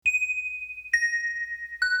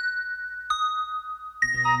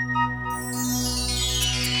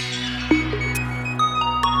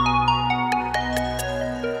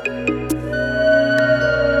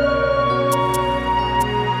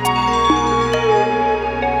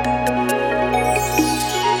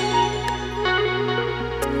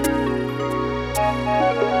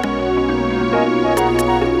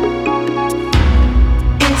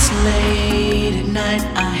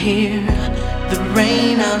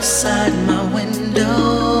outside my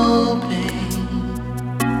window pane.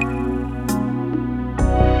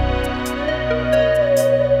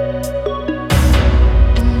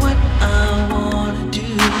 And what I wanna do,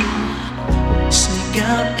 sneak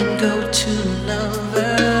out and go to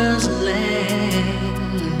Lover's Lane.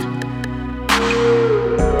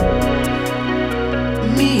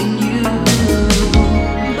 Me and you,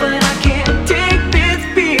 but I can't take this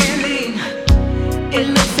feeling. It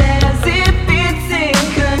looks as if it's in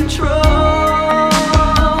control.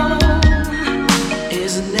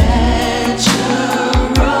 It's natural,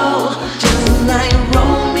 just like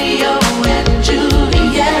Romeo and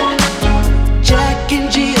Juliet. Jack and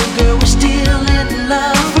Jill, girl, we're still in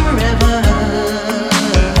love forever.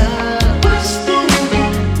 We're still in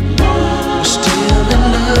love. We're still in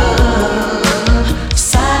love.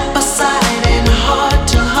 Side by side and heart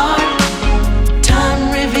to heart, time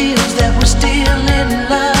reveals that we're still in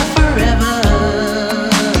love forever.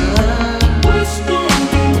 We're still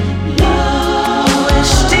in love. We're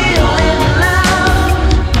still in love.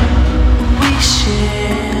 We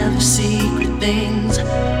share the secret things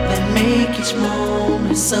that make each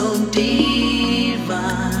moment so divine.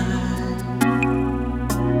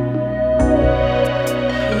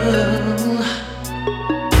 Ooh.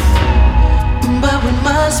 But we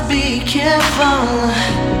must be careful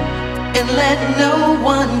and let no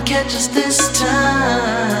one catch us this time.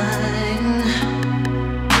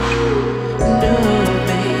 No,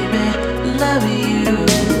 baby, love you.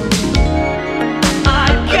 I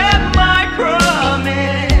kept my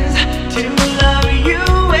promise to love you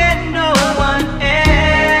and no one else.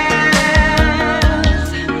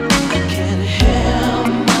 I can't help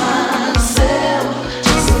myself,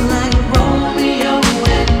 just like Romeo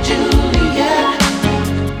and Juliet.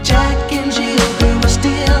 Jack and Jill, girl, we're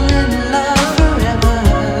still in love forever.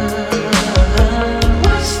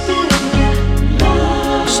 We're still in love.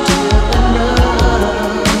 We're still in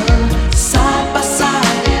love. Side by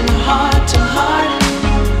side and heart to heart,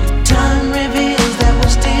 time reveals that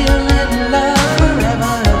we're still in love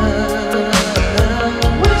forever.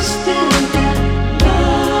 We're still in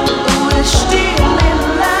love. We're still in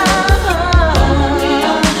love.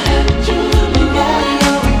 Romeo and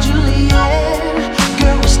Juliet,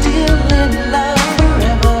 girl, we're still in love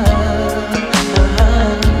forever.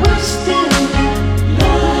 We're still in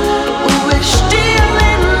love. We're still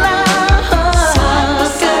in love. Side by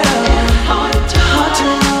side and heart to heart,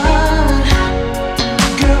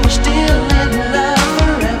 girl, we're still in love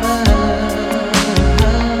forever.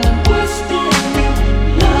 We're still in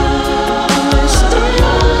love. We're still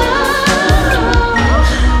in love.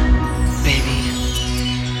 Baby,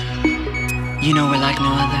 you know we're like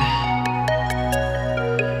no other.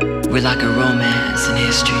 We're like a romance in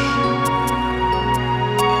history.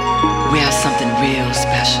 We have something real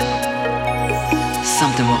special,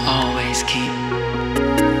 something we'll always keep.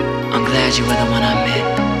 I'm glad you were the one I met.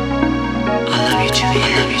 I love you, Julie. I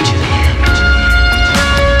love you, Julie. I love you, Julie.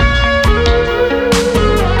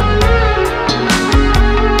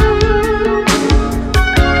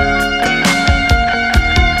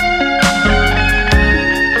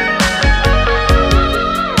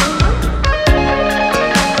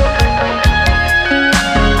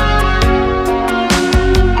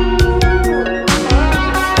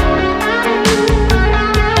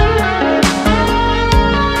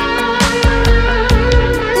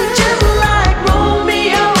 Just like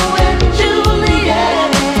Romeo and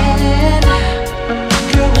Juliet,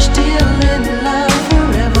 girl, we're still in love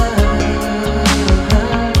forever.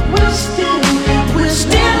 We're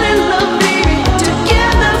still in love, baby,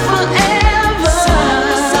 together forever. Side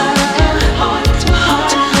by side and heart to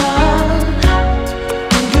heart,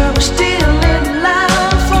 girl, we're still in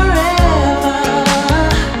love forever.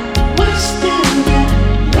 We're still in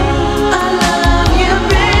love. I love you,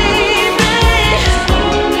 baby.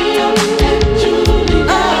 Romeo and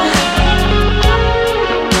Juliet.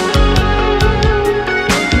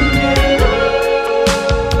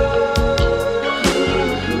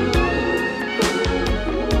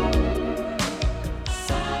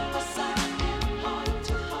 Side by side and heart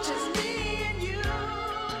to heart, just me and you,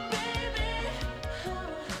 baby.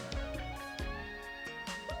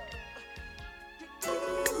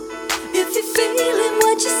 If you're feeling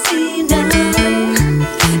what you see now,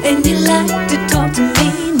 and you like to talk to me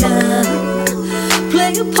now,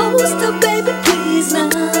 play a poster, baby, please now.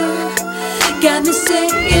 Got me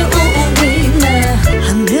saying, oh, wait now.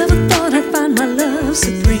 I never thought I'd find my love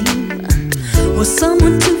supreme, or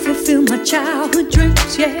someone to fulfill my childhood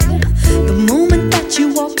dreams, yeah. The moment that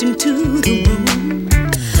you walked into the room,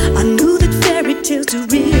 I knew that fairy tales do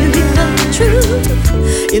really come true.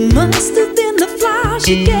 It must have been the flowers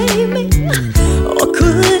she gave me, or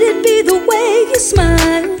could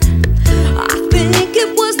smile. I think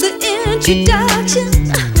it was the introduction,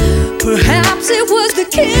 perhaps it was the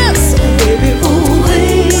kiss. Baby,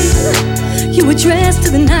 always you were dressed to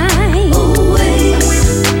the nines. Always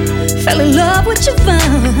fell in love with your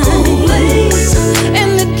vine. Always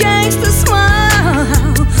and the gangster smile.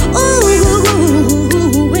 Ooh,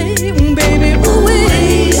 baby,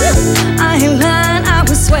 always. I ain't lying, I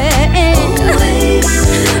was sweating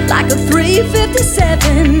like a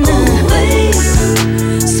 357. Always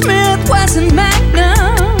Smith, Wesson,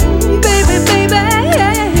 Magnum. Baby,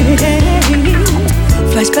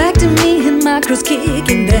 flashback to me and my girls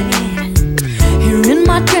kicking back. Here in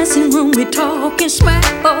my dressing room we talking smack,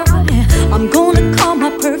 boy. I'm gonna call my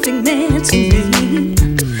perfect man to me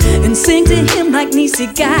and sing to him like Niecy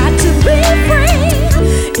got to be free.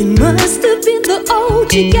 It must have been the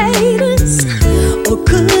OG Gators, or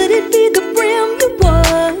could it be the brim you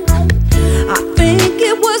wore? I think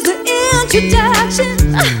it was the introduction,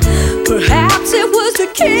 perhaps it was the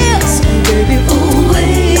kiss. Baby,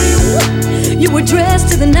 always you were dressed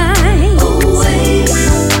to the nines. Always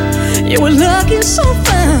you were looking so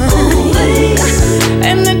fine. Always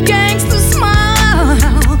and the gangster smile.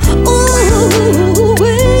 Ooh,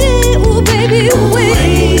 baby,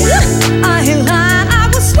 always. I ain't lying, I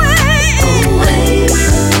was swaying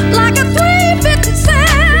like a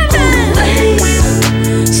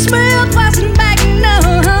 357. Smell wasn't backing up.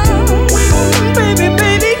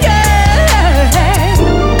 Baby, yeah.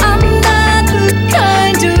 I'm not the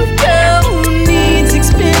kind of girl who needs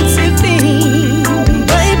expensive things.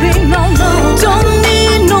 Baby, no. Don't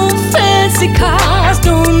need no fancy cars,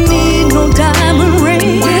 don't need no diamond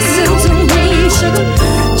rings. Listen to me, sugar,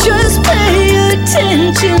 just pay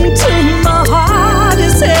attention to my heart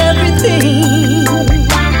is everything.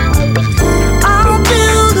 I'll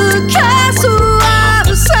build a castle out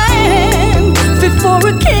of sand, fit for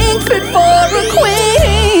a king, fit for a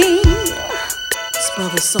queen. This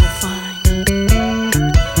brother's so fine.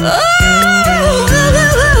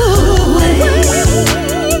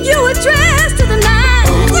 You were dressed to the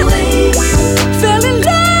nines, fell in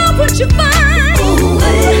love with your vine,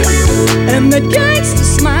 and the gangster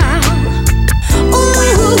smile.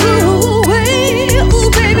 Ooh,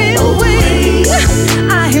 baby,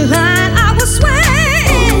 I ain't lying, I was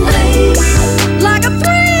swaying like a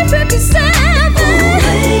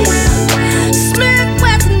 357. Smith,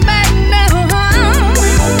 Wesson, Magnum.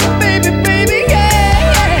 Baby,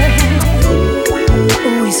 yeah.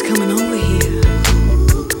 Oh, he's coming over here,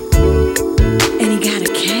 and he got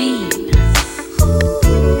a cane.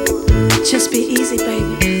 Just be easy,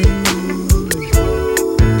 baby.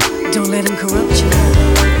 Don't let him corrupt you.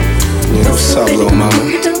 Yeah, what's up, little mama?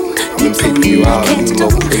 I've been picking you out, you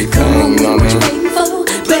little pretty thing, you know what I mean?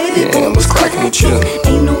 Yeah, what's cracking with you?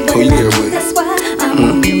 Who you here with?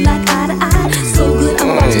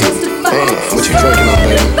 Hey, what you drinking on,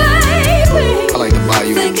 baby? I like to buy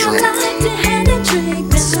you a drink.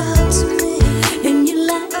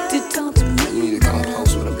 You need to come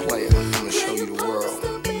close with a player. I'm gonna show you the world.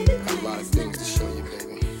 Got a lot of things to show you,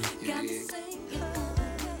 baby. You dig?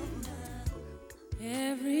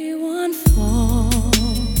 Everyone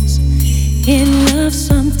falls in love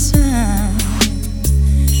sometimes.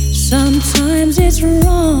 Sometimes it's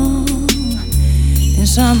wrong, and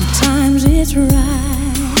sometimes it's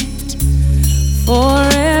right. For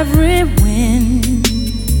every win,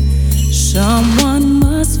 someone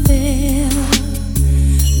must fail.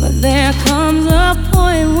 But there comes a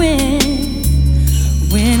point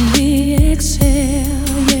when we exhale,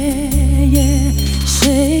 yeah.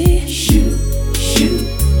 Say, shoot,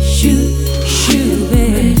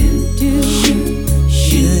 baby.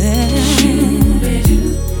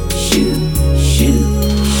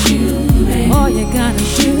 All you gotta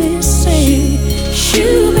do is say,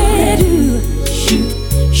 shoot, baby. Shoot,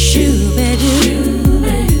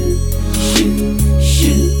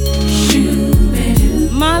 baby.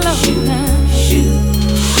 My love now.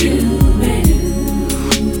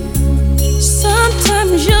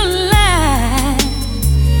 Sometimes you'll laugh,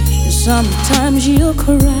 sometimes you'll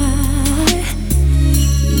cry.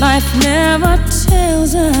 Life never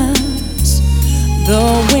tells us the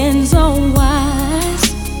winds are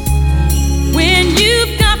wise. When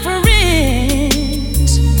you've got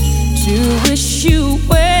friends to wish you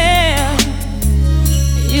well,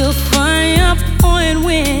 you'll find a point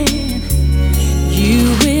when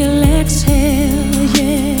you will exhale,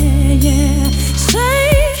 yeah.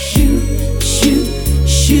 Say, shoot-be-doo,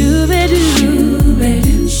 shoot-be-doo.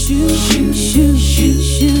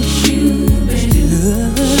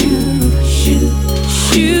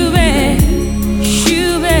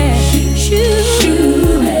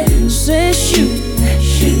 Say shoot.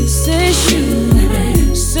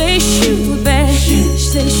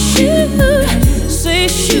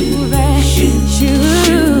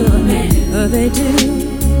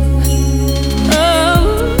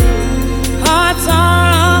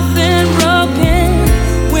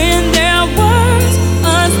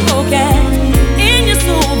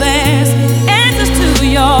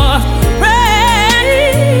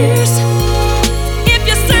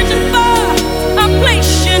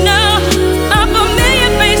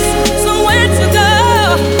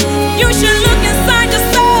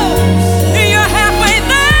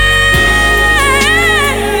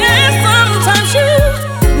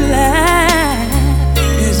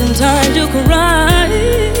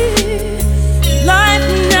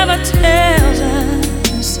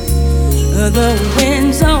 the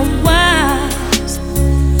winds are wise,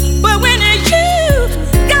 but when you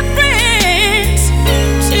got friends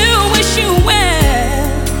to wish you well,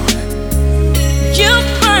 you'll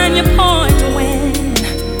find your point when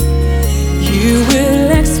you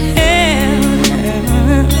will exhale.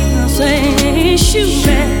 Say, shoot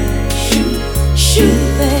back, shoot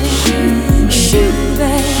back, shoot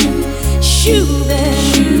back, shoot back,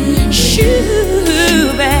 shoot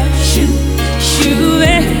back, shoot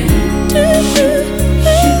back.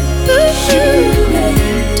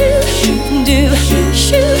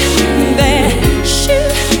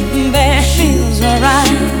 Shoot back feels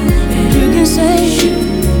alright. You can say,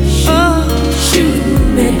 oh,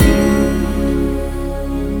 shoot back.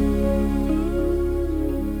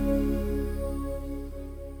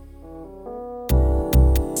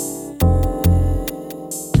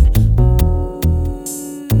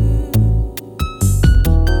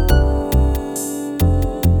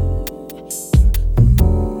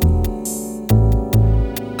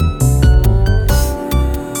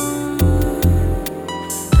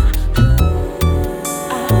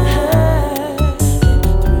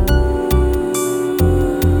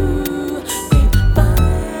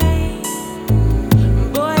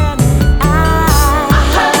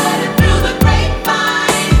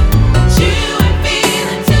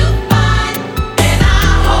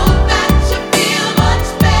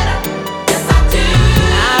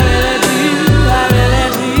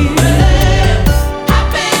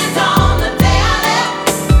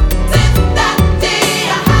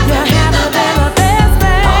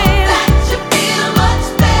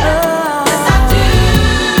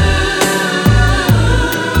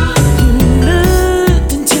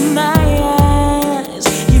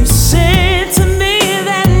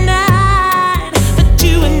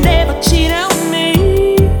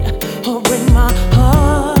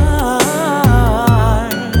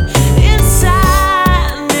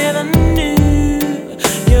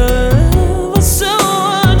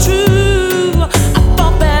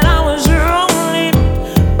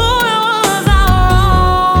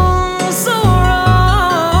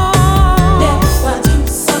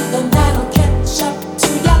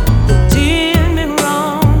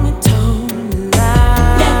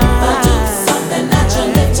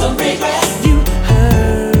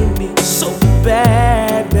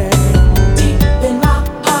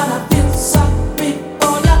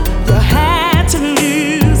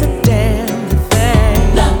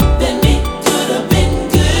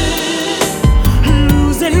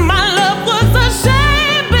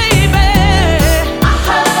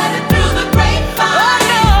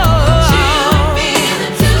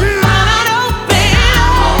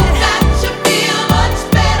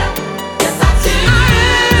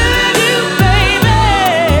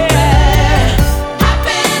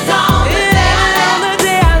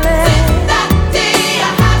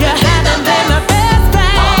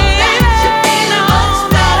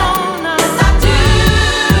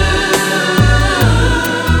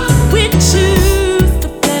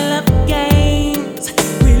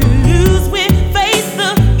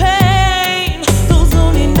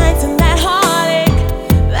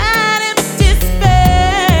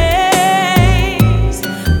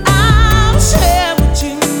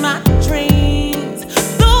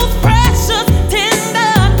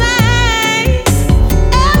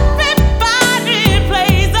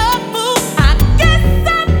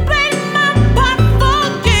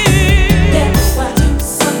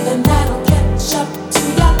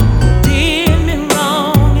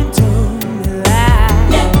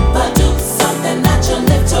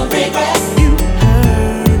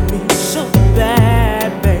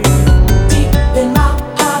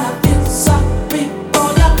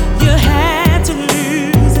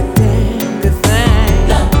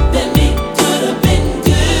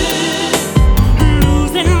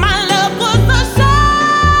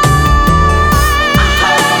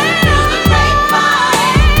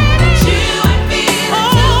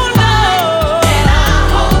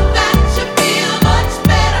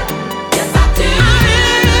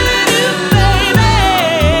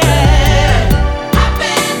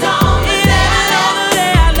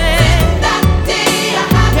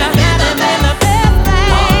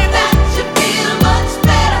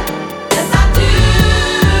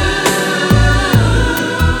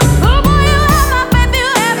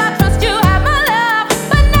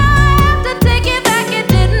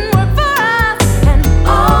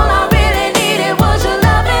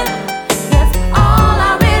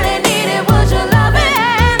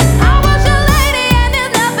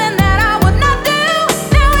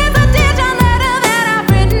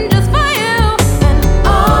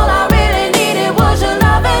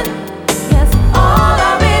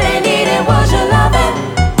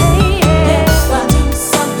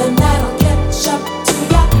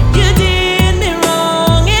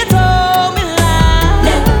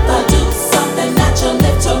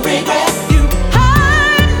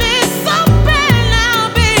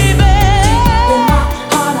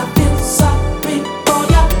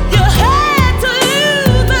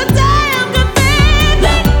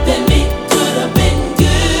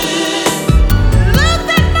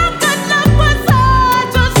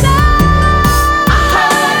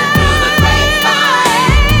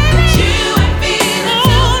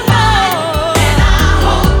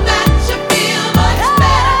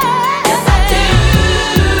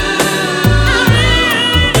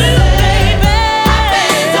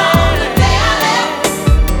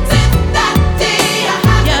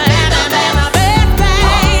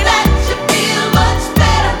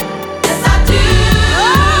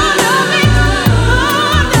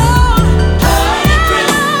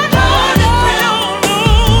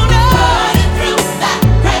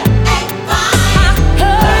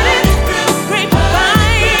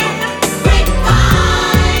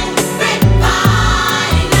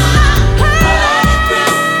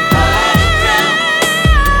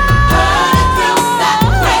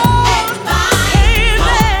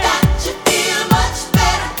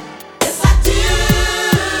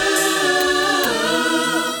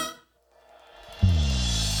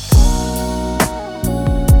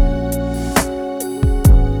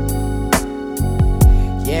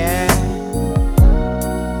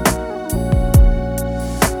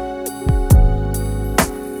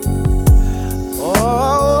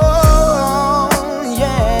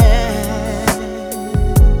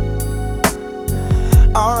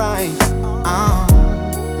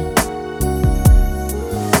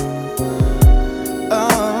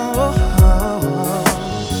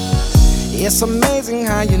 It's amazing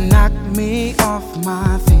how you knock me off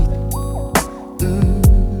my feet.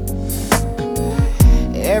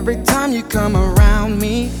 Every time you come around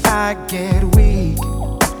me, I get weak.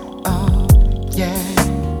 Oh, yeah.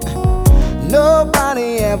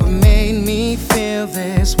 Nobody ever made me feel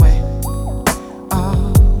this way.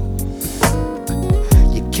 Oh,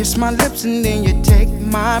 you kiss my lips and then you take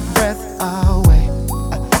my breath away.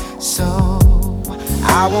 So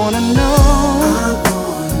I wanna know.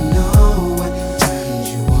 What turns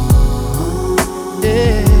you on?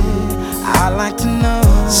 Yeah, I like to know.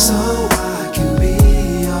 So I can be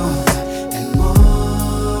all that and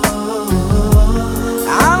more.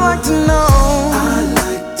 I like to know. I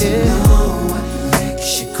like to know what makes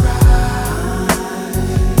you cry.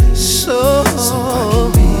 So I can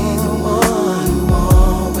be the one who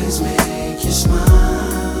always make you smile.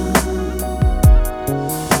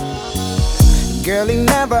 Girl, he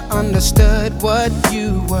never understood what you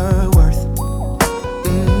were worth.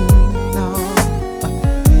 No.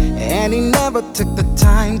 And he never took the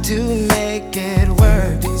time to make it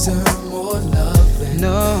work. Deserve more love than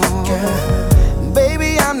no. Girl,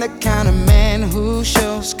 baby, I'm the kind of man who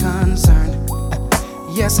shows concern.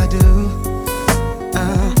 Yes, I do.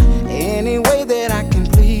 Any way that I can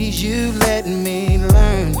please you, let me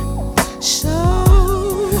learn. So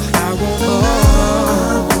I won't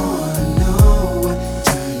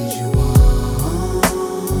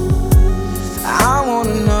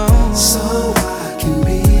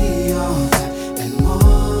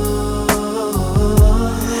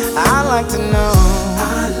to know.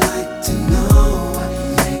 I like to know what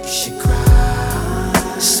makes you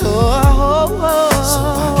cry. So I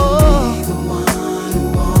can be the one who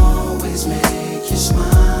always make you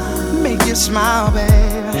smile. Make you smile,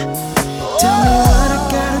 baby. Tell me what I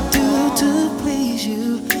gotta do to please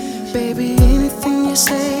you. Baby, anything you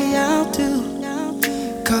say I'll do.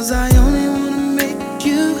 Cause I only wanna make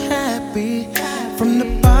you happy. From the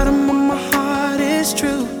bottom of my heart, it's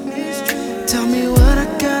true. Tell me what I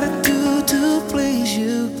gotta do to please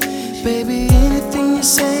you. Baby, anything you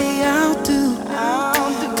say I'll do.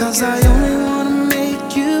 Cause I only wanna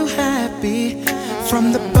make you happy.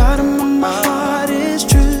 From the bottom of my heart, it's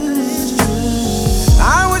true.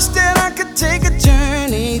 I wish that I could take a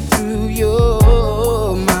journey through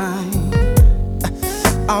your mind.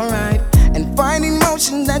 Alright, and find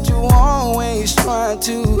emotion that you always try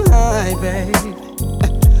to hide, babe.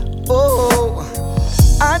 Oh,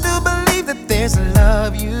 I do believe that there's a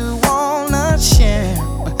love you wanna share.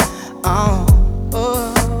 Oh,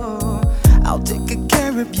 I'll take good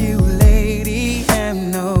care of you, lady, have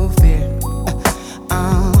no fear.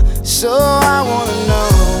 So I wanna know.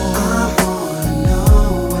 I wanna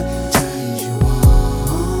know what turns you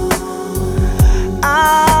on. I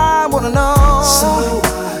wanna know. So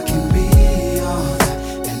I can be all that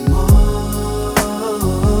and more.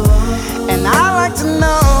 And I like to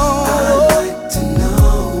know.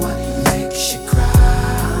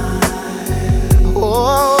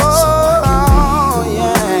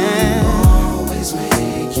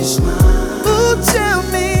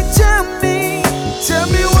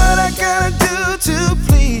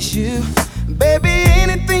 You. Baby,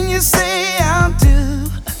 anything you say I'll do.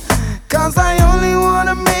 Cause I only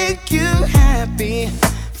wanna make you happy.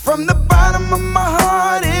 From the bottom of my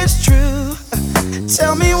heart, it's true.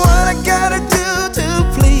 Tell me what I gotta do to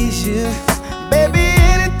please you. Baby,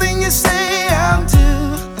 anything you say I'll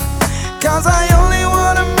do. Cause I only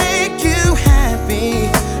wanna make you happy.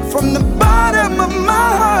 From the bottom of my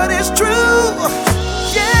heart, it's true.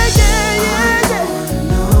 Yeah, yeah, yeah, yeah.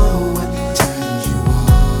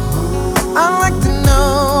 I like to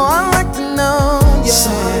know, yeah.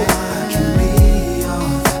 So I can be all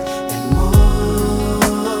that and more.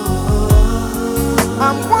 I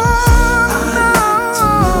like to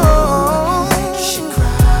know what makes you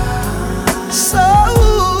cry. So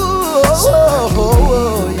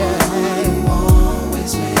yeah.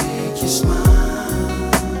 Always make you smile.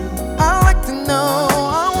 I like to know,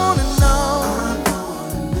 I wanna know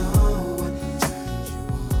what turns you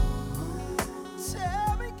on.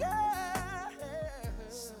 Tell me, girl.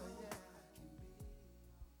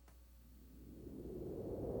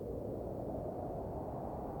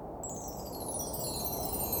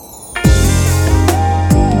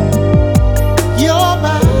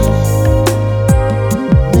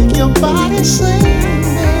 Body sing,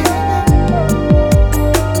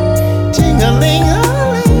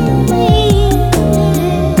 ting-a-ling-a-ling.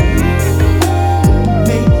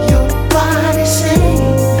 Make your body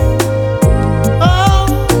sing. Oh,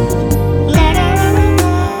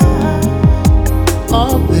 la-da-da-da-da.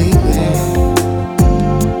 Oh, baby.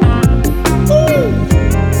 Ooh,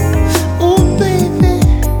 ooh, baby.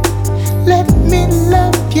 Let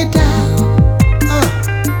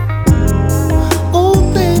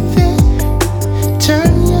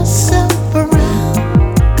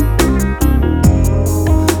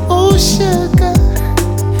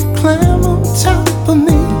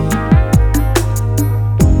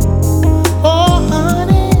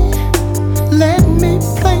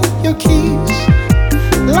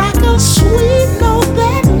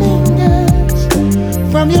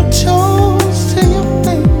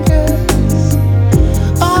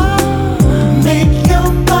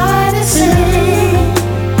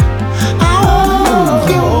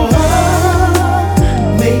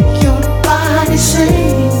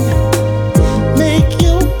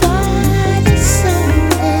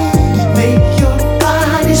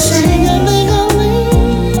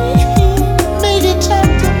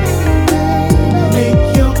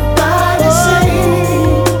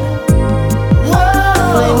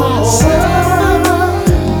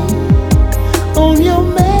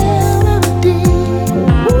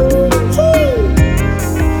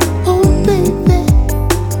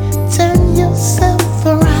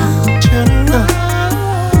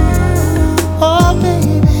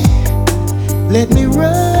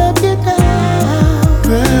rub you down,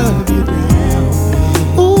 rub you down.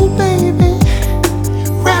 Ooh, baby,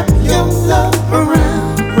 wrap your love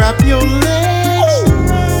around, wrap your legs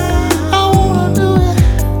around. I wanna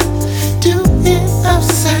do it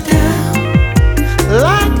upside down,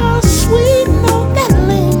 like a sweet note that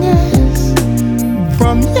lingers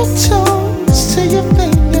from your toes to your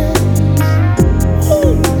fingers.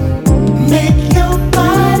 Ooh. Make your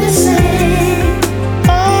body sing.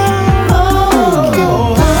 Oh,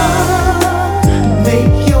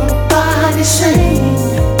 make your body sing.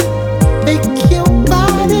 Make your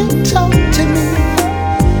body talk to me.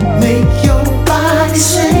 Make your body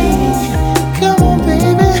sing. Come on,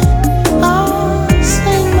 baby. Oh,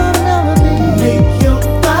 sing my melody. Make your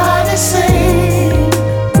body sing.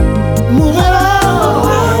 Move it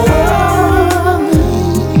over me.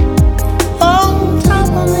 On top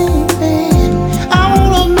of me, babe. I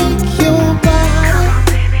wanna make your body.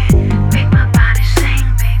 Make my body sing,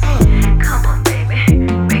 baby. Come on, baby.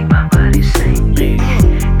 Make my body sing, baby.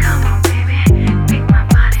 Come on, baby. Make my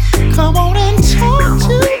body sing. Come on and talk Come to on,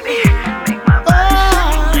 me. baby. Make my body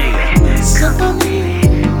sing, baby. Come on, baby.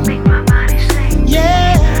 Make my body sing.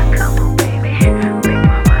 Yeah. Come on, baby. Make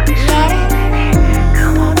my body sing, baby.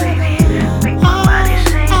 Come on, baby. Make my body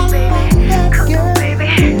sing, baby. Come on, baby.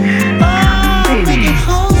 Make it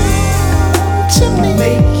home to me.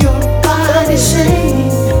 Make your body sing.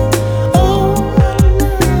 Oh, I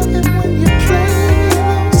love it when you play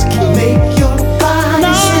those keys. Make your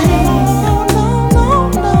body sing.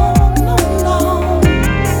 No.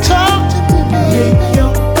 Talk to me, baby. Make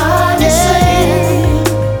your body sing.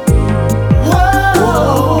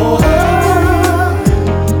 Whoa.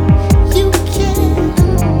 You can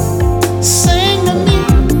sing to me.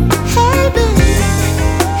 Hey, baby.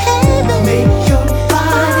 Make your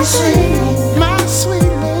body sing. My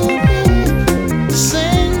sweet lady.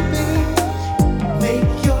 Sing, baby.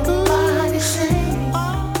 Make your body sing. Oh,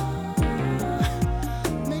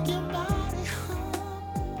 make your body hum.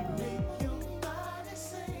 Make your body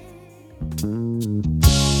sing.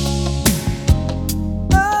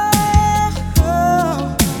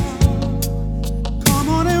 Come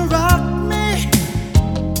on and rock me,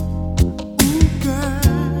 ooh, girl.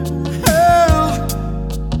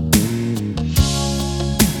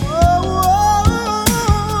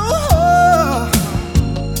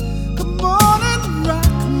 Come on and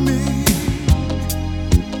rock me,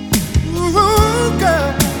 ooh,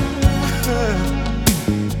 girl.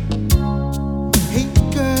 Hey,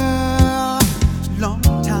 girl, long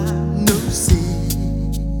time no see.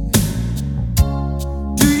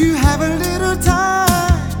 Do you have a little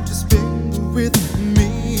time to spend with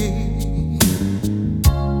me?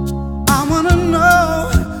 I wanna know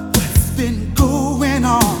what's been going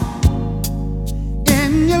on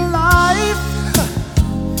in your life.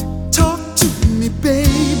 Talk to me,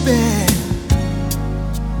 baby.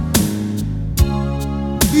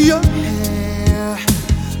 Your hair,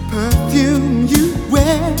 perfume you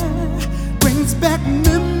wear brings back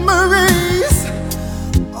memories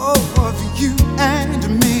of you and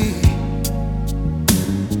me.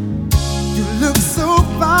 You look so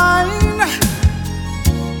fine,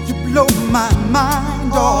 you blow my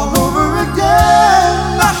mind all over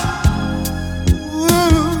again.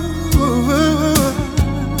 Ooh.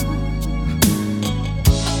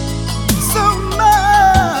 So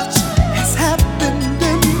much has happened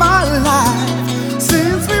in my life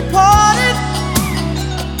since we parted.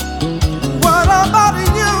 What about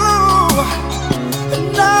you?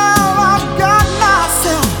 Now I've got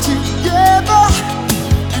myself together,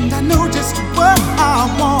 and I know just what I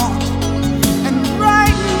want. And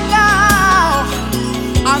right now,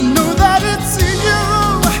 I know that it's you.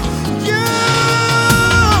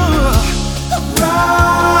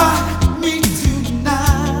 Rock me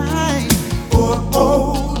tonight for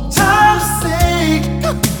old time's sake,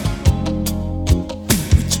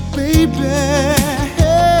 baby.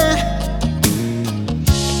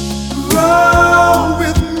 Roll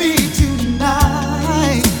with me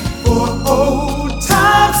tonight for old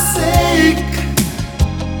time's sake.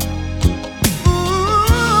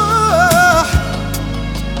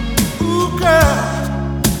 Ooh, girl,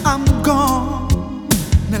 I'm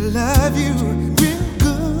gonna love you real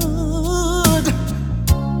good.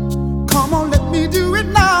 Come on, let me do it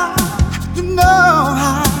now. You know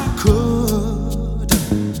I could.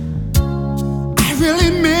 I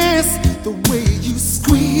really miss the way you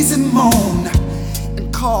squeeze and moan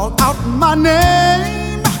and call out my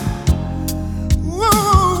name.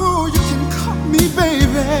 Ooh, you can call me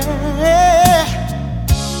baby.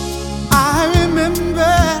 I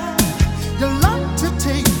remember you like to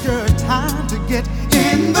take your time to get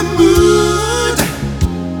in the mood.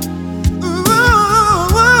 Ooh,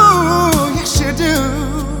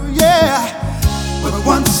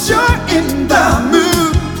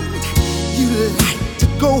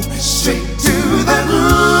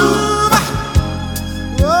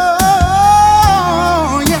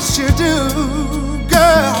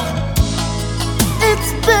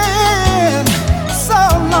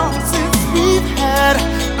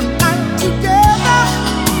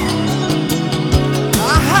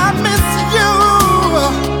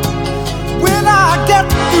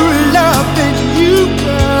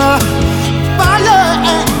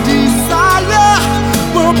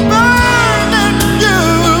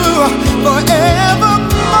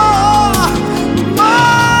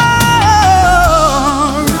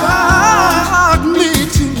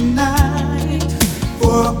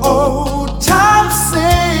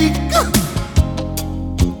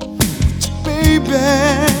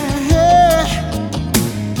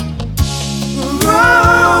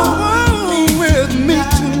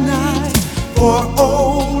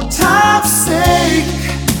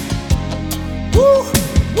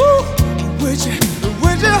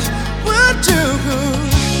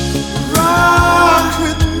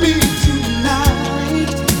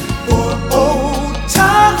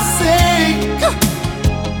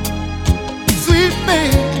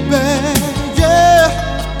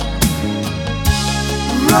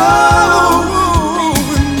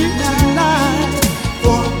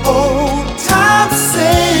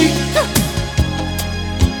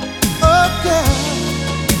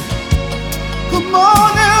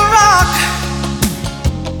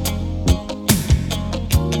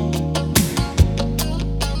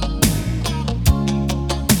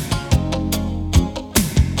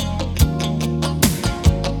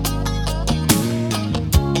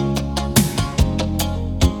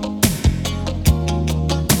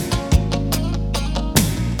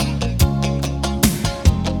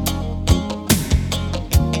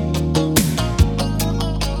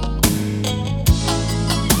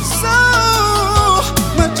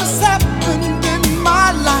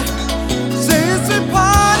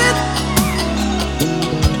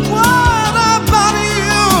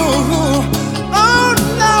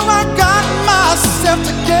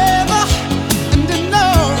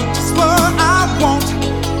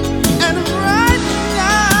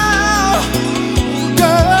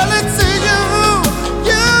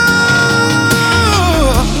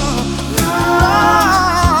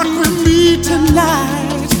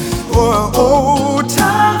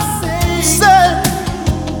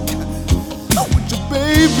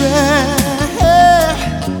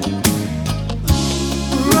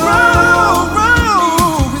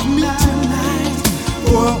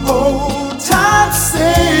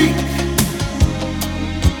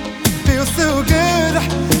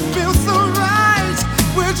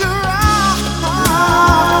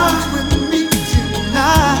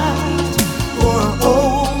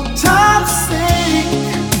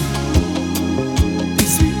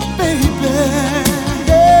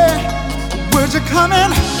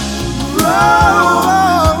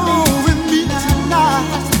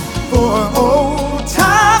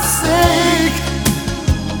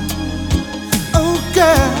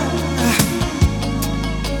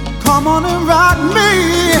 Come on and rock me.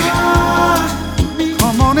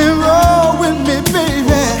 Come on and roll with me,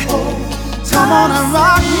 baby. Come on and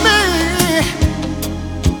rock me.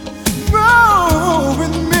 Roll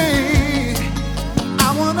with me. I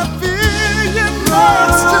wanna feel you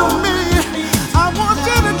next to me. I want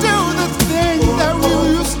you to do the things that we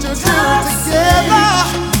used to do together.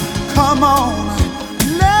 Come on,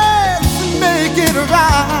 let's make it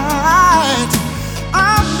right.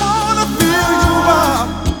 I wanna fill you up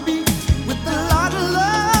with a lot of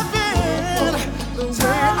loving, the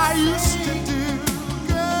way I used to do,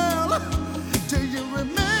 girl. Do you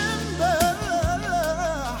remember?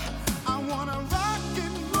 I wanna rock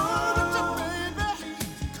and roll with you, baby.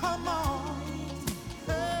 Come on,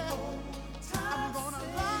 hey. I'm gonna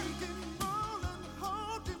rock and roll and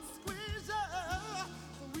hold and squeeze you,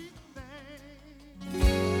 sweet thing.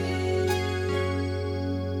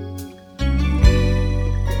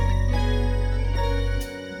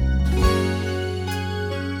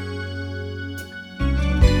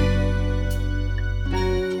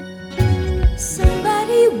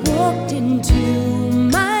 Somebody walked into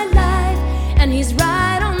my life and he's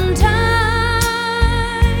right on time.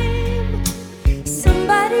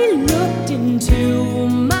 Somebody looked into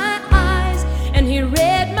my eyes and he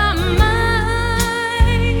read my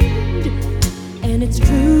mind. And it's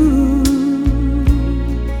true,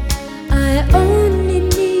 I only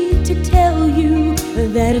need to tell you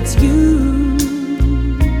that it's you.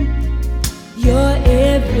 You're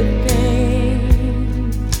everything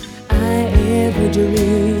I ever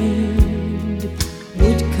dreamed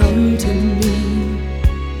would come to me.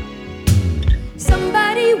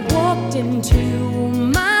 Somebody walked into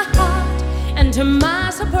my heart, and to my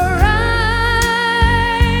surprise,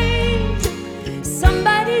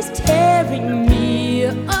 somebody's tearing me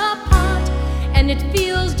apart, and it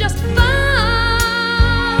feels just fine.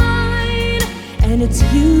 And it's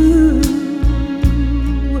you.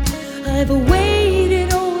 I've waited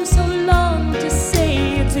oh so long to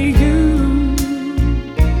say it to you.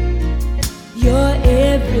 You're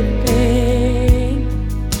everything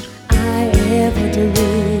I ever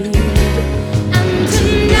dreamed. And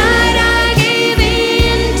tonight I gave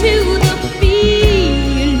in to the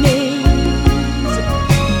feelings.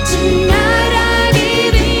 Tonight I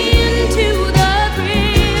gave in to the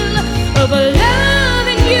thrill of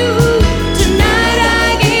loving you. Tonight I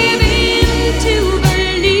gave in to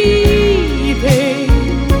believing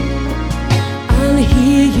I'll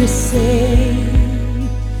hear you say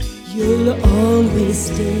you'll always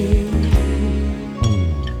stay.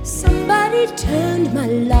 Somebody turned my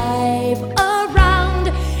life around,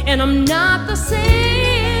 and I'm not the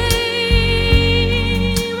same.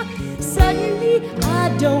 Suddenly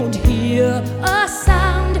I don't hear a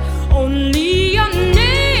sound, only your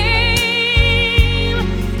name.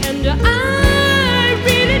 And I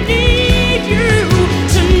really need you.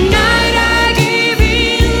 Tonight I give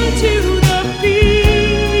in to the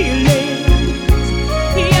feelings.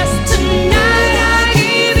 Yes, tonight I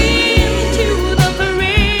give in to the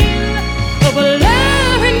thrill of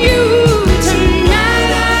loving you.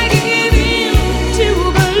 Tonight I give in to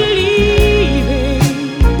believing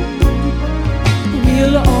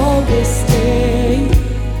we'll always stay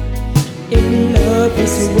in love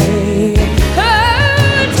this way.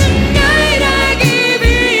 Oh, tonight I give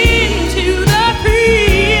in to the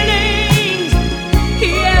feelings.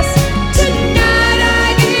 Yes, tonight I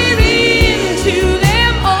give in to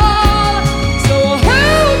them all. So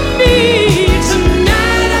help me.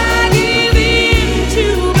 Tonight I give in to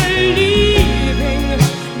believing,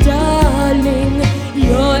 darling,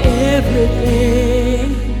 you're everything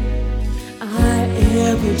I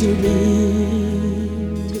ever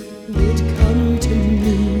dreamed would come to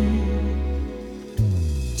me.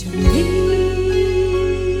 To me.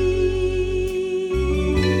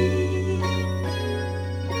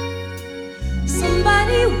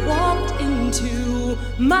 Somebody walked into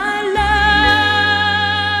my life.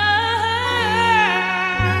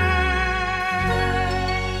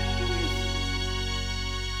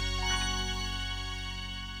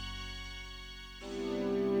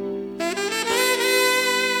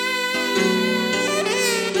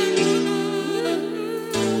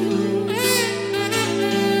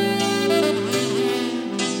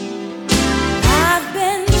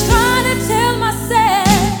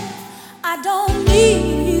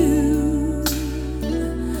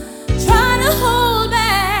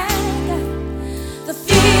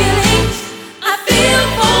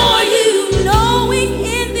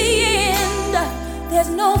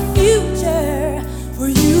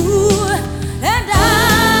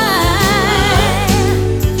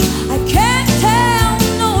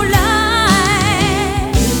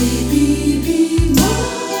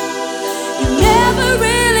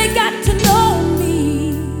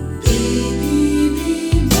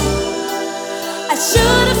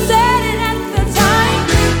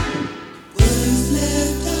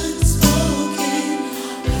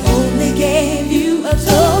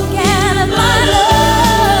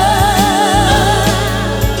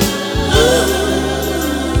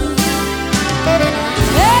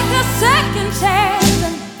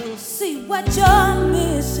 what you're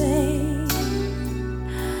missing.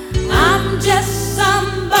 I'm just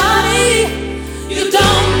somebody you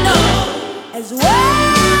don't know as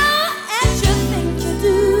well as you think you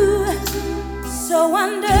do. So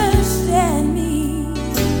understand me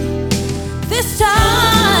this time.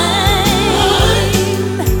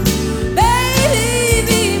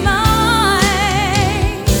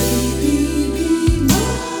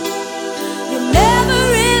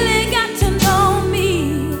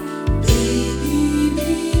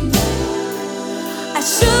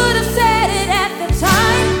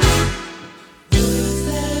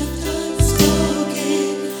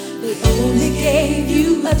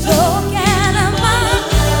 A token of my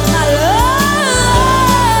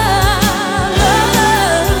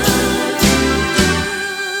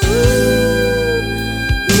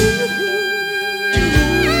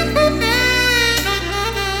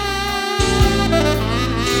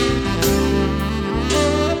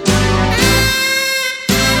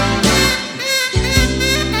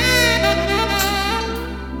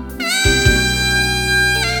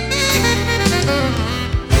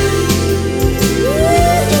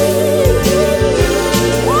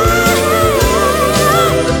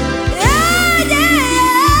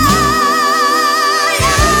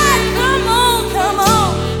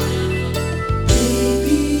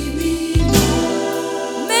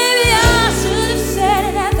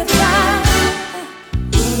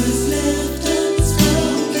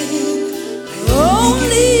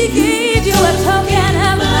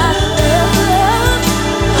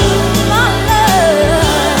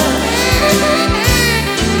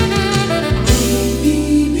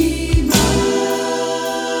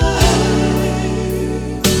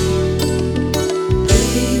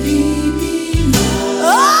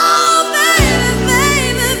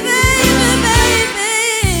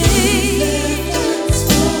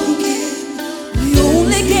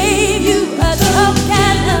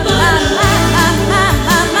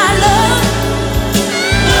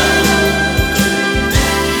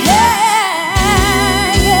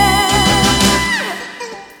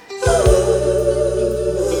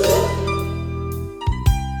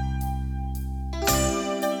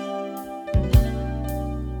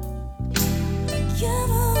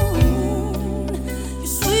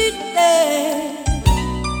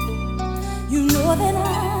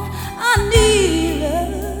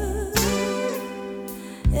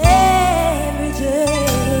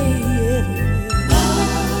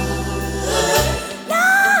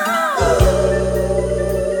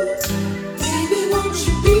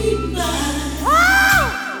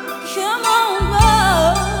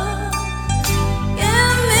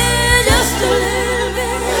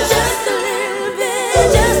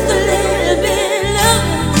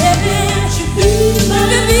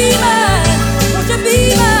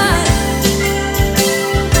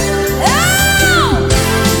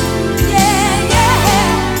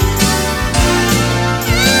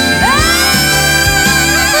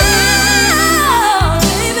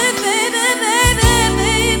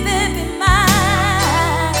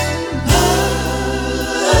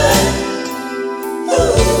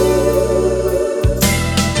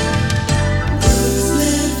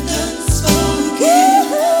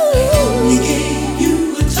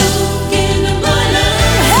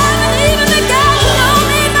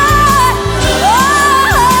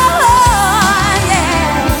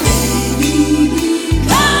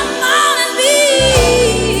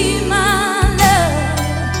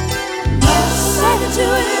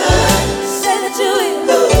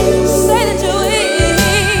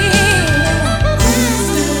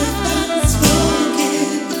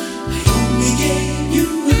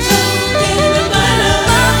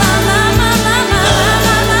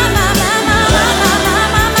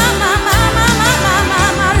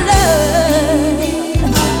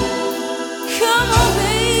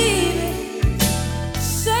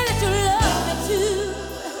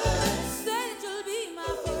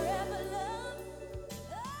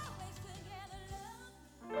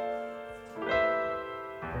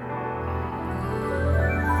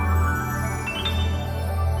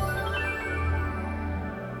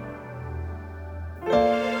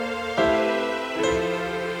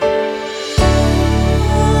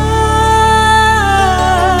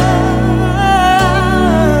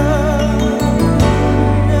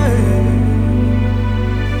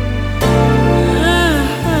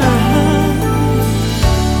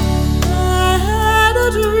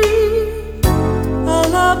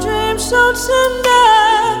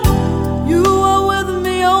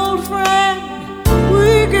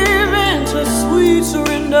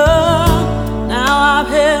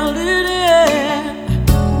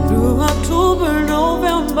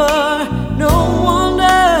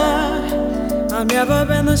Never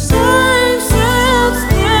been the same since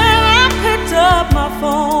then. I picked up my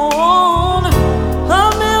phone a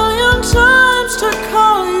million times to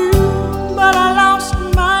call you, but I lost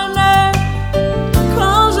my name.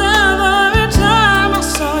 'Cause every time I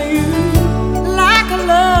saw you, like a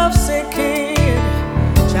lovesick kid,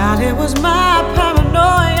 child, it was my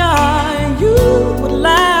paranoia. You would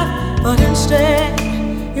laugh, but instead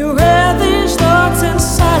you read these thoughts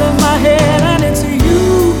inside of my head, and it's you.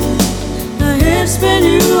 It's been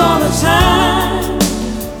you all the time.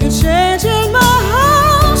 You're changing my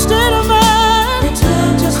whole state of mind.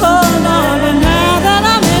 Hold on, but now that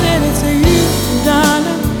I'm in it, it's you,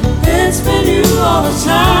 darling. It's been you all the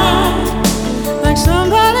time. Like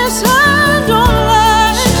somebody turned on the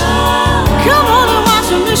light. Come on and watch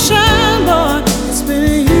me shine, boy. It's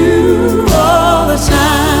been you all the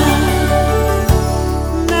time.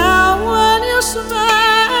 Now when you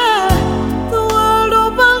smile, the world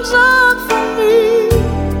opens up for me.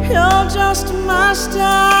 You're just my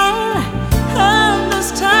style, and this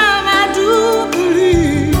time I do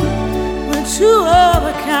believe we're two of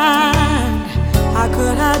a kind. How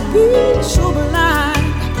could I be so blind?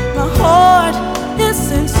 My heart is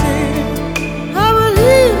sincere. I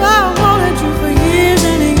believe I wanted you for years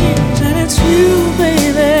and years, and it's you,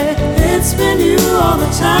 baby. It's been you all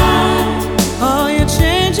the time. Oh, you're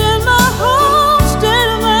changing my whole state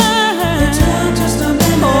of mind. It took just a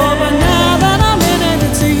minute. Oh, but now that I'm in it,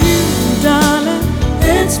 it's you, darling.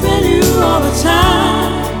 It's been you all the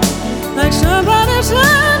time. Like somebody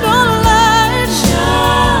turned on the light.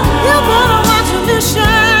 You better watch me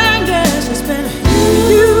shine. Guess it's been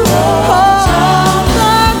you all the time.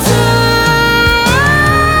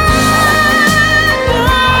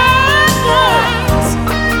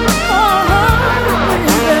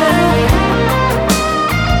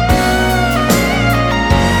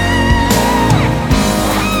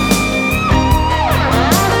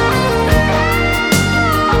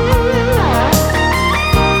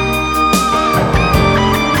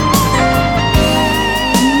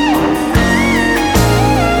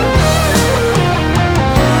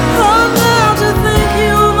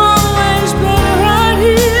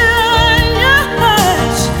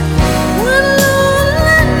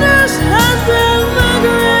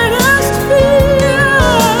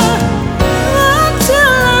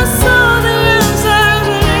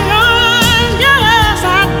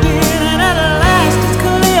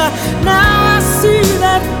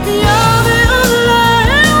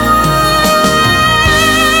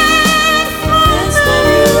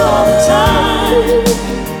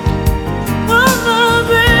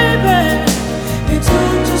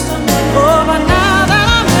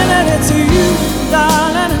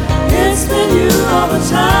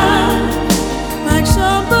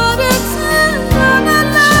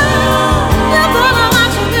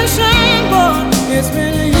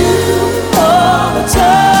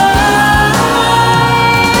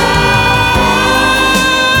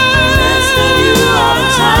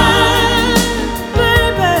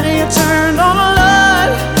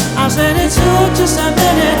 Just a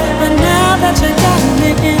minute, but now that you got me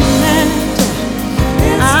in that,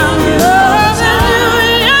 I'm loving you,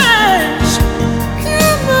 yes.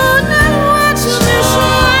 Come on and watch me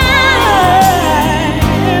shine.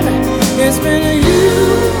 It's been you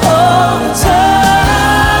all the time.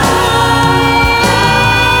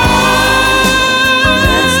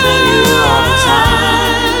 It's been you all the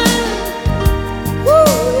time. Woo,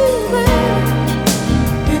 baby.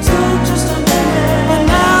 It took just a minute, but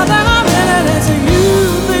now that I'm in it, it's you,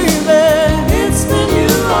 baby. It's been you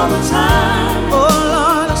all the time. Oh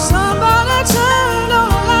Lord, if somebody turned on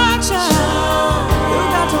the light, child, you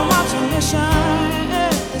got to watch me shine.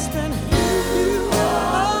 It's been you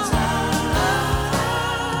all the time.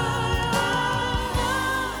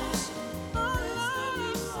 Oh Lord,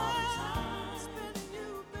 it's been you,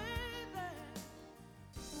 baby.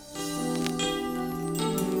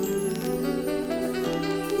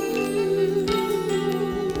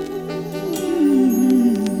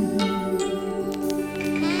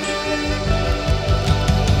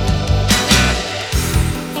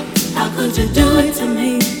 How could you do it to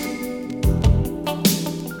me?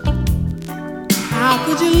 How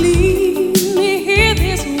could you leave me here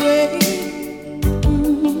this way?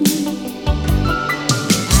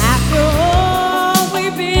 After all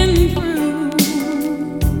we've been through,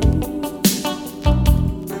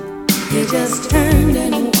 you just turned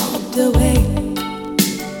and walked away.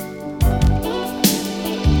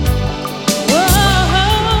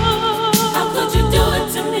 How could you do it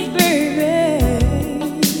to me, baby?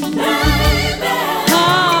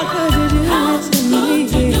 How could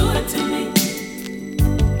you do it to me?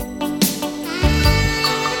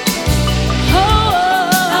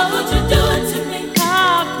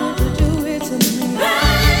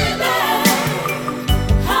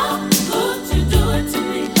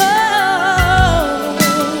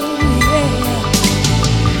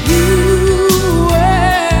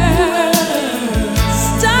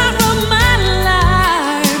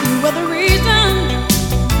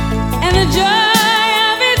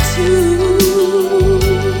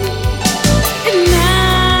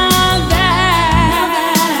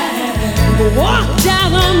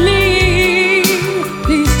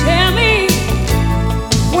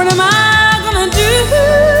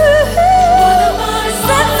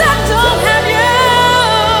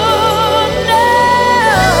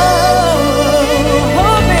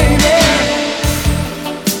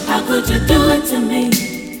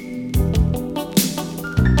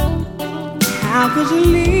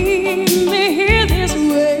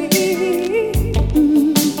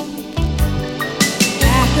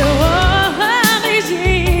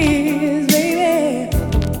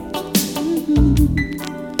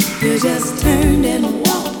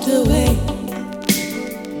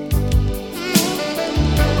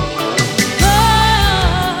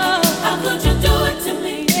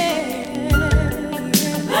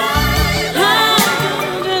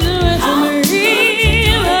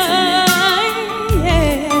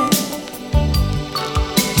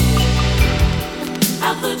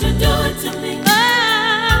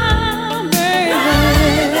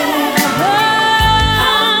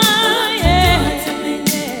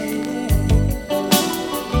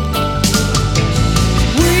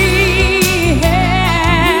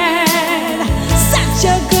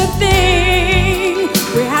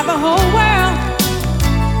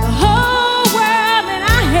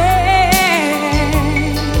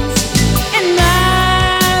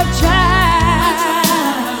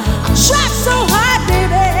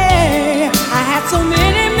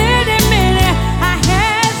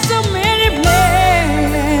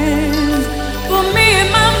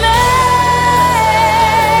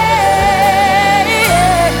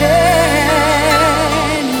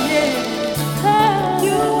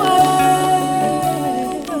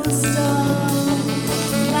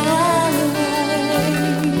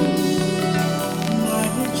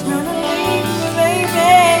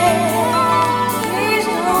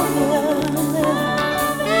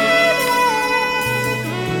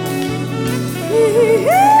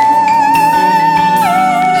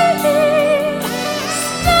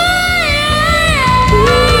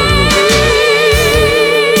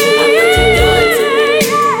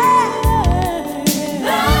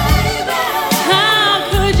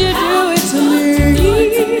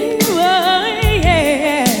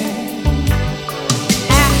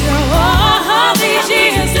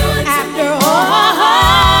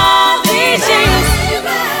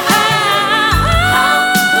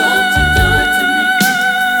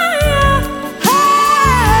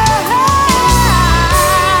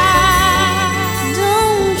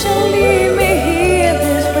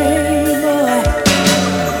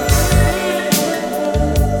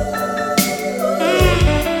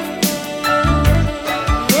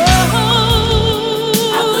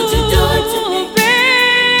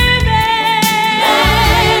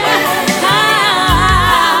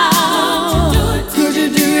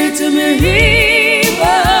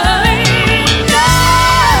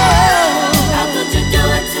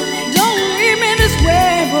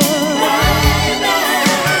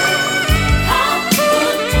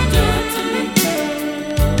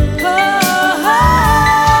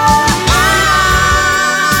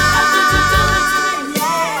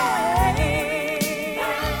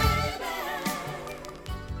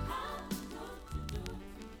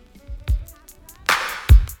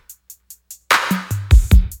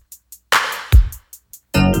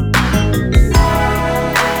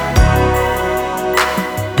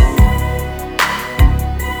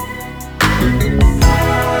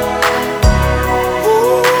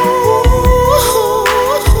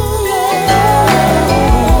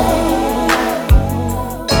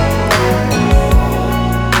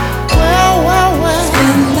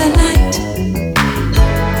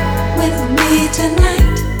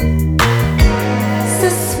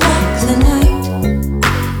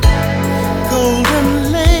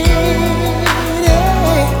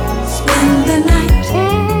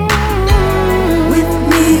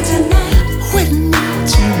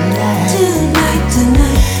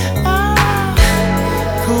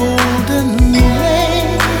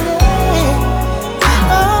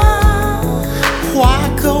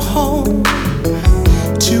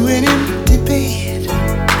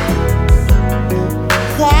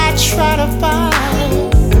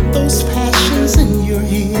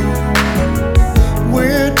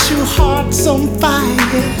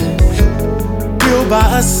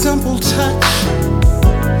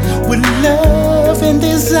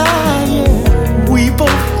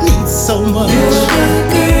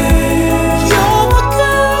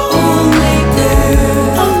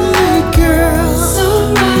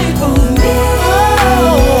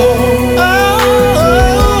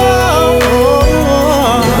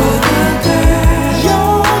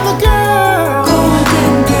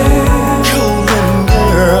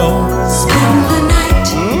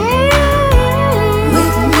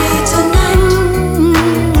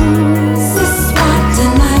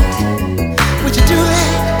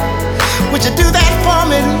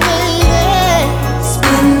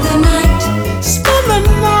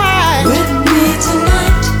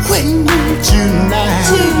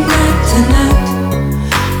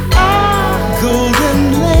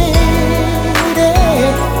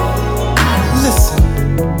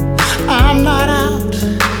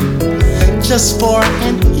 just for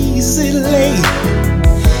an easy lay.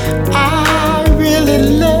 I really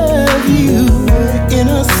love you in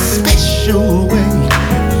a special way.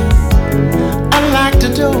 Unlike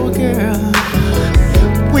the door, girl,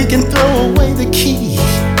 we can throw away the key.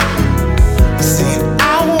 See,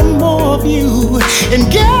 I want more of you,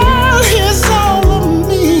 and girl, here's all of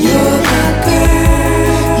me. You're the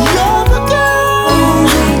girl, You're the girl,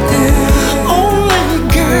 only girl,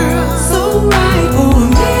 only girl. so right for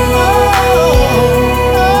me.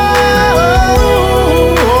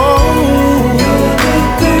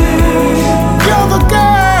 You're the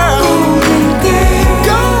girl, Golden girl,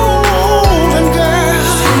 golden girl.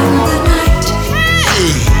 spend the night Hey,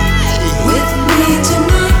 with me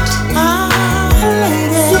tonight. lady,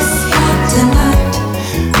 This hot tonight.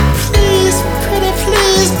 please, pretty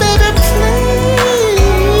please, baby,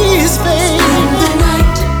 please, Spend baby, the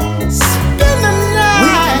night spend the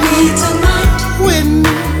with night me tonight. with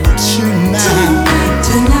me tonight.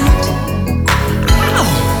 Tonight.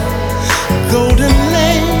 Golden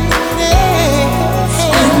lady,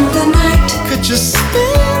 Spend the night could you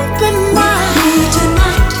spend the with night me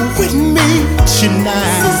tonight. with me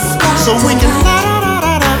tonight? So we can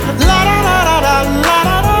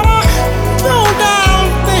throw down,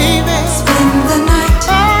 baby. Spend the night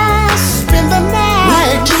Spend the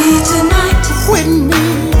night with me tonight. with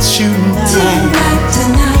me tonight.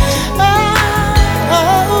 Tonight.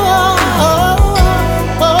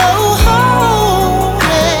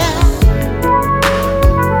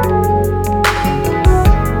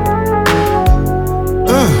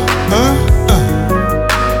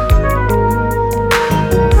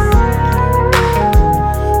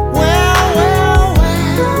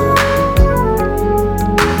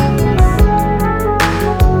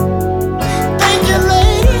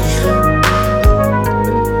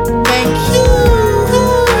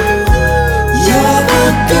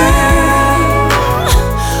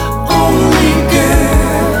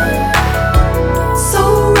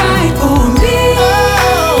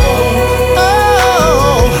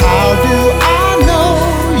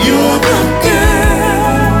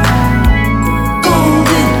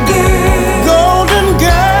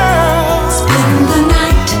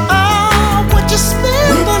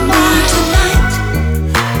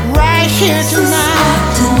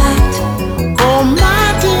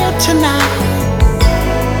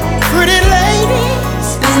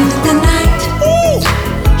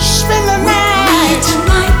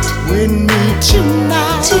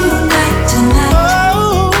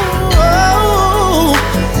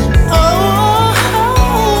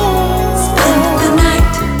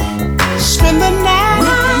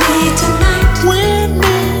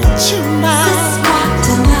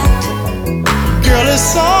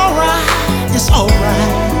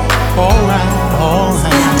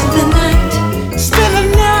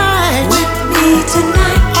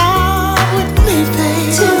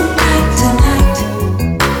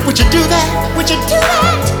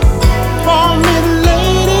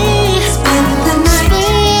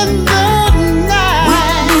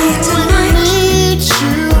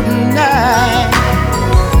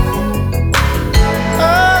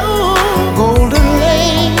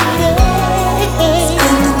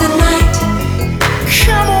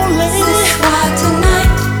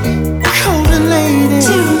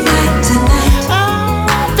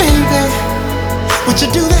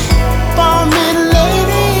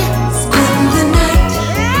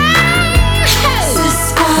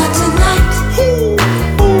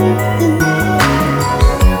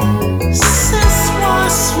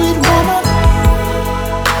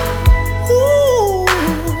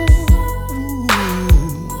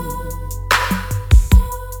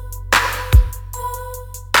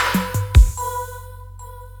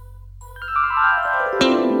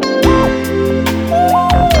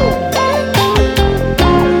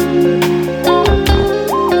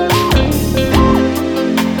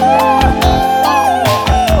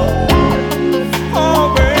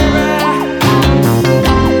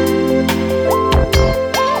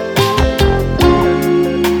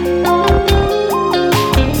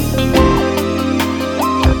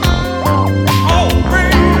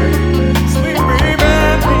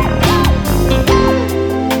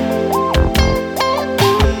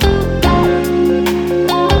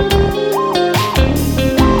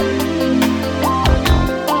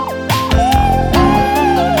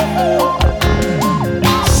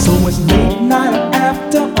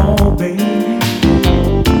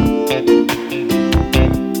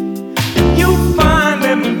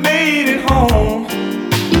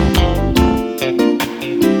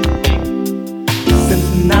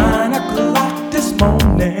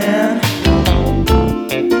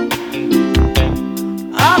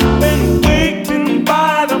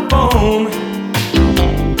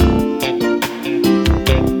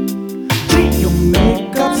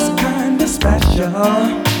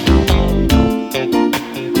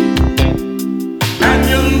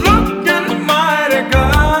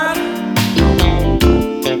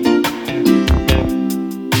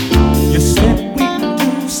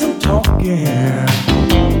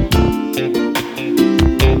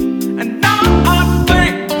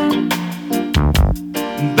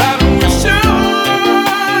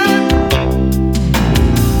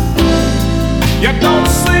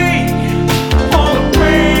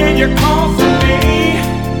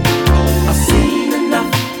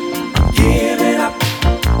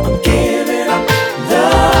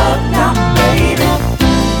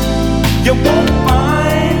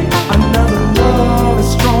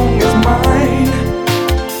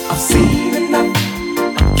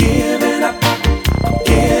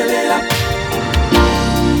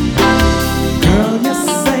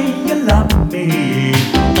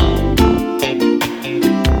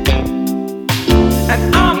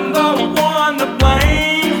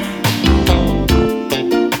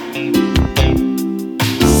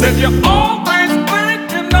 You're always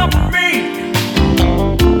thinking of me.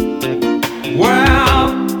 Well,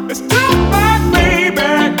 it's too bad,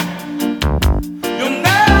 baby. You'll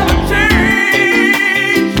never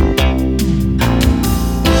change.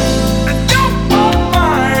 And you won't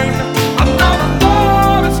find another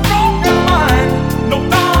love as strong as mine. No,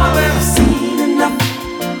 darling, I've seen enough.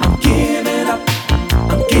 I'm giving up.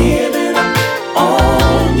 I'm giving up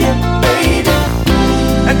on you, baby.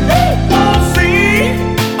 And you won't see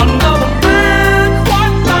another man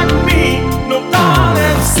quite like me. No,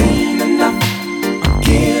 darling, I've seen enough. I'm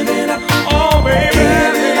giving up. Oh, baby,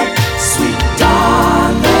 giving up, sweet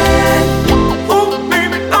darling. Oh,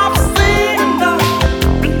 baby, I've seen enough.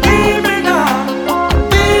 Believe me now,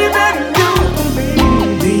 leaving you for me.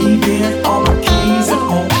 Leaving all my keys at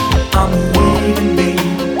home. I'm leaving, baby.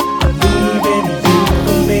 I'm leaving you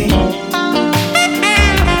for me.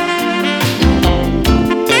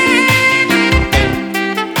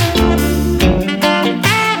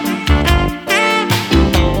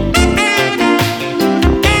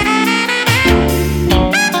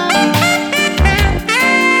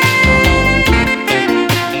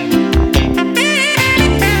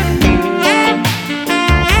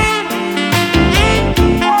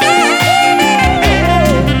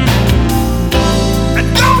 And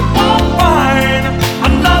you won't find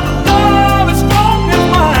another love as strong as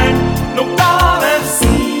mine. No, darling, I've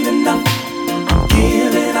seen enough. I'm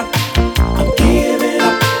giving up. I'm giving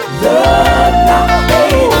up love now,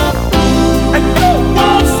 baby. And you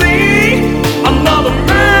won't see another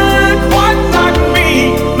man quite like me.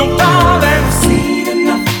 No, darling, I've seen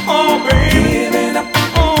enough. Oh, baby, giving up.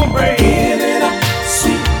 Oh, baby, giving up,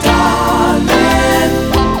 sweet darling.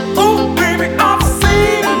 Oh, baby, I've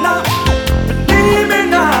seen enough. Believe me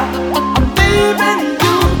now, I'm leaving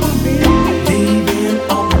you for me. Leaving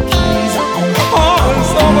all my keys at home. Oh,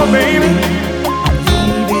 it's over, baby. I'm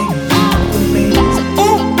leaving you for me.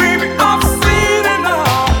 Oh, baby, I've seen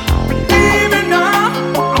enough. Believe me now,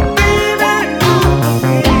 I'm leaving you for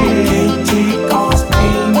me. Can't take all this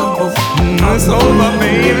pain no more. It's over,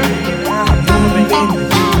 baby. I'm leaving you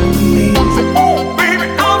for me. Oh, baby,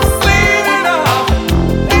 I've seen enough.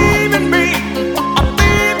 Leaving me, I'm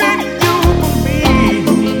leaving you for me.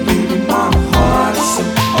 Baby, my heart is so.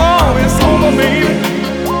 Oh, it's over, baby.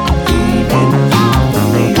 I'm leaving you for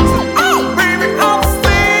me. Oh, baby, I've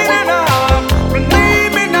seen enough.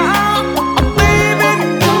 Believe me now, I'm leaving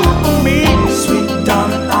you for me. Sweet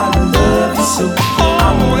darling, I love you so.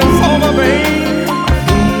 Oh, it's over, baby. I'm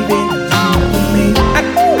leaving you for me. And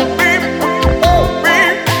oh, baby, oh,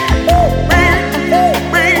 baby, oh, baby, oh,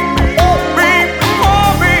 baby, oh, baby, oh,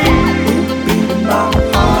 baby. Baby, my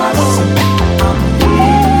heart is so. I'm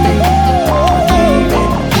leaving you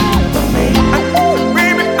for me. And oh,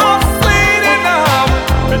 baby, I've seen enough.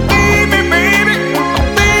 Believe me, baby, I'm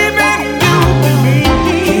leaving you for me.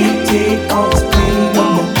 Can't take all this pain no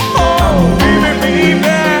more. Oh, baby,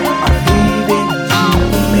 baby, I'm leaving you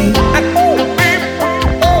for me. And oh, baby,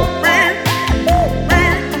 oh, baby, oh,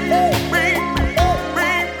 baby, oh, baby, oh,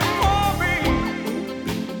 baby, oh, baby.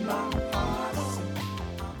 My heart is so.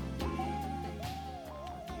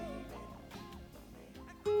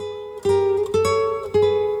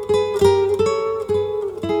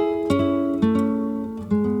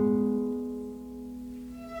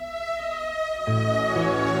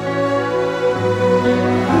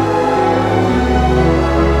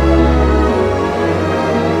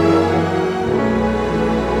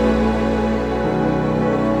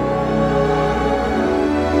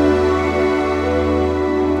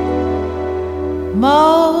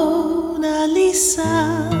 Mona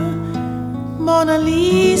Lisa, Mona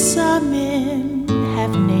Lisa, men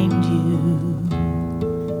have named you.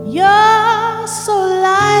 You're so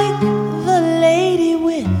like the lady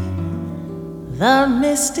with the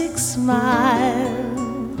mystic smile.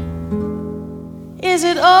 Is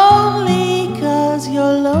it only 'cause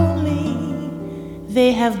you're lonely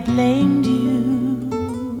they have blamed you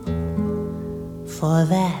for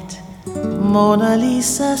that Mona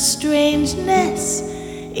Lisa strangeness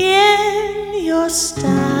in your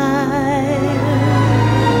style?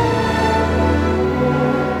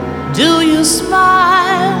 Do you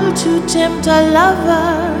smile to tempt a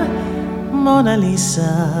lover, Mona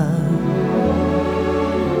Lisa?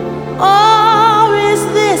 Or is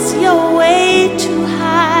this your way to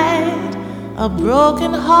hide a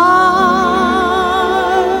broken heart?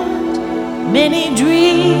 Many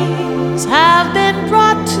dreams have been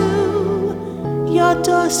brought to your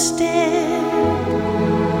doorstep.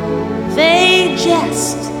 They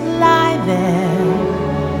just lie there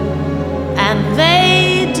and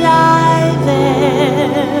they die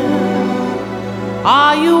there.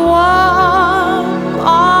 Are you warm?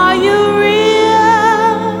 Are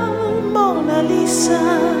Lisa,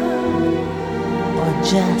 or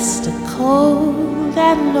just a cold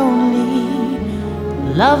and lonely,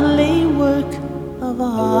 lovely work of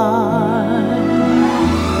art?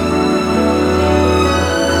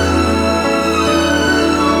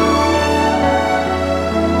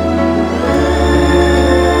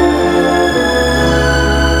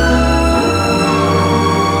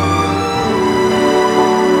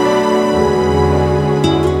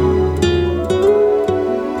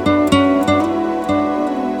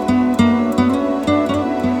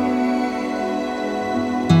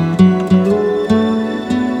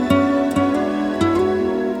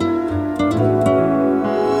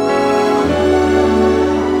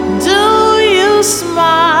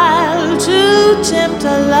 Smile to tempt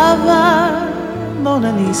a lover,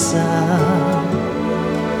 Mona Lisa?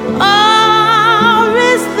 Or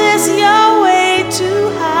is this your way to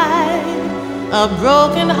hide a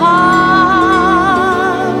broken heart?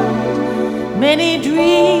 Many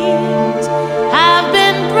dreams have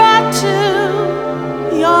been brought to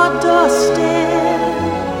your doorstep.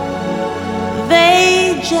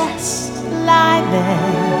 They just lie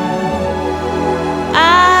there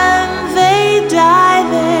and they die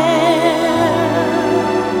there.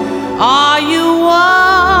 Are you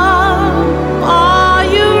warm? Are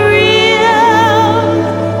you real,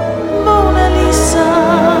 Mona Lisa?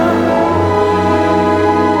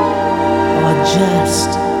 Or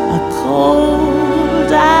just a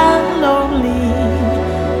cold and lonely,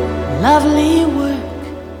 lovely work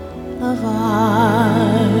of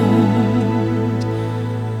art?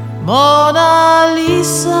 Mona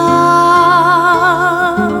Lisa,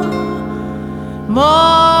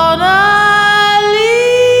 Mona Lisa.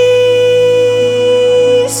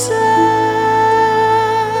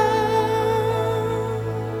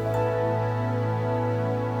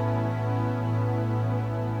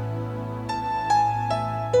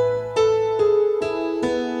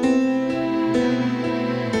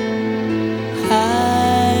 I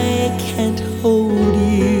can't hold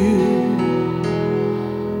you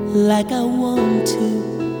like I want to.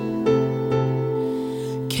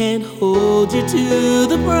 Can't hold you to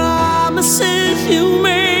the promises you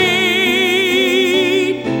made.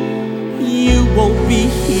 You won't be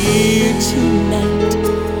here tonight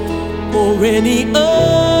or any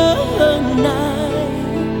other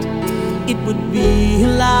night. It would be a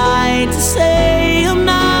lie to say I'm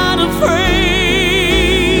not afraid.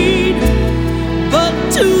 But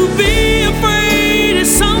to be afraid is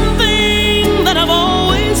something that I've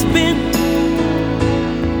always been.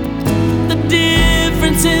 The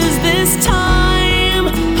difference is this time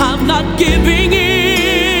I'm not giving in.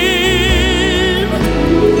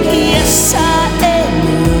 Yes, I am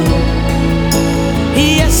alone.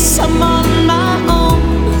 Yes, I'm on my own.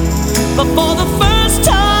 But for the first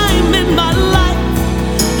time in my life,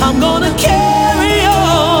 I'm gonna carry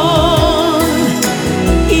on.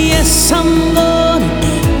 Yes, I'm gonna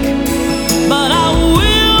ache, but I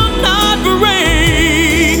will not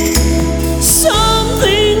break. Some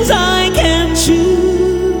things I can't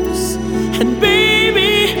choose, and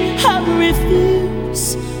baby, I refuse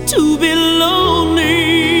to be lonely.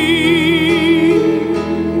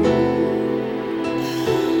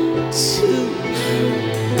 To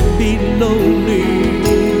be lonely.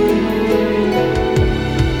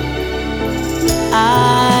 I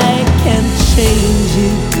can't change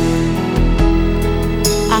you,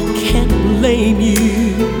 I can't blame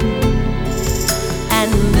you,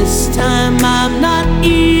 and this time I'm not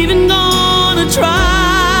even gonna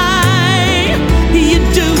try. You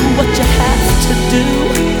do what you have to do,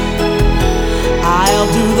 I'll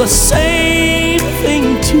do the same thing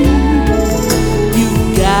too. You've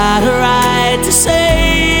got a right to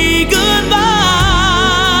say goodbye,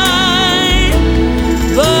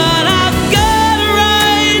 but I've got a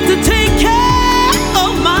right to take care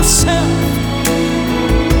of myself.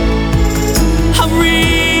 I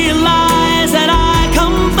realize that I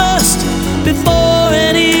come first before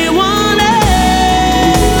anyone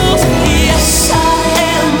else. Yes, I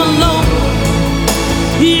am alone.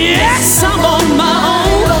 Yes, I'm on my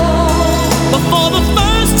own. But for the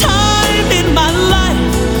first time in my life,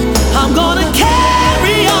 I'm gonna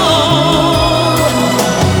carry on.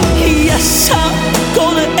 Yes, I'm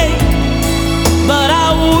gonna ache, but I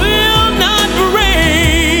will not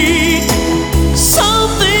break. Some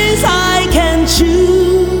things I can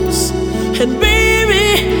choose, and baby,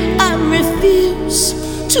 I refuse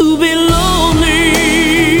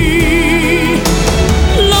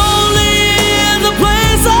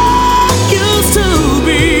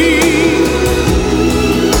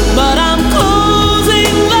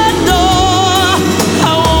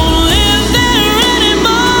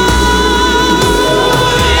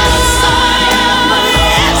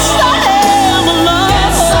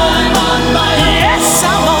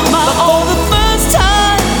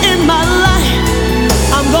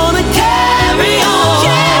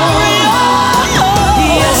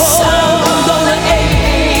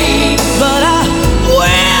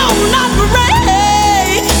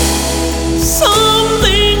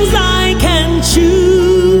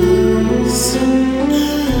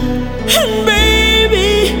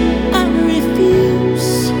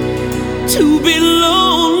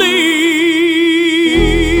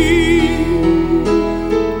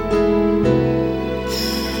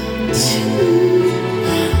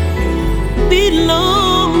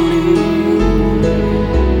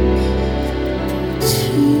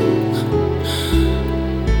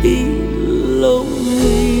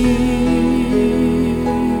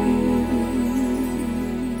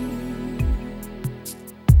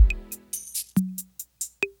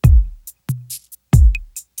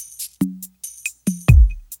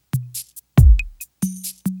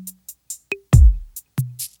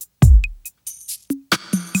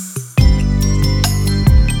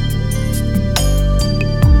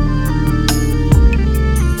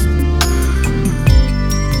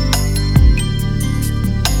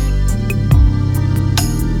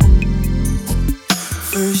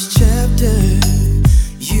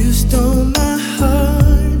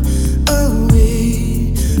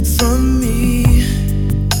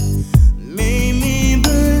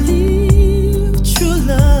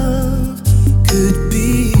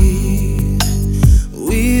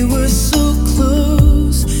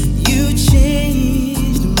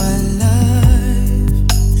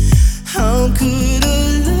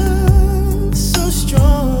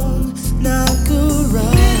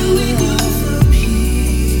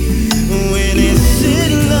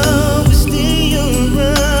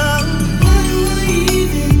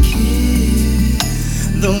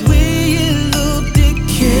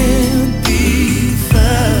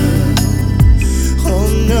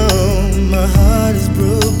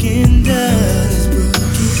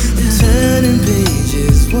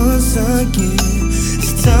once again.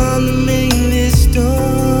 It's time to make this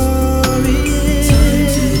story end. Time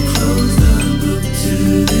to close the book to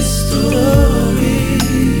this story.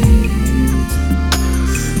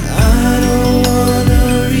 I don't wanna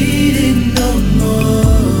read it no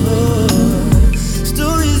more.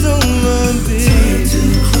 Story's over, baby. Time to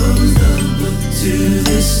close the book to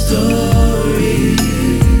this story.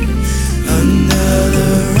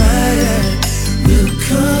 Another writer will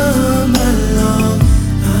come along,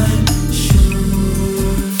 I'm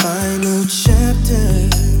sure. Final chapter,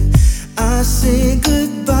 I say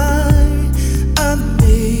goodbye. I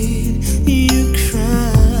made you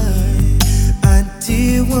cry. I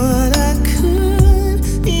did what I could,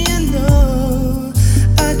 you know.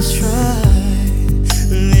 I tried.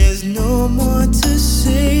 There's no more to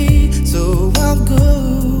say, so I'll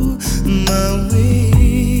go my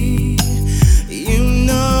way. You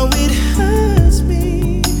know it hurts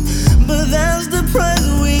me, but that's the price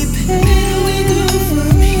we pay. We go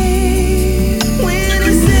from here. When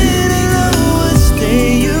I said that love would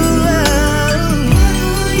stay around, why do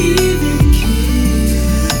I even care?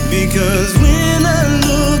 Because when I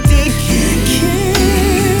looked at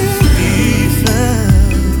can't be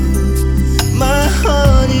found, my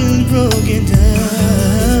heart is broken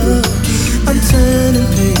down. I'm turning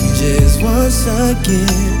pages once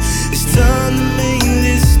again. It's time to make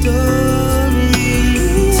this story.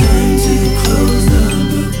 Time to close the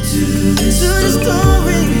book to this To the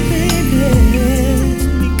story, baby.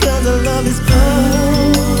 Because our love is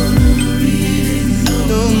gone.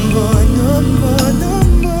 No more, no more, no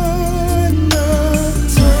more, no.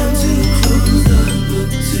 Time to close the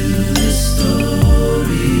book to this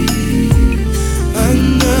story.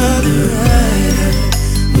 Another writer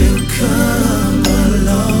will come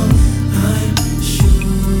along, I'm sure.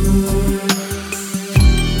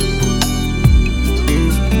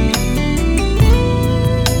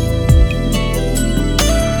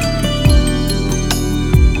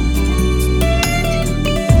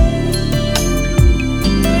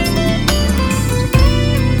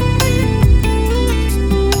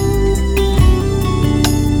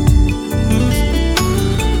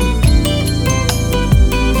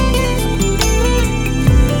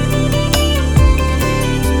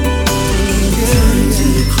 Time to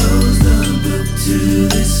close the book to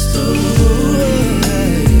this story.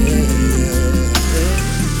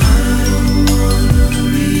 I don't wanna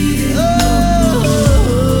read it no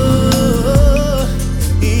more.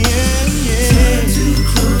 Time to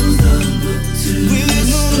close the book to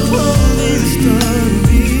this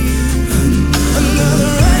story.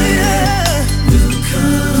 Another writer Will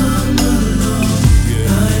come along,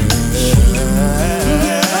 I'm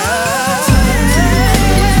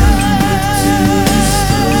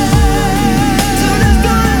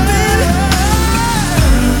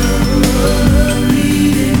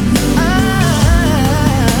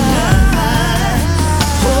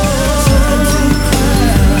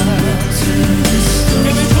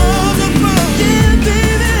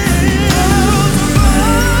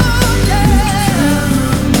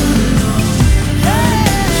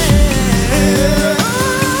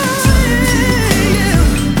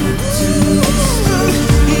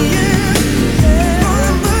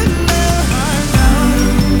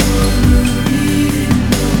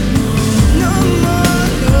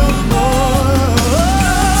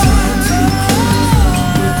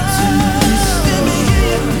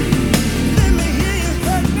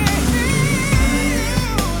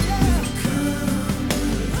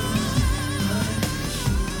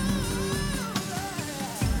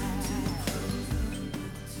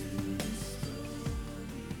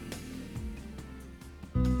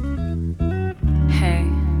Hey,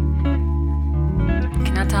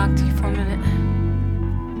 can I talk to you for a minute?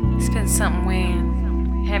 It's been something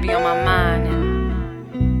weighing heavy on my mind,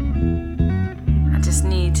 and I just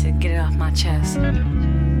need to get it off my chest.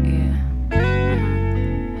 Yeah.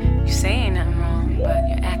 You say ain't nothing wrong, but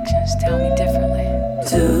your actions tell me differently.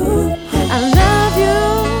 I love you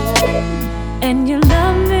and you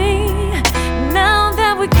love me. Now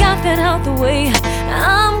that we got that out the way,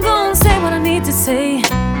 I'm gonna say what I need to say.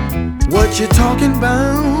 What you talking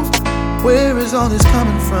about? Where is all this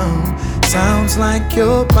coming from? Sounds like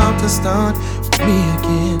you're about to start with me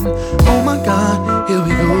again. Oh my God, here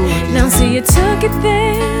we go again. Now see you took it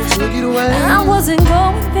there, Took it away. I wasn't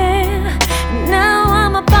going there. Now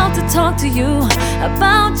I'm about to talk to you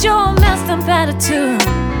about your messed up attitude.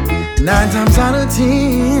 9 times out of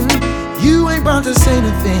 10, you ain't about to say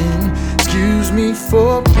nothing. Excuse me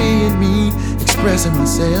for being me, expressing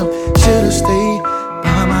myself. Should've stayed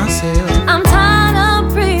by myself. I'm tired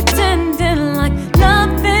of pretending like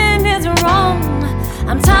nothing is wrong.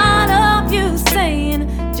 I'm tired of you saying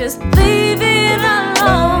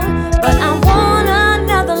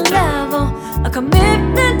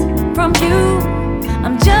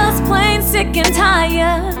sick and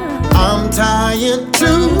tired. I'm tired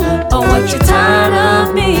too. Oh, what you tired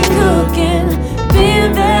of me cooking,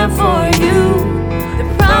 being there for you.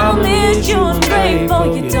 The problem is you're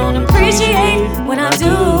ungrateful. You don't appreciate what I do.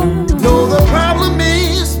 No, the problem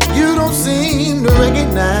is you don't seem to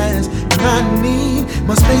recognize that I need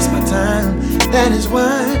my space, my time. That is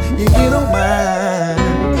why you get on my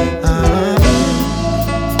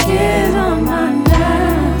Get on my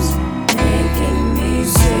nerves, making me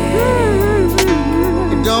sick.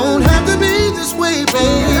 It don't have to be this way,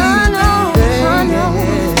 baby. I know.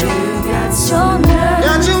 You got your nerve.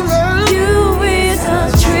 Got your nerve. You is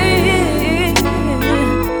a trick.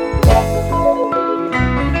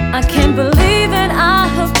 I can't believe that I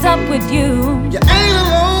hooked up with you. You ain't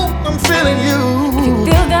alone, I'm feeling you. If you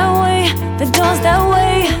feel that way, the door's that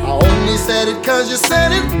way. I only said it cause you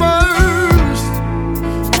said it first.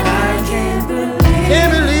 I can't believe.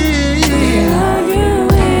 Can't believe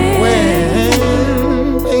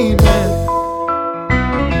when, baby.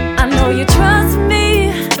 I know you trust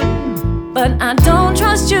me, but I don't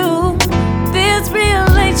trust you. This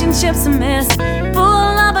relationship's a mess,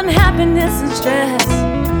 full of unhappiness and stress.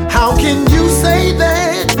 How can you say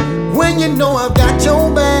that when you know I've got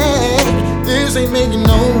your back? This ain't making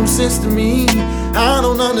no sense to me. I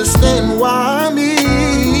don't understand why me.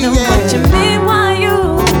 Know what you mean, why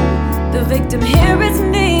you? The victim here is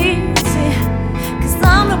me. See, cause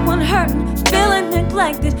I'm the one hurting, feeling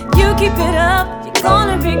neglected. You keep it up, you're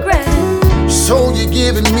gonna regret it. So you're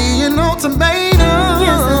giving me an ultimatum.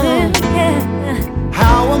 Yes, I am, yeah.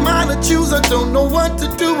 How am I to choose? I don't know what to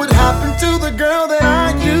do. What happened to the girl that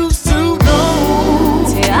I used to know?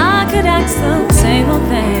 See, I could ask the same old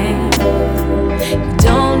thing. You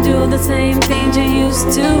don't do the same things you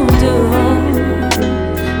used to do.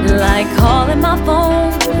 Like calling my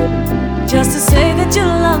phone just to say that you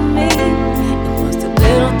love me. It was the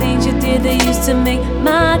little things you did that used to make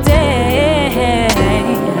my day.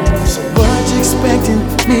 So what you expecting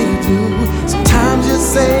me to do? Sometimes you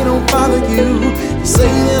say don't bother you. You say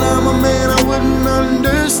that I'm a man I wouldn't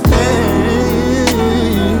understand.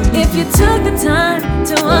 If you took the time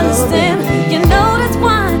to understand, you know that's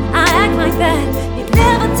why I act like that. You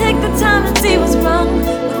never take the time to see what's wrong with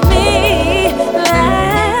me.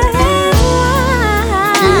 That's why.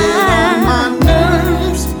 Get on my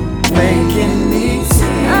nerves, making me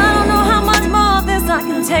sick. I don't know how much more of this I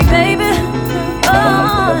can take, baby.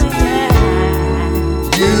 Oh, yeah.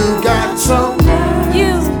 You got some.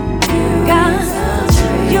 You got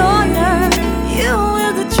your nerve. You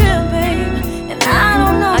is a trip, baby. And I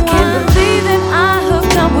don't know. I can't believe that I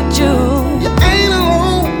hooked up with you. You ain't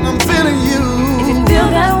alone, I'm feeling you. If you feel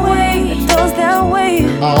that way, it goes that way.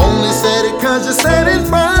 I only said it cause you said it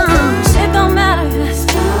first. It don't matter.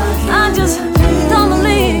 I just don't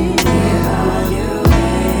believe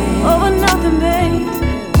over nothing, babe.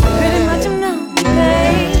 Pretty much I'm nothing,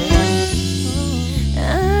 babe.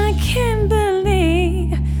 I can't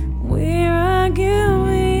believe we're arguing.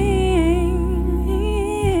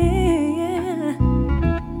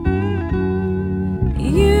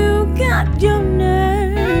 You got your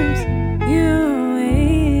nerves. You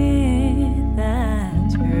ain't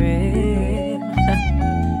that real.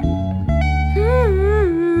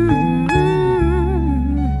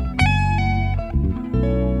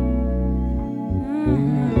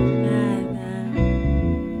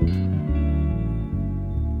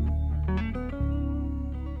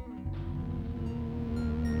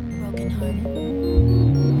 Broken hearted.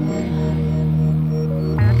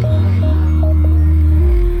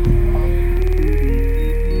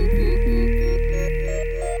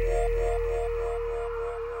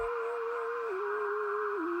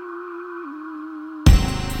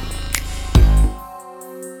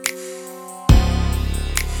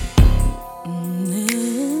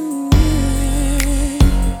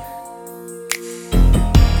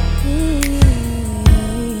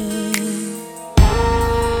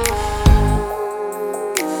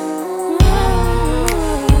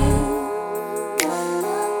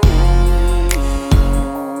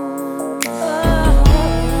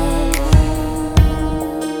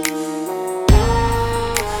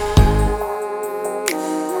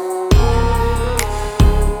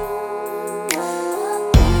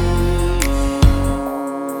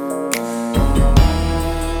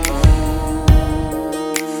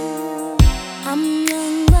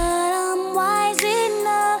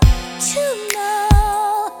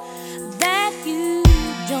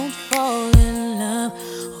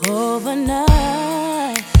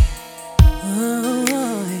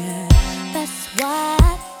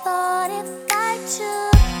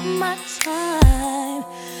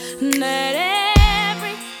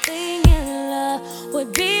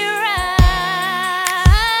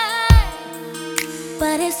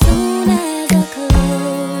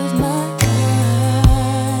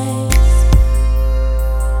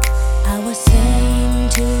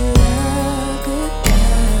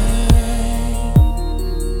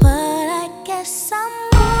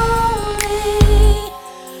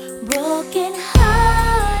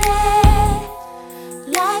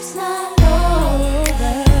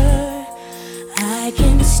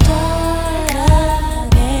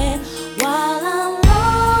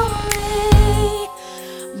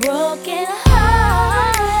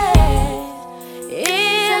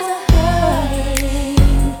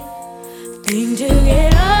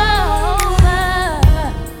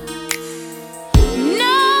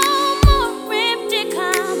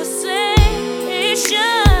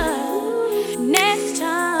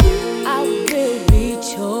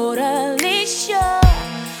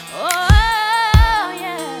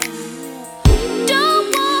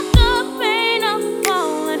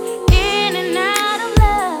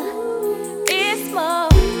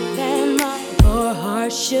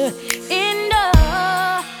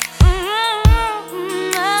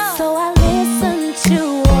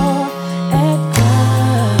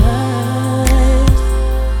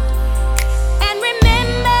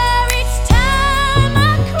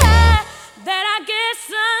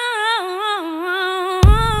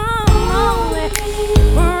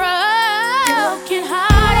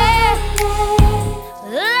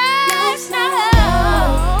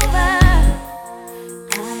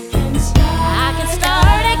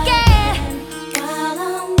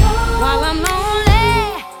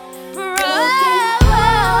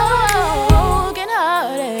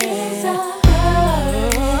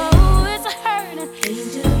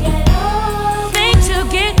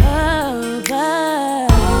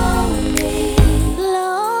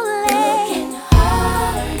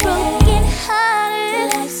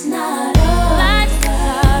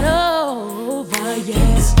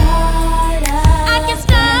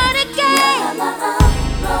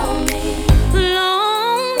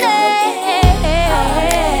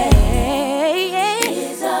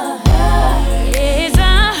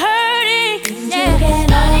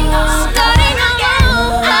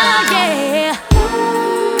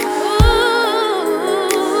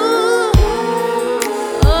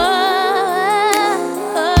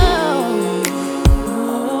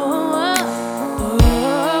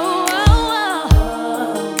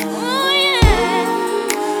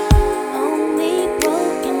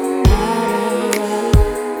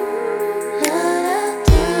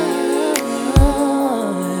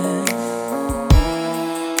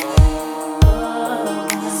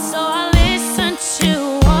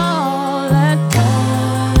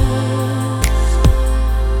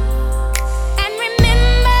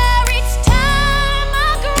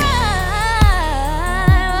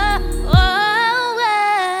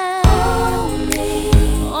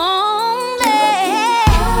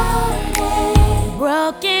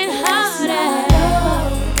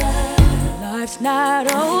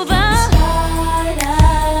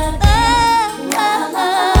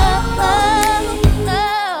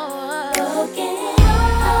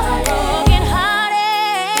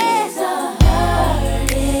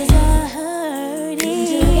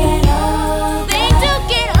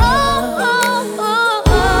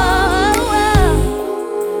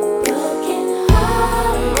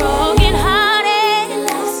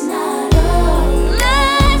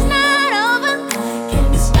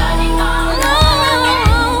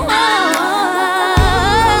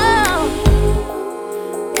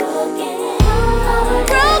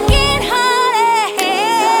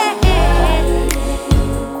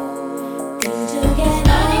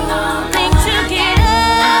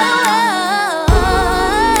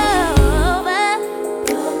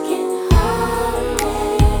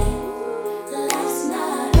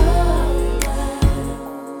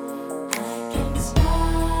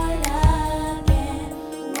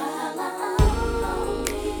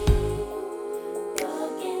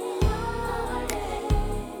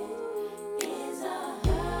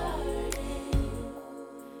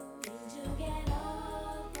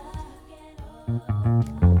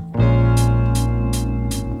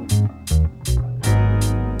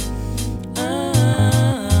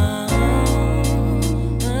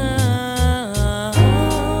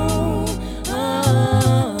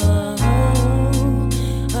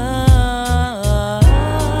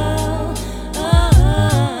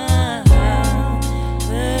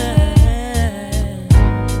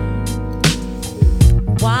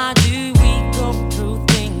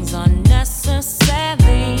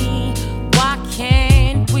 Why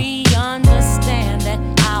can't we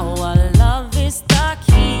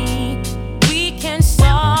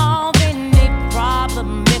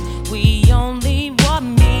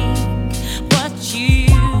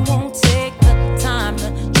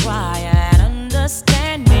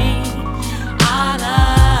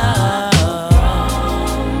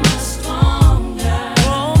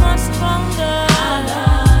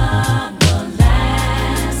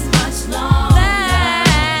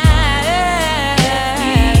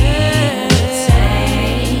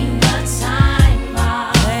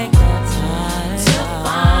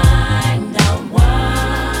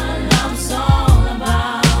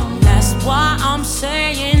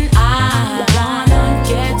saying I wanna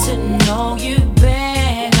get to know you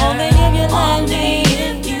better. Only if you let me.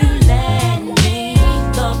 If you let me,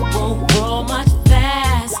 love will grow much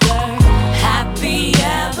faster. Happy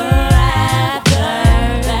ever after.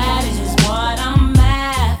 That is what I'm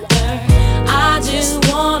after. I just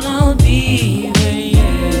wanna be with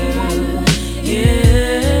you.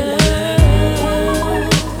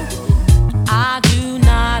 I do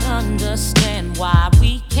not understand why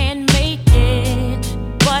we can't make it,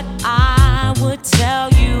 but I would tell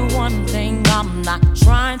you one thing, I'm not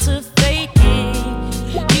trying to fake it.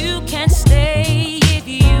 You can stay if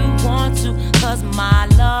you want to, 'cause my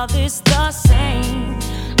love is the same.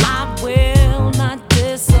 I will not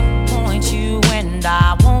disappoint you, and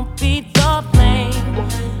I won't be the blame.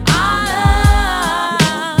 Our love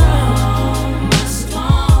grow much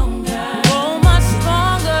stronger,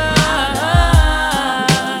 Our love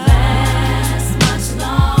lasts much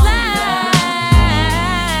longer.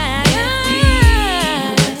 If we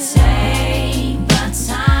would take the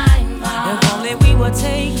time, if only we would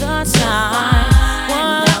take the time.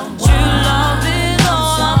 What true love is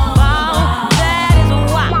all about. That is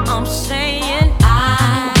why I'm saying I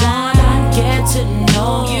wanna get to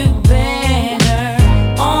know you better.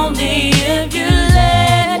 Only if you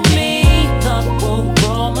let me, love will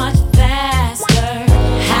grow much faster.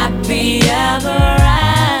 Happy ever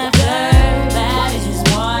after. That is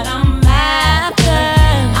what I'm after.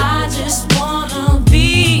 I just wanna be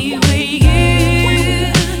with you.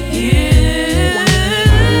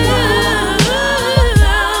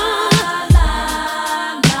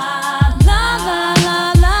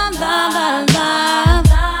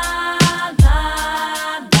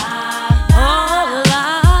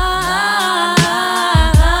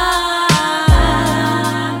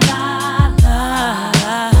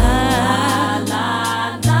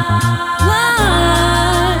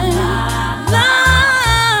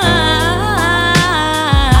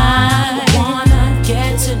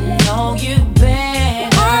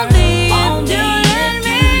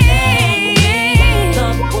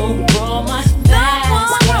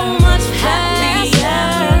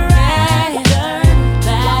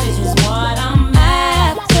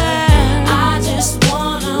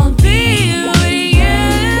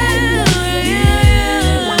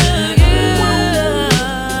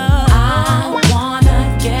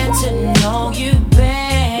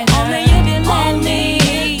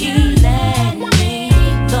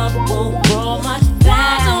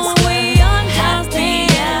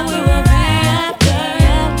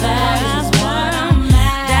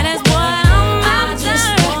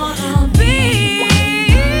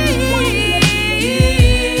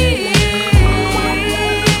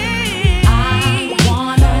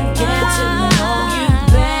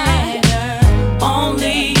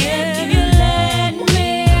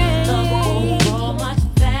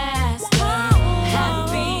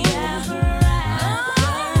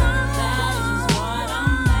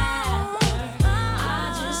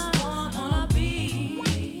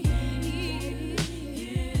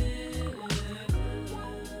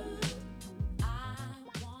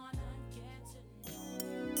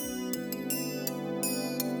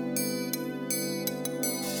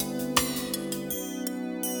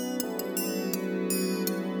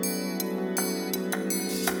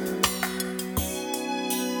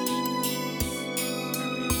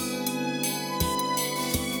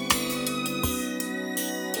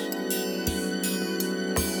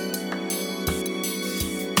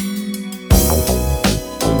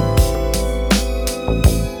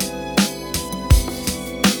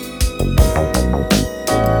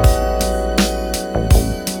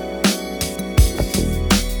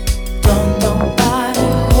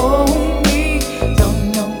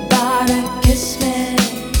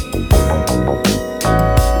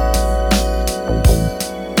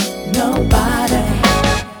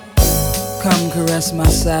 Caress my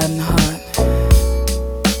saddened heart,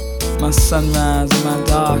 my sunrise and my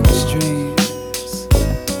darkest dreams.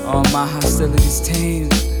 All my hostilities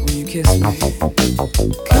tamed when you kiss me.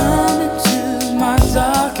 Come into my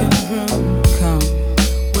darkened room. Come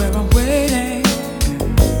where I'm waiting.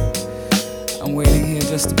 I'm waiting here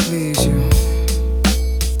just to please you.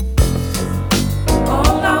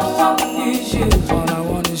 All I want is you. All I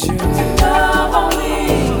want is you. To love on me.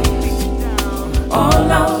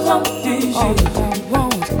 All I want is you. All I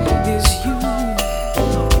want is you.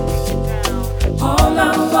 All I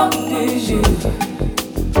want is you.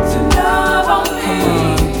 To love on me.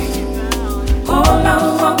 All I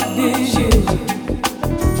want is you.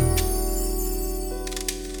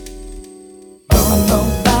 Don't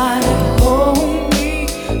nobody hold me.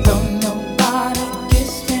 Don't nobody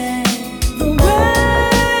kiss me the way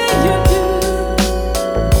you do.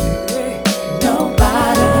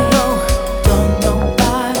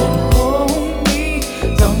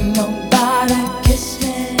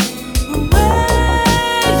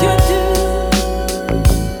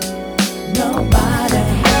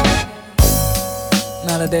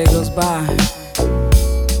 Not a day goes by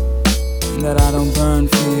that I don't burn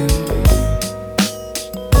for you.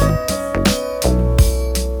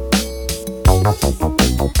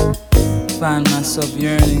 Find myself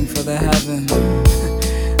yearning for the heaven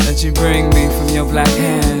that you bring me from your black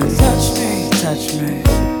hands. Touch me, touch me.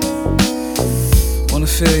 Wanna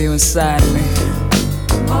feel you inside me.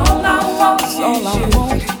 All I want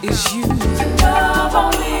is you. love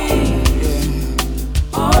on me.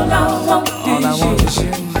 Yeah. All I want is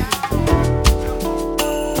you.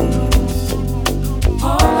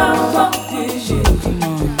 All I want is you. Come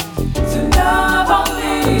on. To love on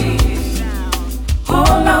me.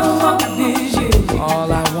 All I want is you.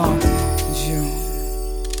 All I want is you.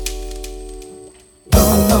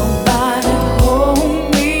 Don't nobody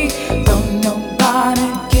hold me. Don't nobody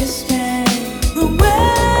kiss me the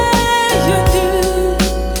way you do.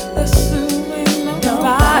 Assuming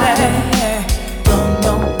nobody. Don't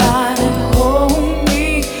nobody hold me.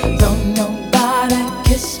 Don't nobody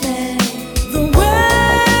kiss me the way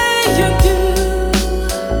you do.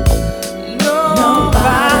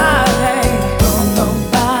 Nobody. Don't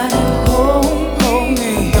nobody hold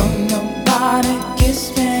me. Don't nobody kiss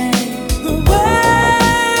me the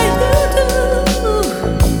way you do.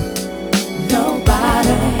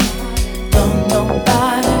 Nobody. Don't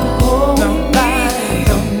nobody hold me.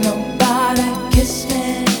 Don't nobody kiss me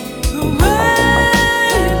the way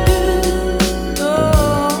you do.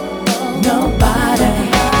 Nobody.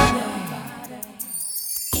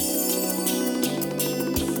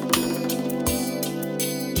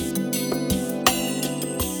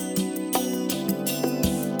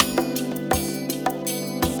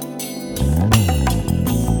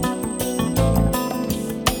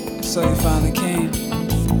 So you finally came.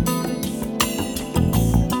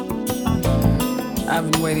 I've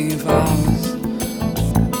been waiting here for hours.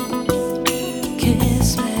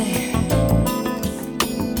 Kiss me,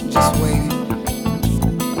 Just waiting.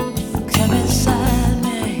 come inside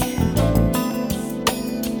me.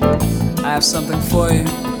 I have something for you.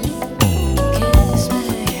 Kiss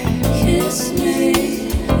me, kiss me.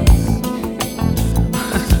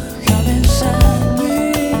 Come inside me.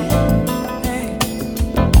 Hey.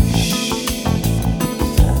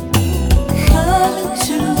 Come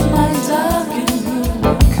into my darkened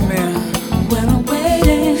room Come here. where I'm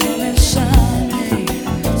waiting. Come inside me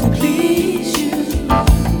to please you.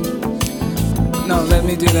 No, let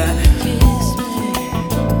me do that. Kiss me.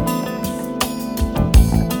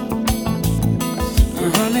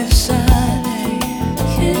 Come inside me.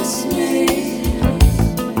 Kiss me.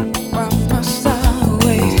 Why must I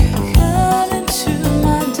wait? Come into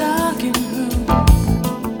my darkened room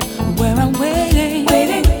where I'm waiting,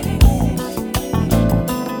 waiting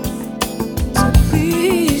to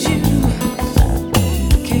please you.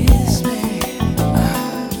 Kiss me.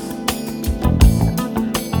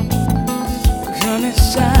 Come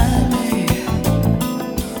inside me.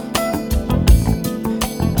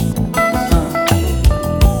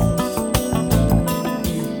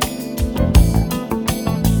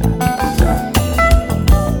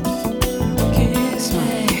 Kiss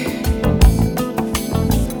me.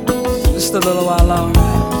 Just a little while longer.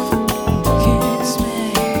 Kiss me.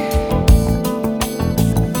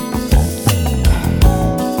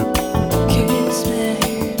 Kiss me.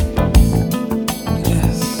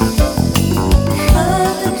 Yes.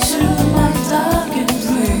 Come into my darkened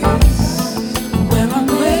room where I'm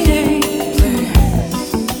waiting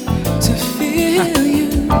to feel you.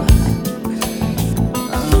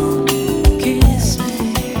 Kiss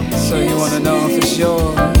me. So you wanna know if it's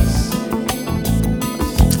yours?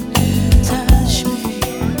 Touch me.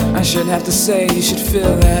 I shouldn't have to say, you should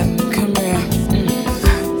feel that. Come here.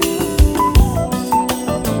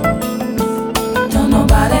 Don't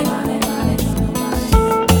nobody.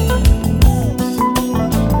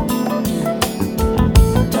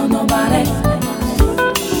 Don't nobody.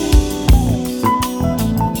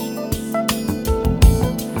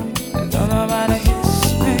 Don't nobody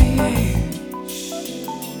kiss me.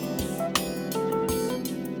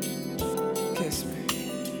 Kiss me.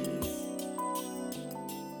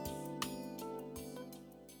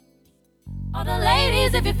 All the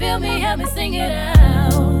ladies, if you feel me, help me sing it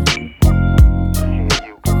out.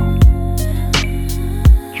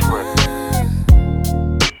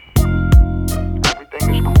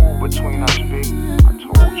 Everything is cool between us, big. I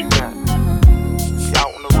told you that. Be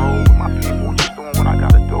out on the road with my people, just doing what I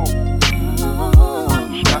gotta do.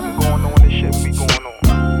 There's nothing going on, this shit be going on.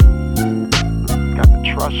 Got to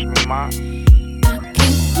trust me, man. I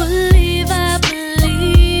can't believe I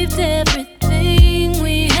believed everything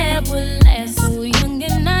we had would last. So young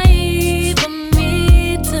and naive of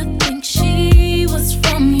me to think she was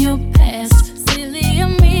from your past. Silly of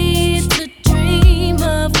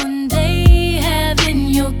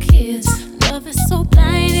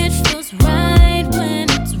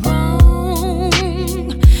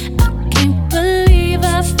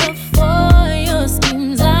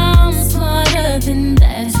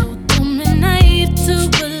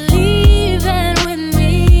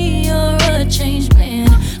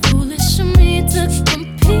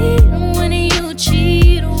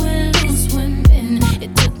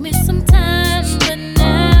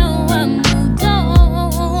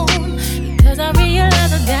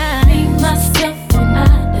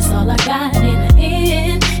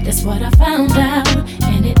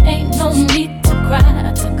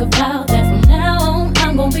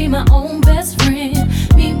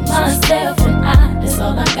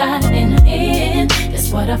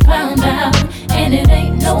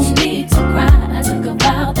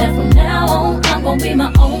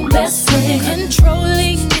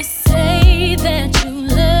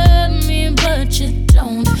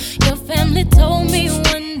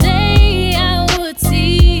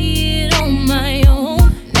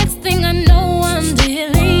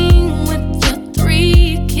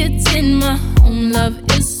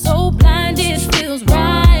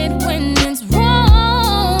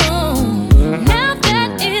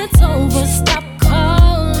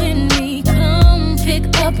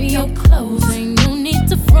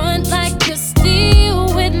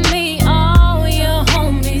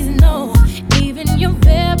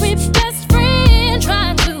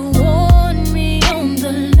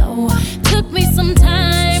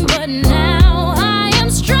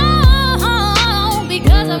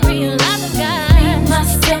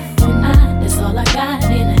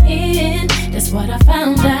That's what I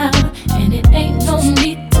found out, and it ain't no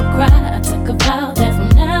need to cry. I took a vow that from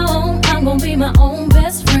now on I'm gonna be my own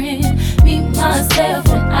best friend. Me, myself,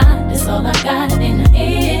 and I. That's all I got in the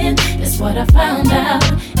end. That's what I found out,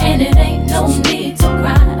 and it ain't no need to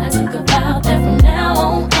cry. I took a vow that from now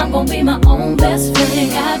on I'm gonna be my own best friend.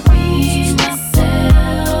 God, be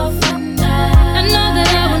myself, and I know that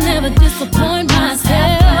I will never disappoint myself.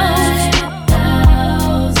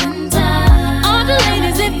 All the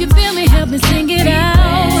ladies, if you feel me, help me sing it out.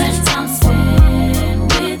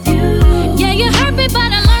 Yeah, you hurt me,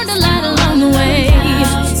 but I learned a lot along the way.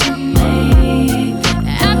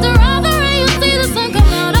 After all the rain, you see the sun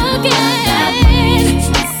come out again.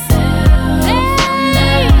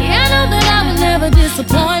 Hey, I know that I will never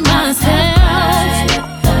disappoint myself.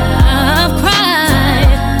 I've cried.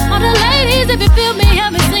 All the ladies, if you feel me,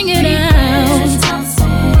 help me sing it out.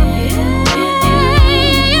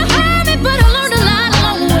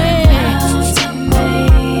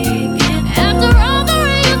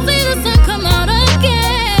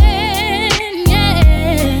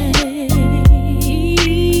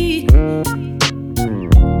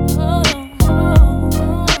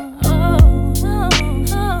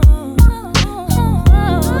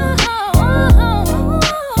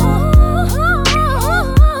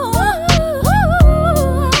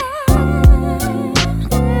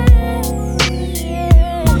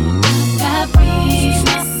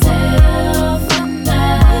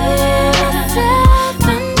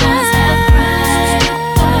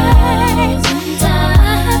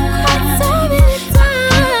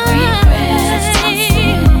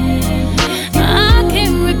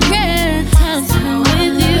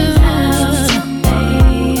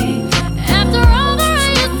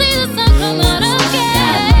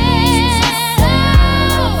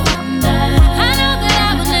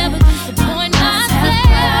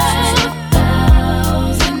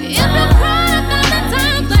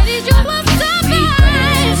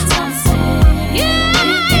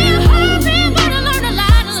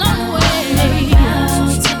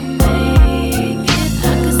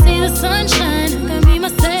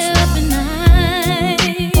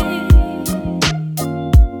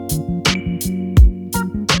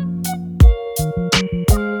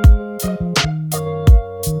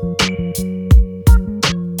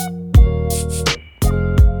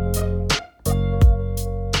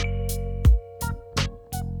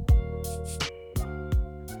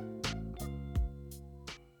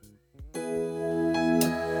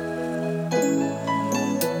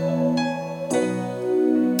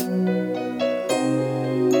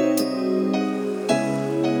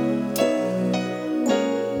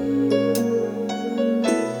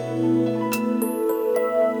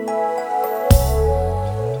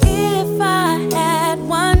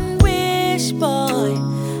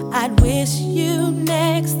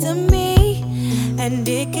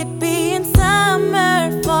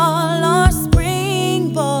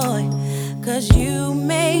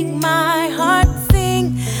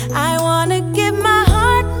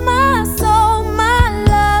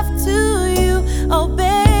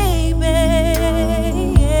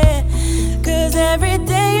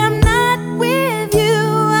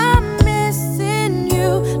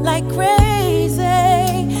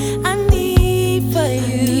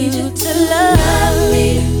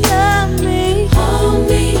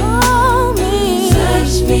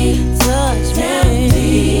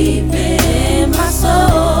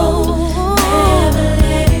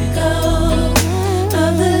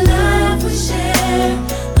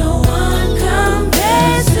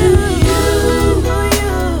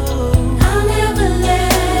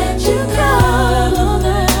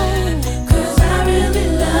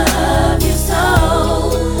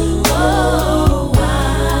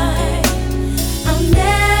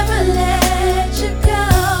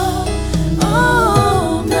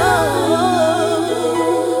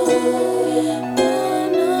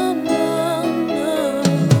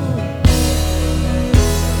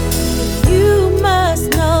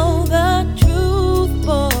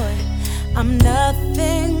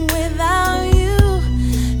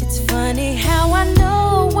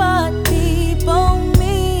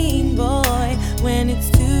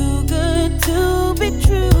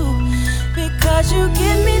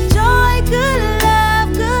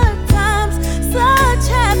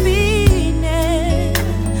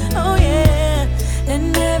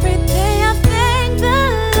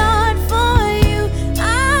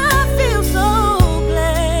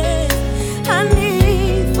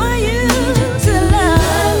 To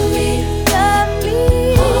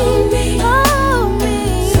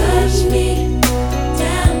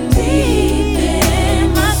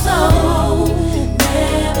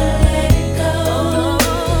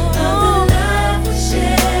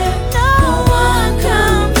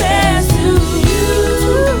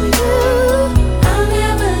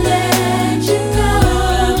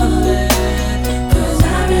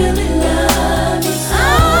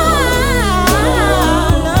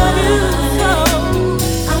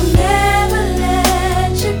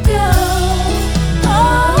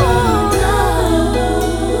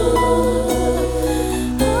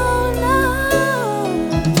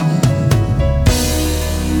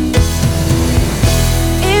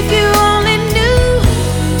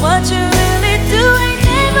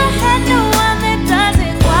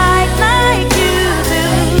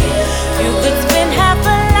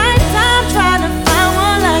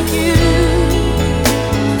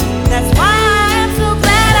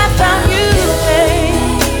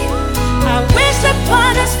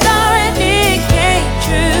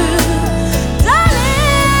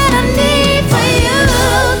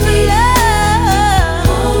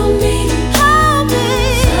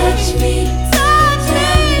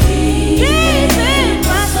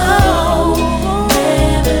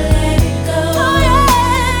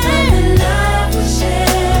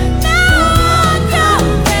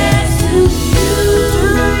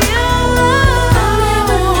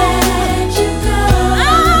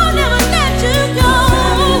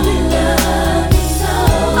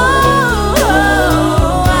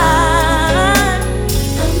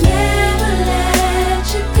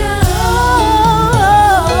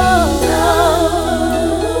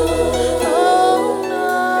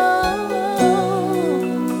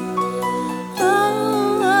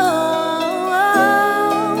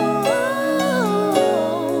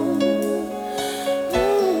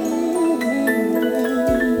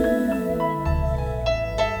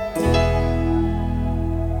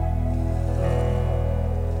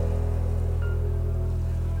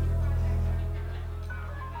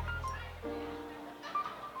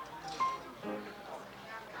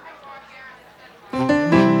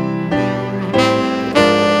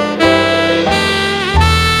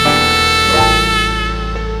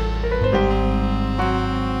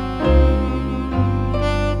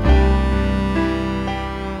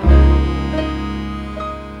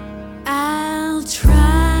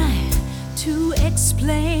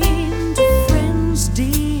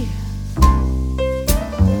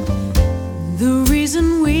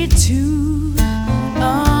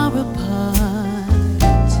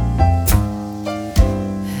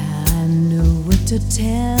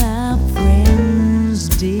tell our friends,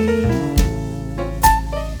 dear.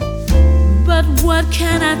 But what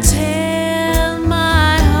can I tell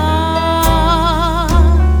my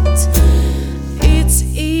heart? It's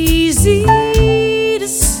easy to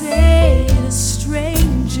say to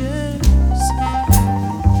strangers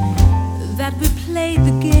that we played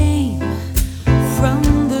the game from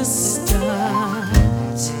the start.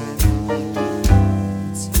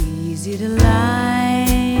 It's easy to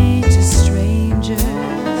lie to strangers,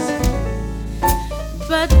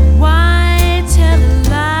 but why tell a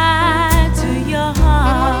lie to your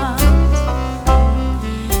heart?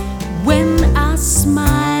 When I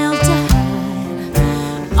smile to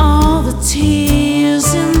hide all the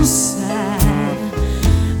tears inside,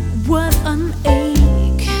 what an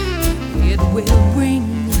ache it will bring.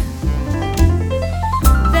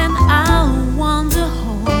 Then I'll wander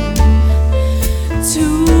home to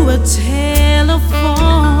a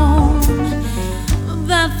telephone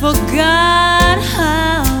that forgot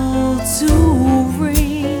how to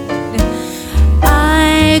ring.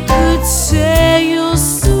 I could say you'll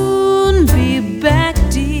soon be back,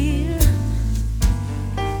 dear,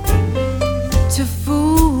 to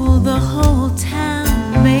fool the whole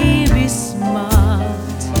town may be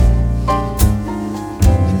smart.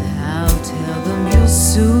 I'll tell them you'll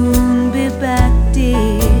soon be back,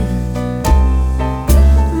 dear.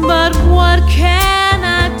 But what can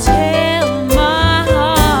I tell my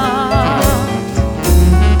heart?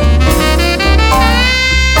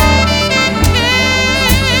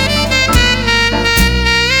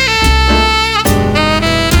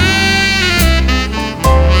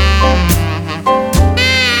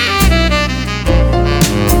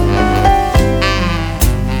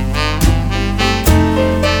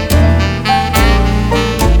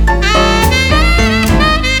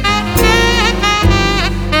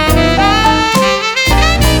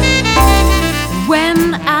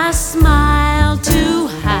 When I smile to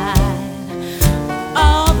hide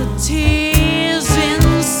all the tears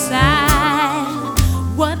inside,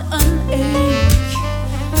 what an ache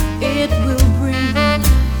it will bring.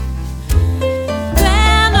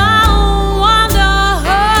 Then I'll wander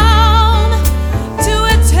home to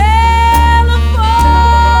a telephone,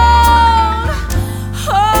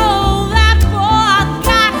 oh, that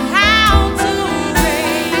forgot how to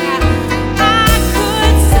ring. I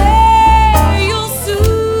could say you'll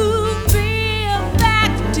soon be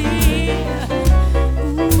back, dear.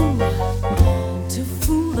 Ooh, to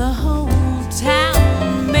fool the whole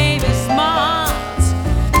town may be smart.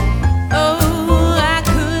 Oh, I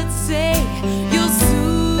could say you'll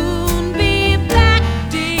soon be back,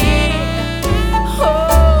 dear.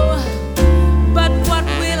 Oh, but what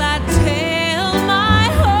will I tell my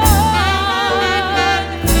heart?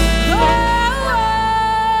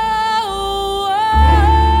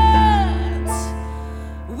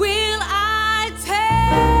 What will I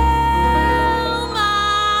tell my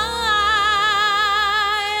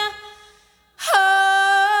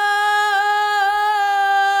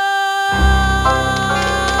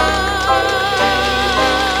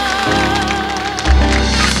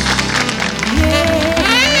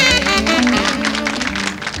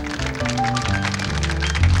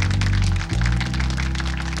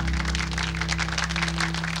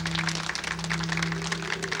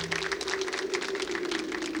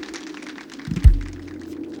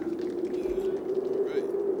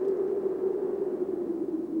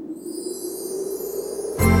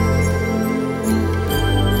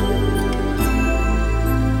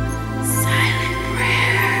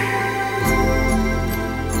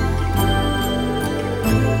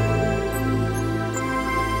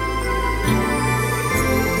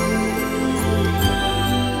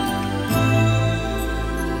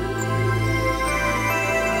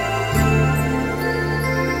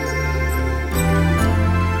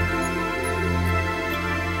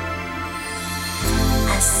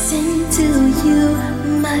I sing to you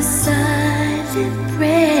my silent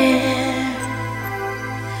prayer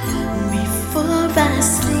before I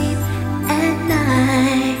sleep at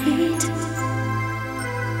night.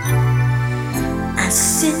 I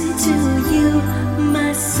sing to you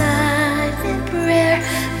my silent prayer,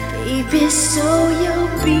 baby, so you'll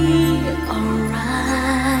be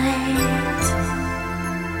alright.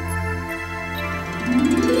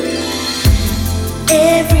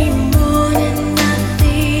 Every morning I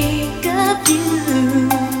think of you.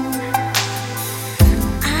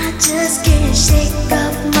 I just can't shake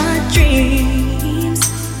off my dreams.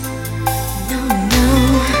 No, no.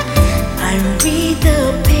 I read the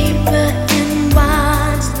paper and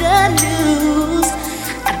watch the news.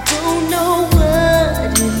 I don't know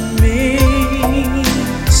what it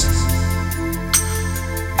means.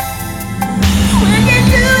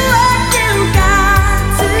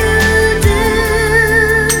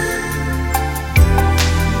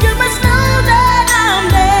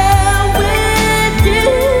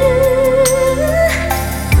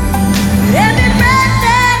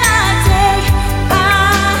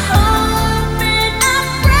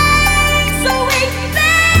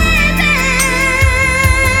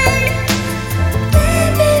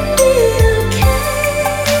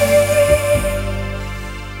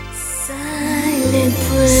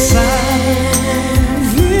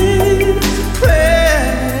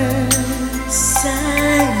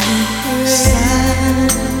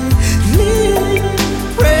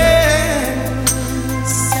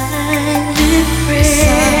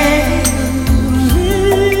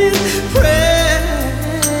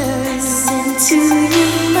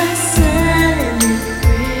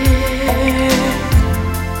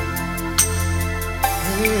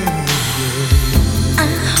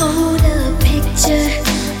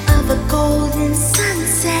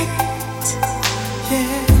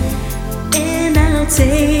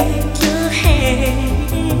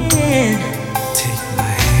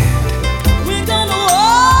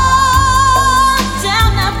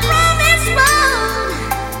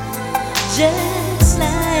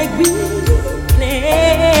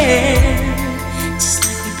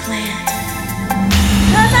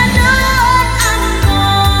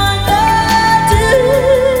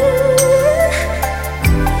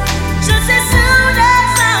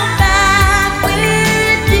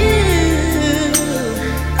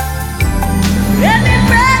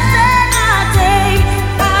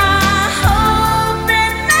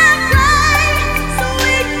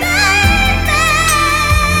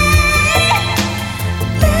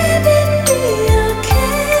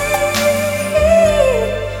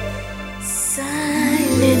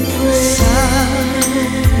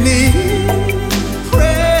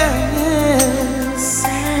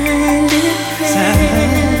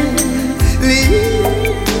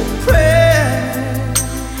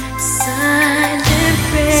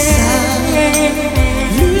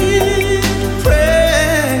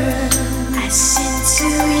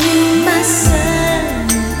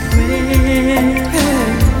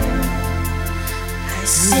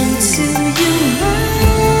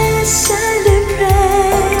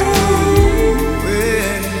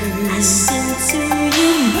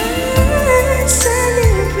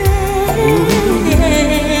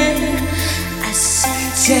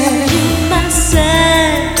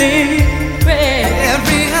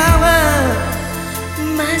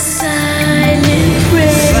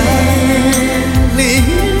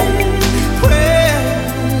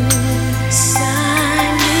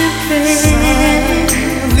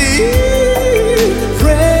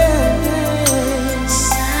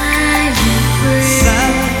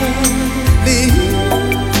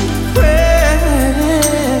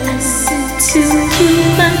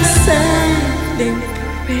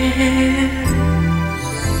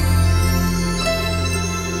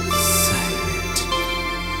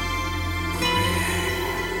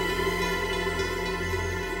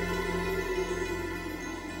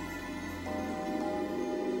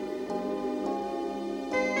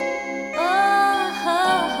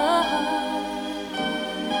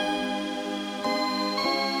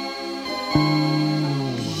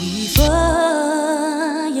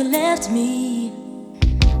 Before you left me,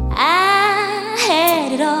 I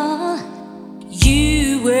had it all.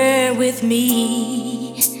 You were with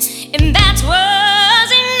me, and that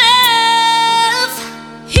was enough.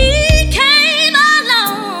 He came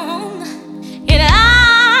along, and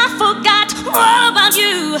I forgot all about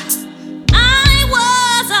you. I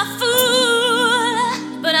was a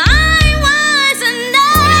fool, but I was enough.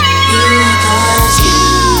 Because you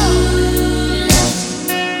left,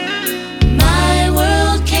 my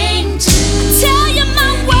world came to. Tell you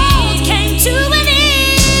my world came to an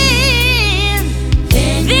end.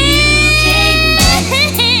 Then you came back,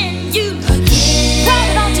 and you brought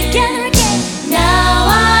it all together again. Now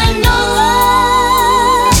I know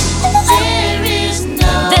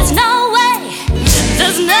there's no way,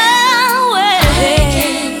 there's no way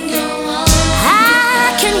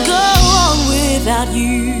I can go on without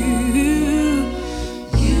you.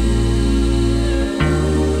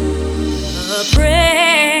 A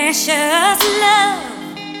precious love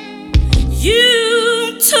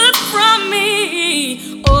you took from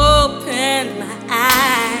me, opened my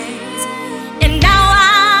eyes, and now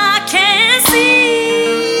I can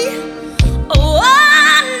see. Oh,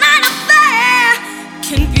 one night affair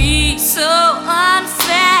can be so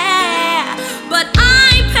unfair, but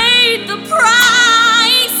I paid the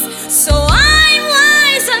price, so I'm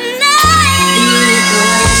wise enough.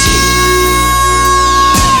 Because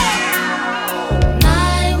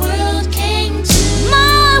my world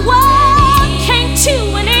came to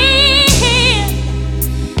an end.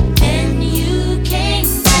 Then you came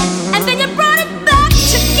back, and then you brought it back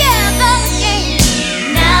together again.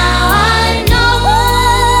 Now I know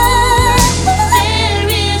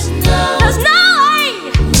there's no way,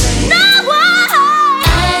 no way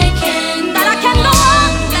that I can go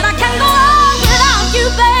on without you,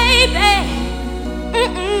 baby.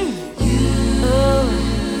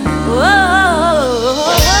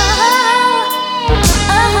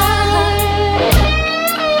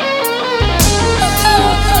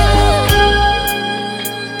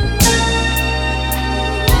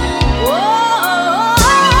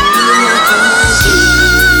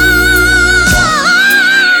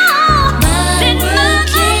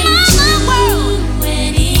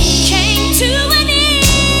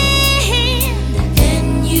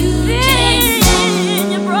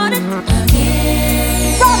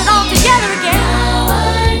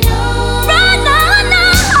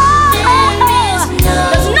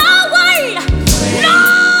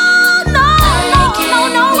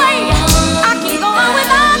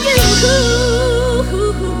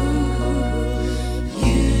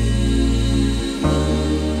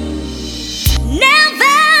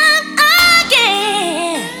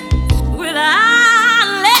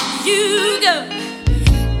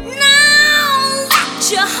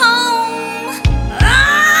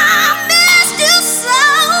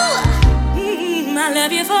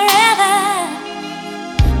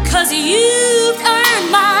 Cause you've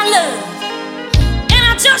earned my love, and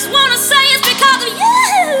I just wanna say it's because of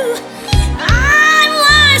you I'm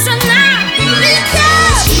wise enough.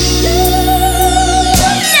 Because you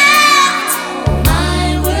left, my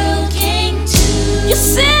world came to. You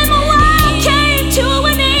said my world came to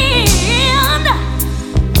an end.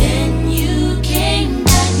 Then you came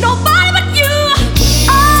back. Nobody but you.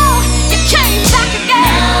 Oh, you came back again.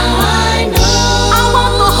 Now I know. I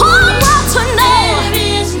want the whole world to know.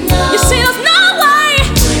 You see, there's no way.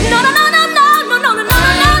 No, no, no, no, no, no, no, no, no,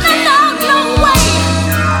 no, no, no, no way.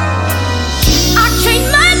 I can't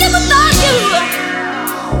make it without you.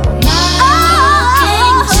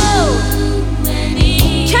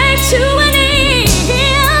 Came to an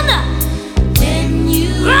end. Then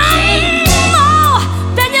you came back.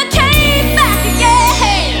 Then you came back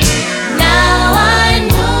again. Now I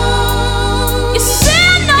know. You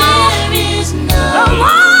said no. There is no. No,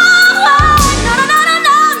 no, no,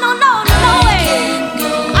 no, no, no, no way.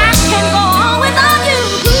 I can't go on without you.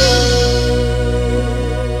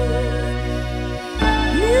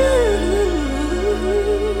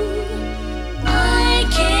 I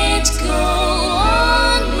can't go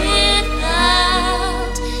on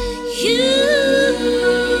without you.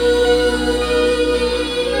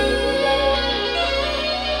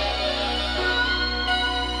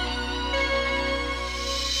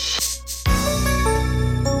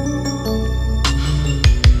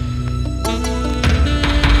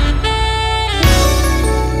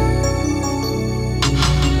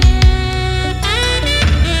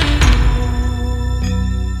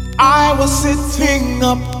 I was sitting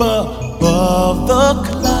up above the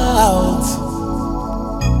clouds.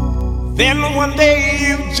 Then one day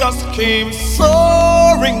you just came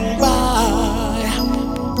soaring by.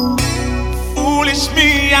 foolish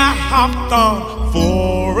me, I hopped on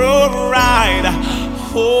for a ride.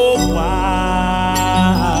 Oh, why?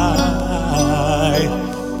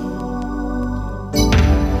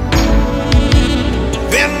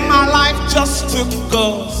 Then my life just took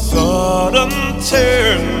a sudden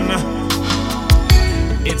turn.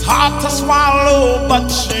 It's hard to swallow,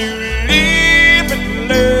 but you live and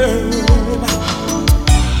learn.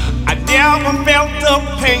 I never felt the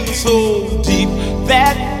pain so deep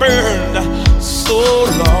that burned so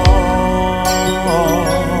long.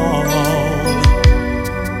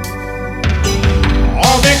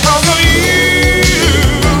 All because of you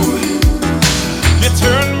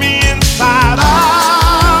turned me inside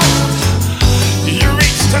out. You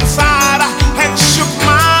reached inside and shook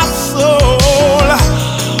my soul.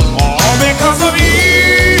 All because of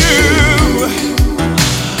you,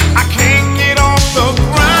 I can't get off the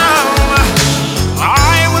ground.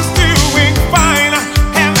 I was doing fine,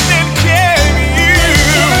 and then came you.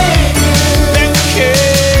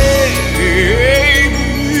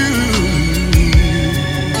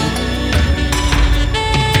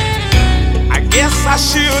 I guess I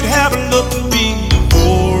should have looked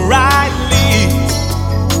before I leave.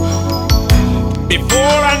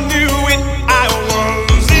 Before I knew it, I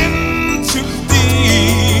was in too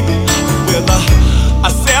deep with a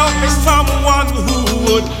selfish someone who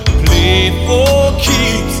would play for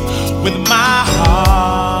keeps with my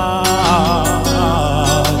heart.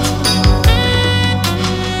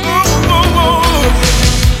 Ooh,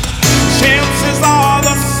 chances are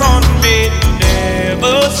the sun may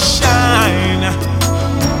never shine,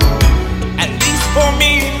 at least for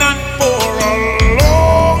me, not for a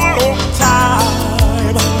long, long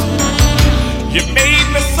time. You made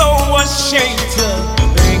me so ashamed to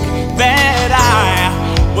think that I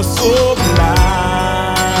was so blind.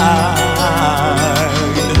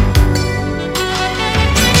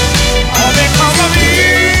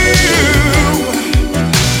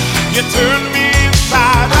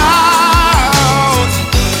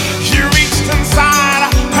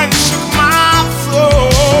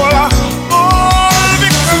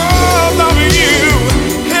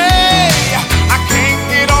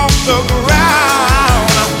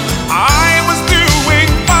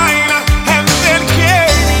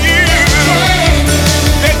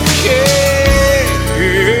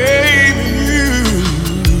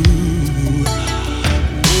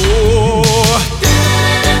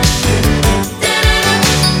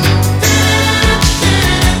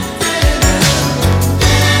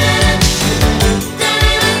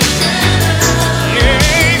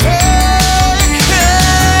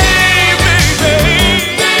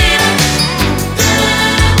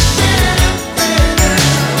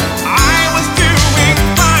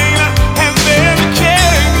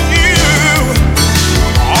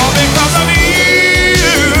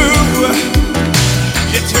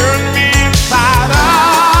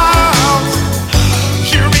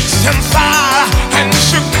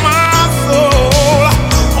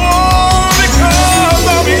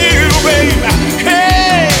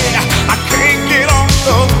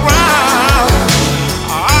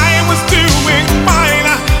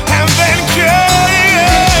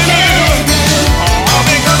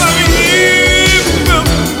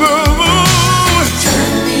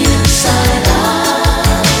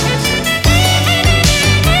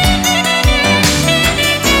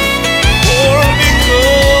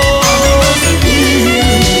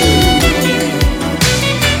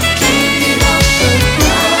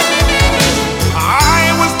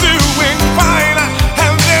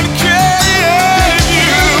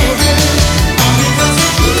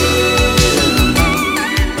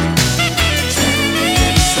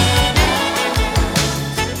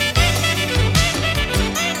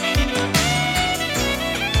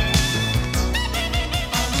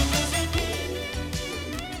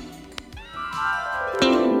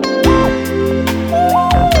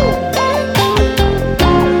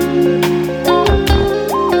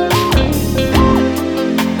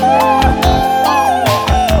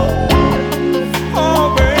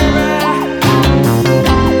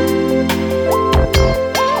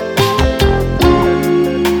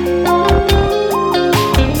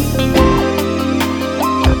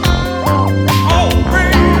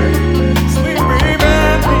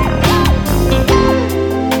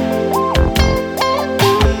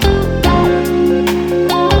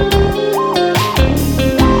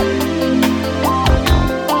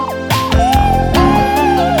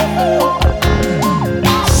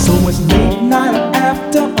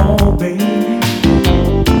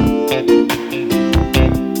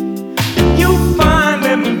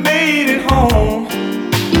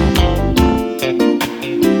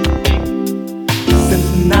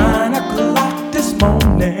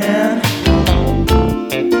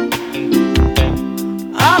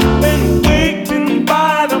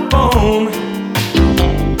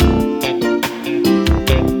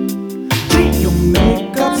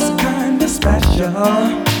 you.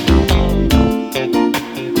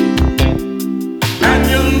 And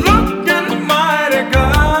you're looking mighty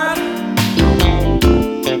good.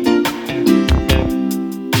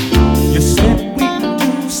 You said we could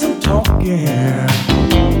do some talking.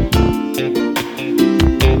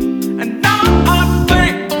 And now I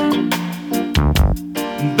think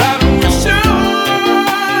that we should.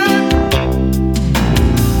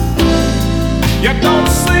 You don't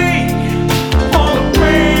see all the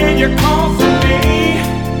pain you causing me.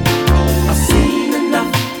 I've seen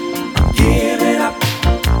enough. I'm giving up.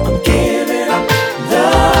 I'm giving up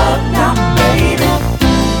love now, baby.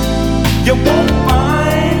 You won't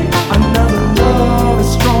find another love as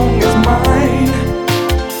strong as mine.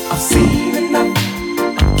 I've seen enough.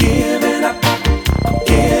 I'm giving up. I'm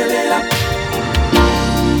giving up.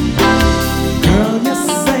 Girl, you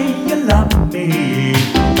say you love me,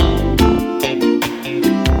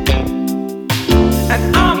 and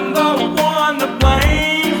I'm the one to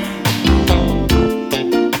blame.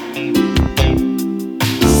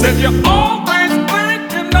 Said you're always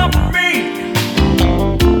thinking of me.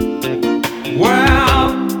 Well,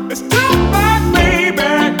 it's too bad,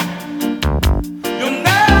 baby. You'll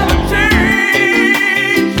never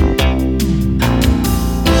change,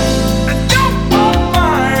 and you won't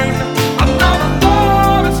find another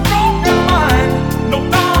love as strong as mine. No,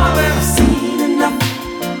 darling, I've seen enough.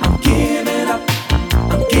 I'm giving up.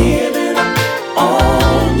 I'm giving up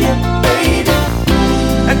on you, baby.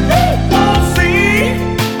 And you won't see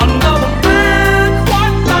another man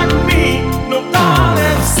quite like me. No, darling,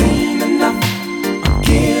 I've seen enough. I'm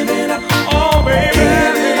giving up. Oh, baby,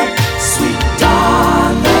 giving up, sweet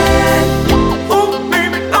darling. Oh,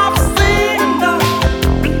 baby, I've seen enough.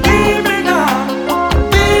 Believe me now, I'm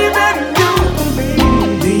leaving you for me.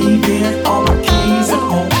 Leaving all my keys at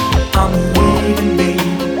home. I'm leaving, baby.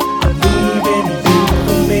 I'm leaving you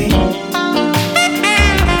for me.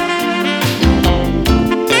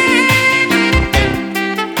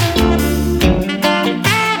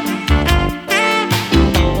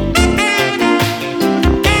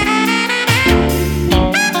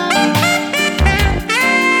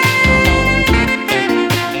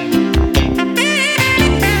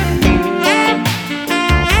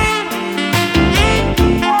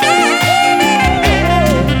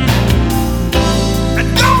 And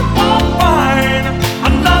you won't find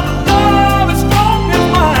another love as strong as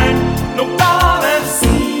mine. No, darling, I've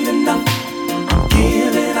seen enough. I'm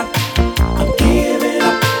giving up. I'm giving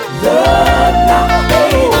up love now,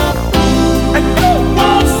 baby. And you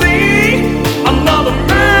won't see another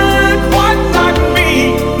man quite like me.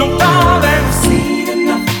 No, darling, I've seen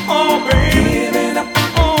enough. Oh, baby, giving up.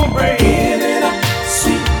 Oh, baby, giving up,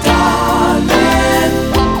 sweet darling.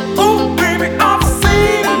 Oh, baby, I've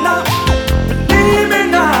seen enough. Believe me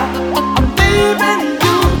now, I'm leaving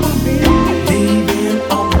you for me. Leaving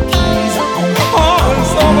all my keys at home. Oh,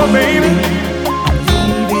 it's over, baby. I'm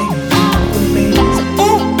leaving you for me.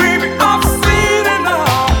 Oh, baby, I've seen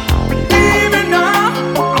enough. Believe me now,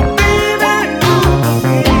 I'm leaving you for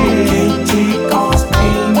me. Can't take all this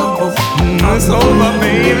pain no more. It's over,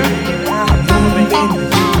 baby. I'm leaving you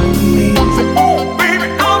for me. Oh, baby,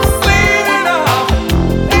 I've seen enough.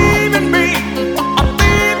 Leaving me, I'm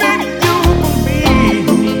leaving you for me.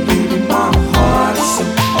 Baby, my heart is so.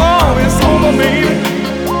 Oh, it's over, baby.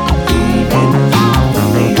 I'm leaving you for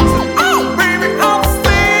me. Oh, baby, I've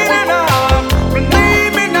seen enough.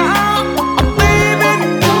 Believe me now, I'm leaving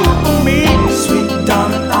you for me. Sweet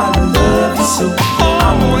darling, I love you so.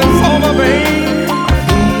 Oh, it's over, baby. I'm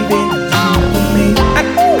leaving you for me. And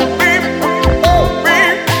oh, baby, oh,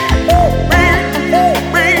 baby, oh, baby, oh,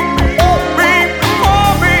 baby, oh, baby, oh,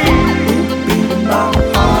 baby. Baby, my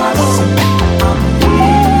heart is so. I'm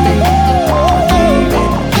leaving you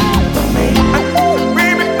for me. And oh,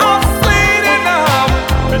 baby, I've seen enough.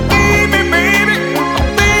 Believe me, baby, I'm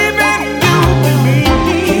leaving you for me.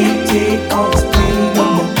 Can't take all this pain no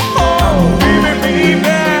more. Oh, baby, baby,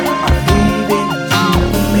 I'm leaving you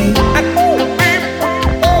for me. And oh, baby, oh,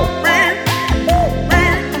 baby, oh,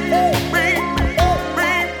 baby, oh, baby, oh,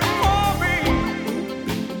 baby, oh, baby.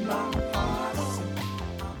 My heart is so.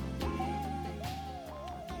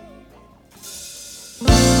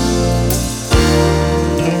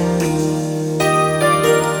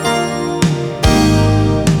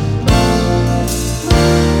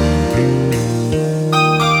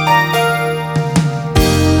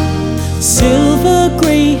 Silver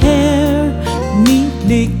gray hair,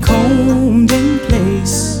 neatly combed in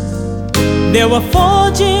place. There were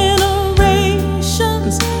 4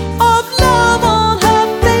 generations of love on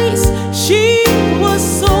her face. She was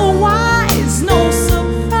so wise, no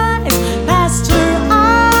surprise, past her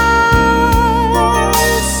eyes.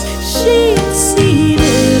 She'd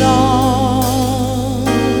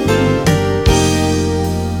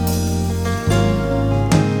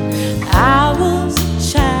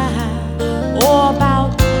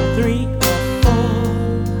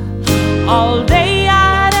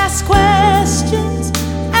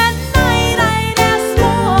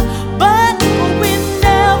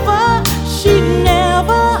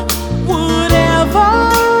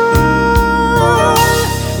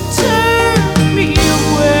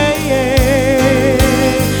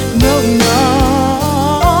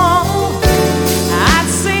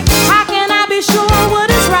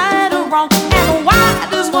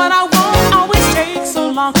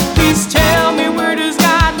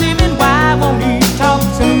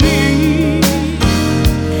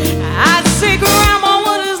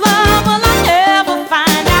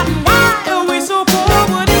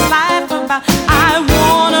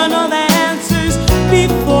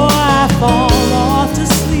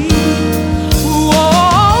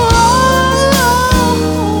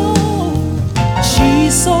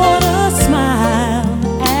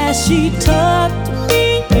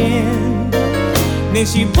Then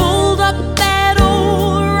she pulled up that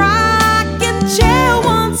old rocking chair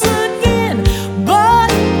once again. But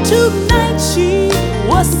tonight she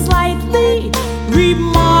was slightly,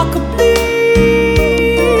 remarkably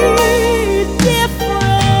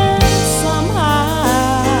different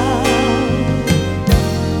somehow.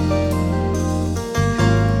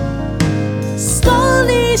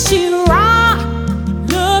 Slowly she rocked,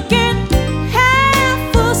 looking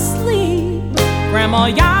half asleep. Grandma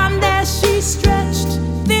yawned as she stretched,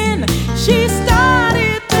 then she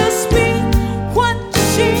started to speak. What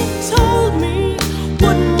she told me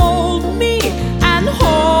would mold me and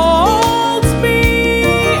holds me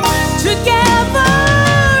together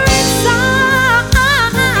inside.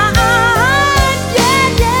 Yeah,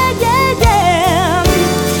 yeah, yeah, yeah.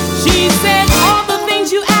 She said all the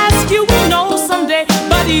things you ask you will know someday,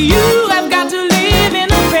 but you have got to live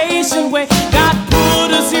in a patient way. God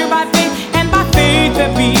put us here by faith, and by faith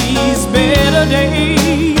there be's better days.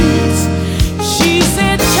 She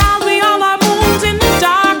said, child, we all are moons in the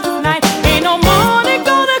dark of night. Ain't no morning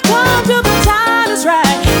gonna come till the time is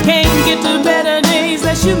right. Can't get to better days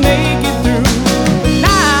unless you make it through the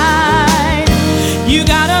night. You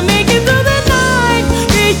gotta make it through the night.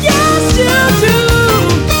 Yes, you do.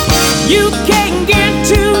 You can't get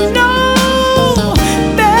to know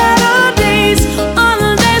better days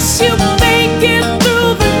unless you make it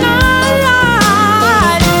through the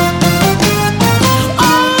night. Oh,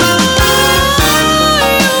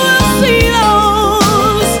 you will see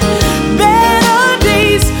those better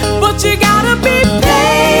days, but you gotta be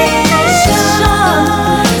patient.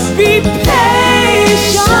 Be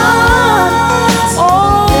patient.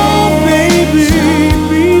 Oh, baby,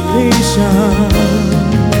 be patient.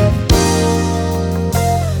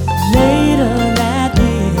 Later that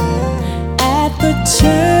year, at the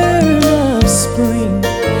turn of spring,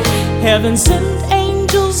 heaven sent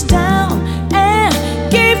angels down and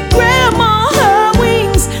gave Grandma her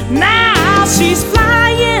wings. Now she's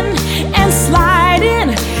flying and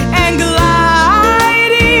sliding and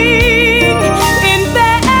gliding in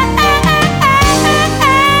better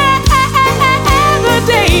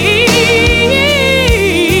days.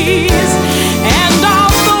 And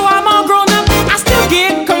although I'm all grown up, I still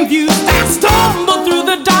get confused. I stumble through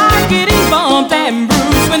the dark, getting bumped and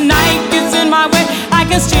bruised. When night gets in my way, I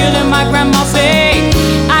can still hear my grandma say,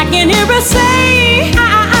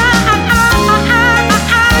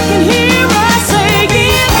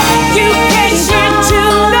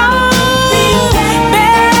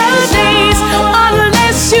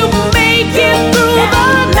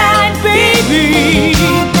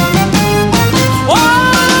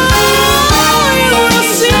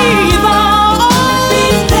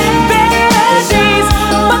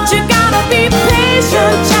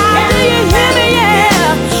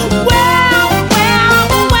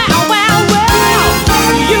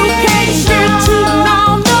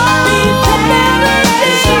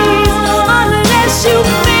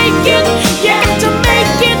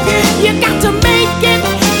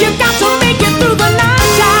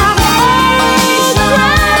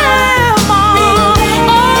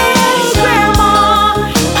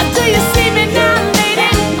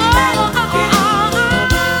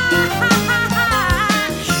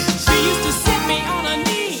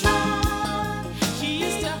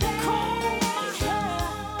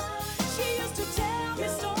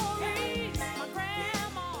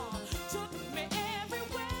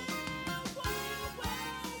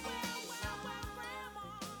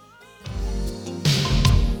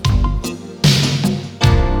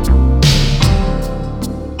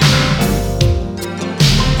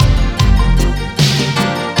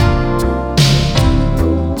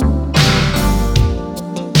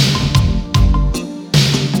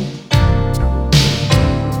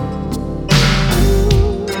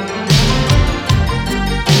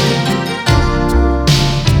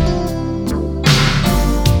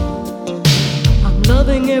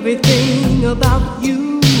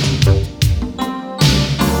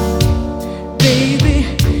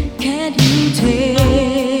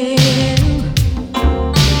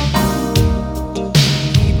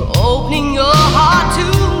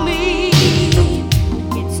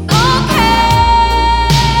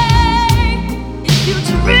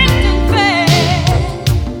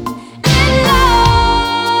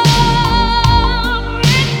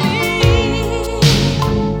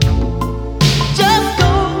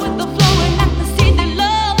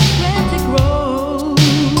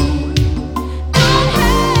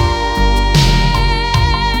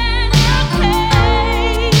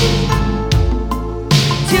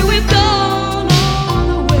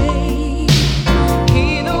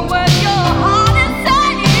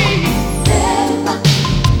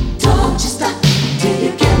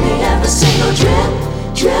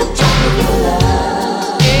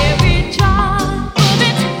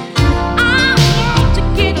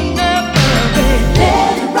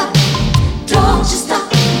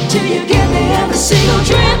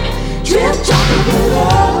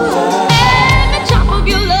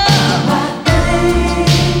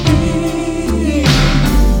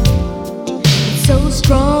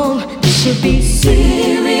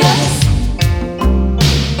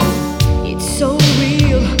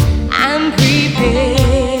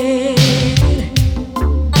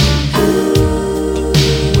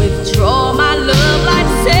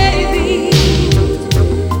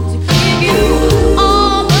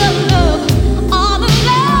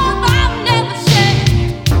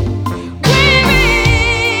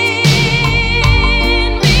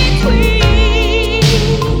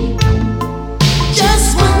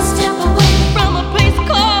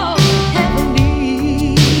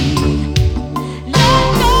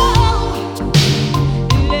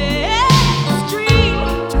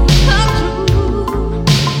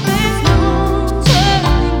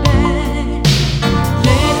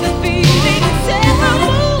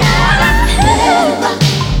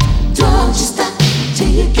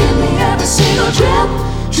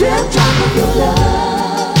 drip drop of your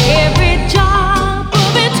love. Every drop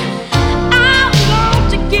of it, I want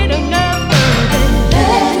to get enough of it.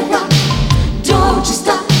 Let it rock, don't you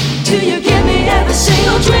stop till you give me every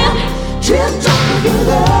single drip, drip drop of your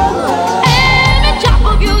love. Every drop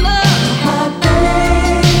of your love, my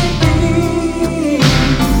baby.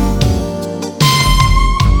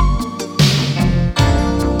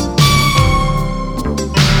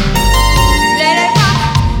 Let it rock,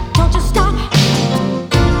 don't you stop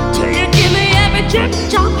till you give me every drip,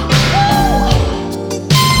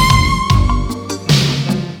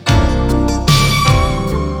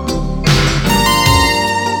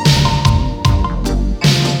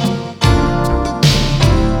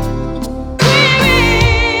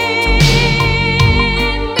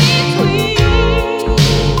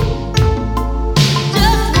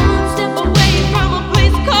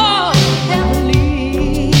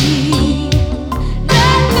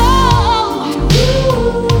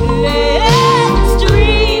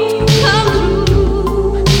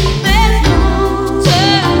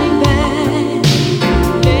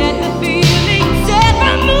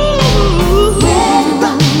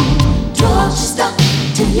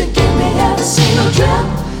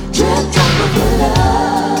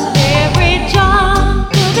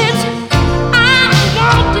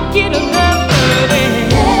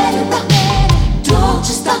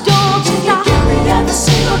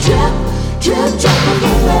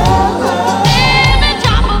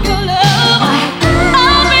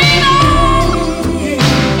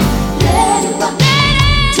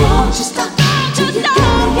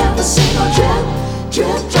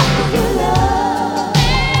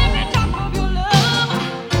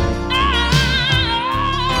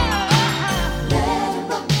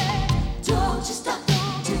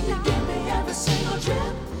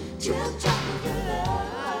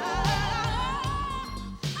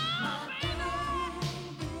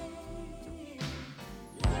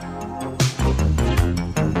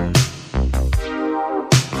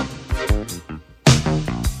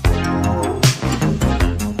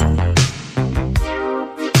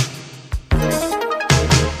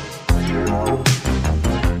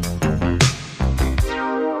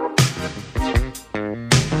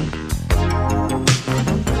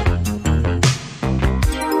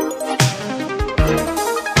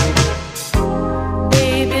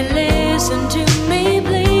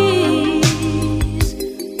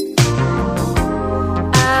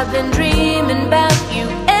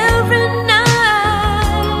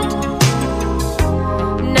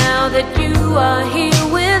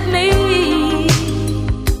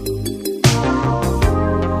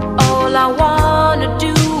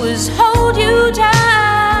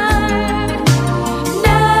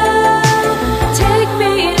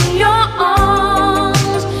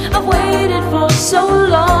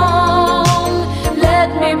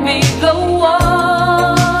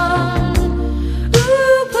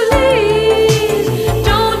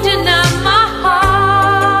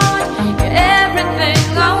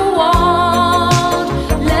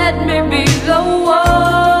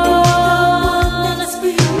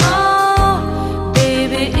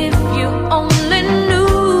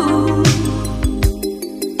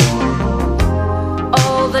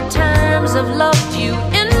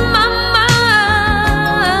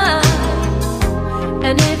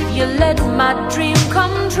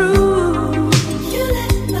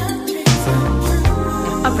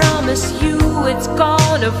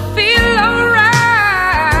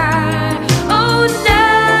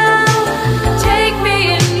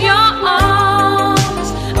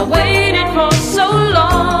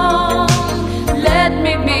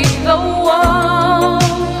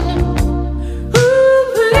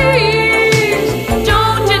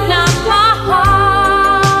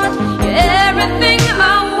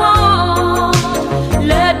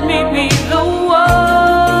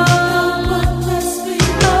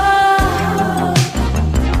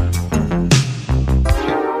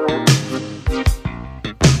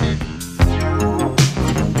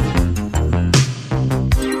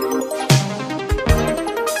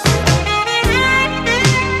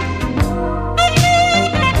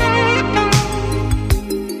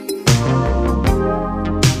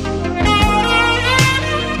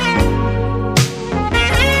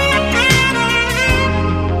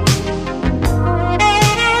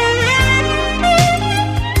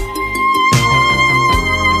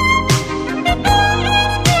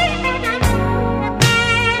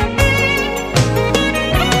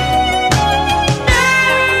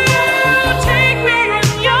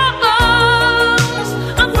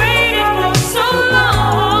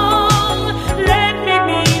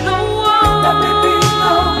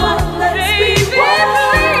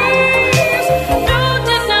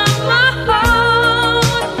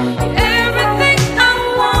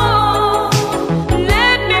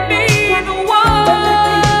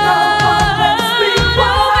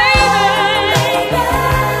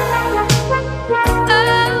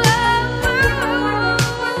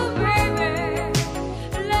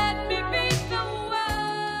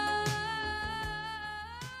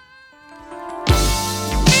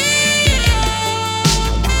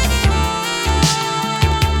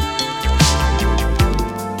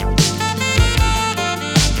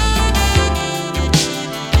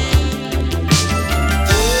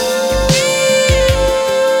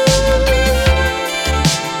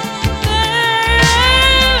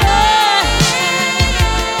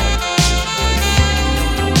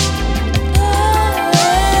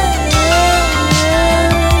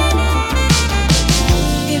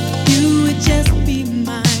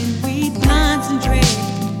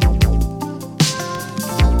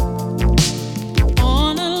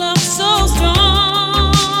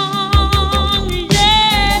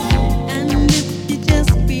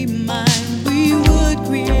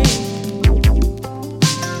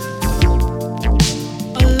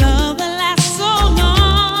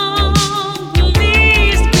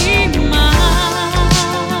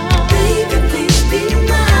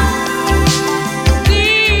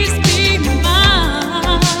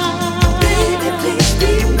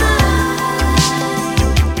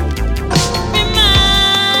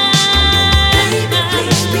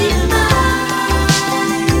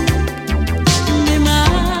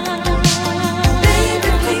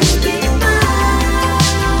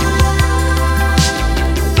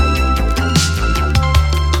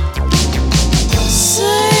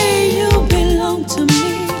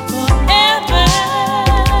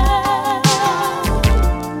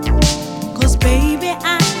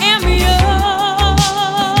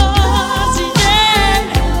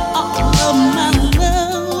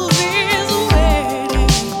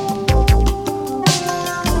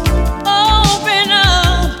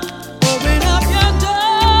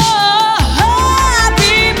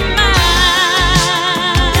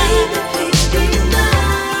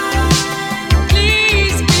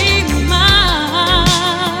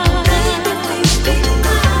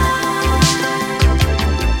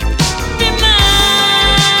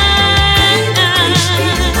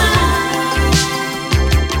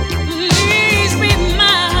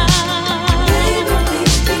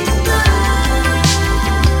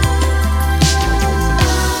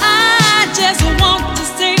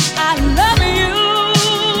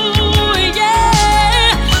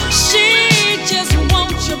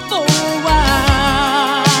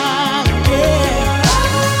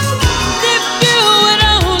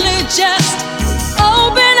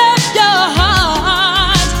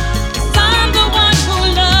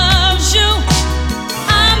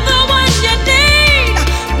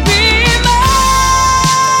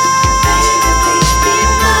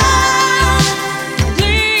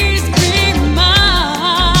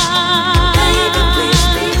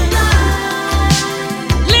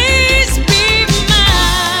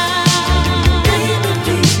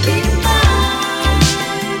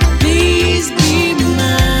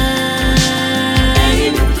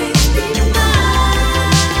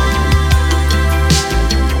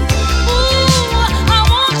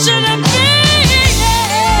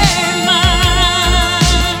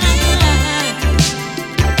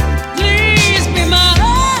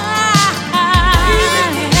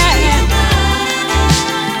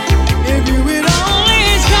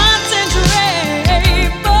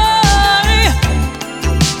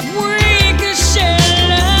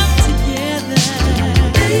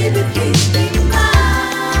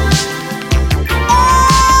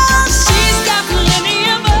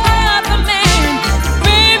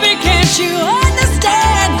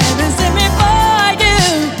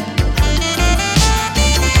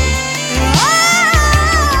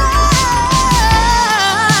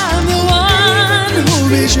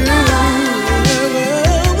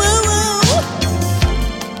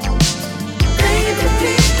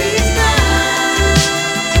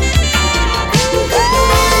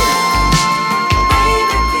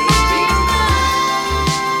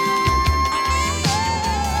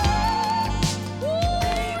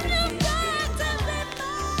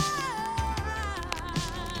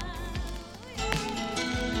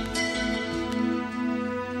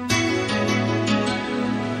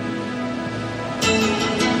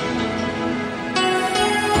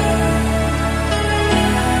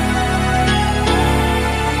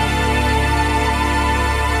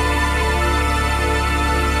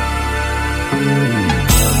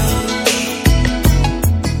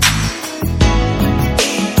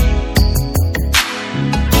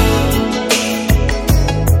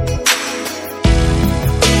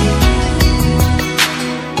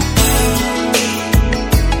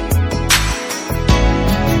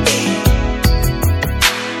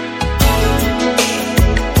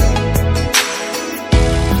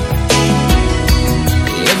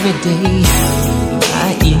 every day.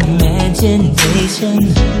 My imagination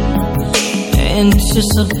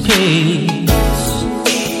anticipates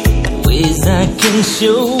ways I can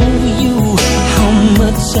show you how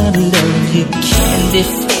much I love you. Candy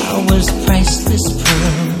flowers, priceless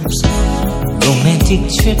pearls, romantic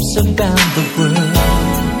trips around the world.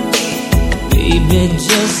 Baby,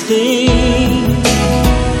 just think,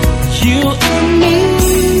 you and me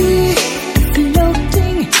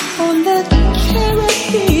floating on the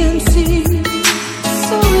Caribbean Sea.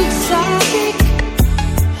 So exotic,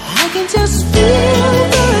 I can just feel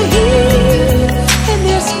the heat. And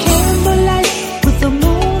there's candlelight with the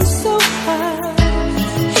moon so high,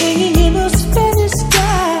 hanging in the Spanish sky.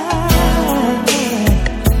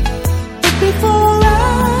 But before I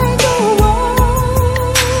go on,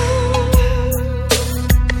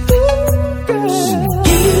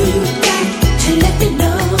 you got to let me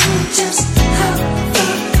know just how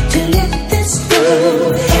far to let this go.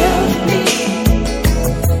 Help me,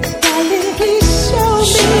 darling, please show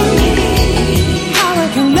me how I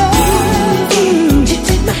can love you. You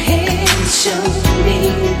take my hand, show me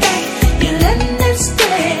that you'll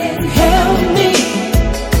understand. Help me,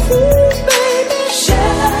 ooh, baby,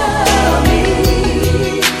 show me.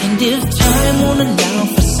 And if time won't allow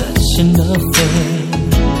for such an affair,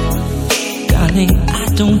 darling, I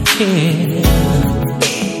don't care.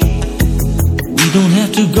 We don't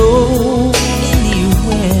have to go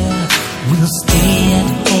anywhere. We'll stay at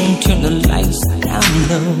home, turn the lights down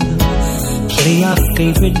low, play our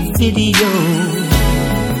favorite video,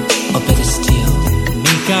 or better still,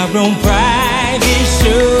 make our own private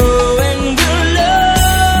show. And we'll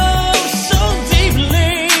love so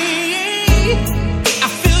deeply, I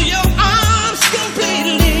feel your arms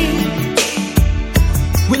completely,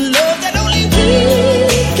 with love that only we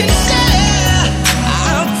can share.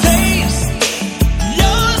 I'll taste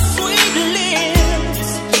your sweet lips,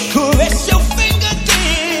 caress your fingertips.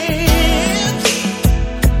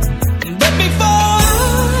 But before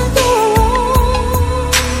I go on,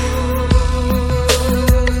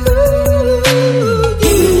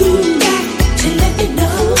 you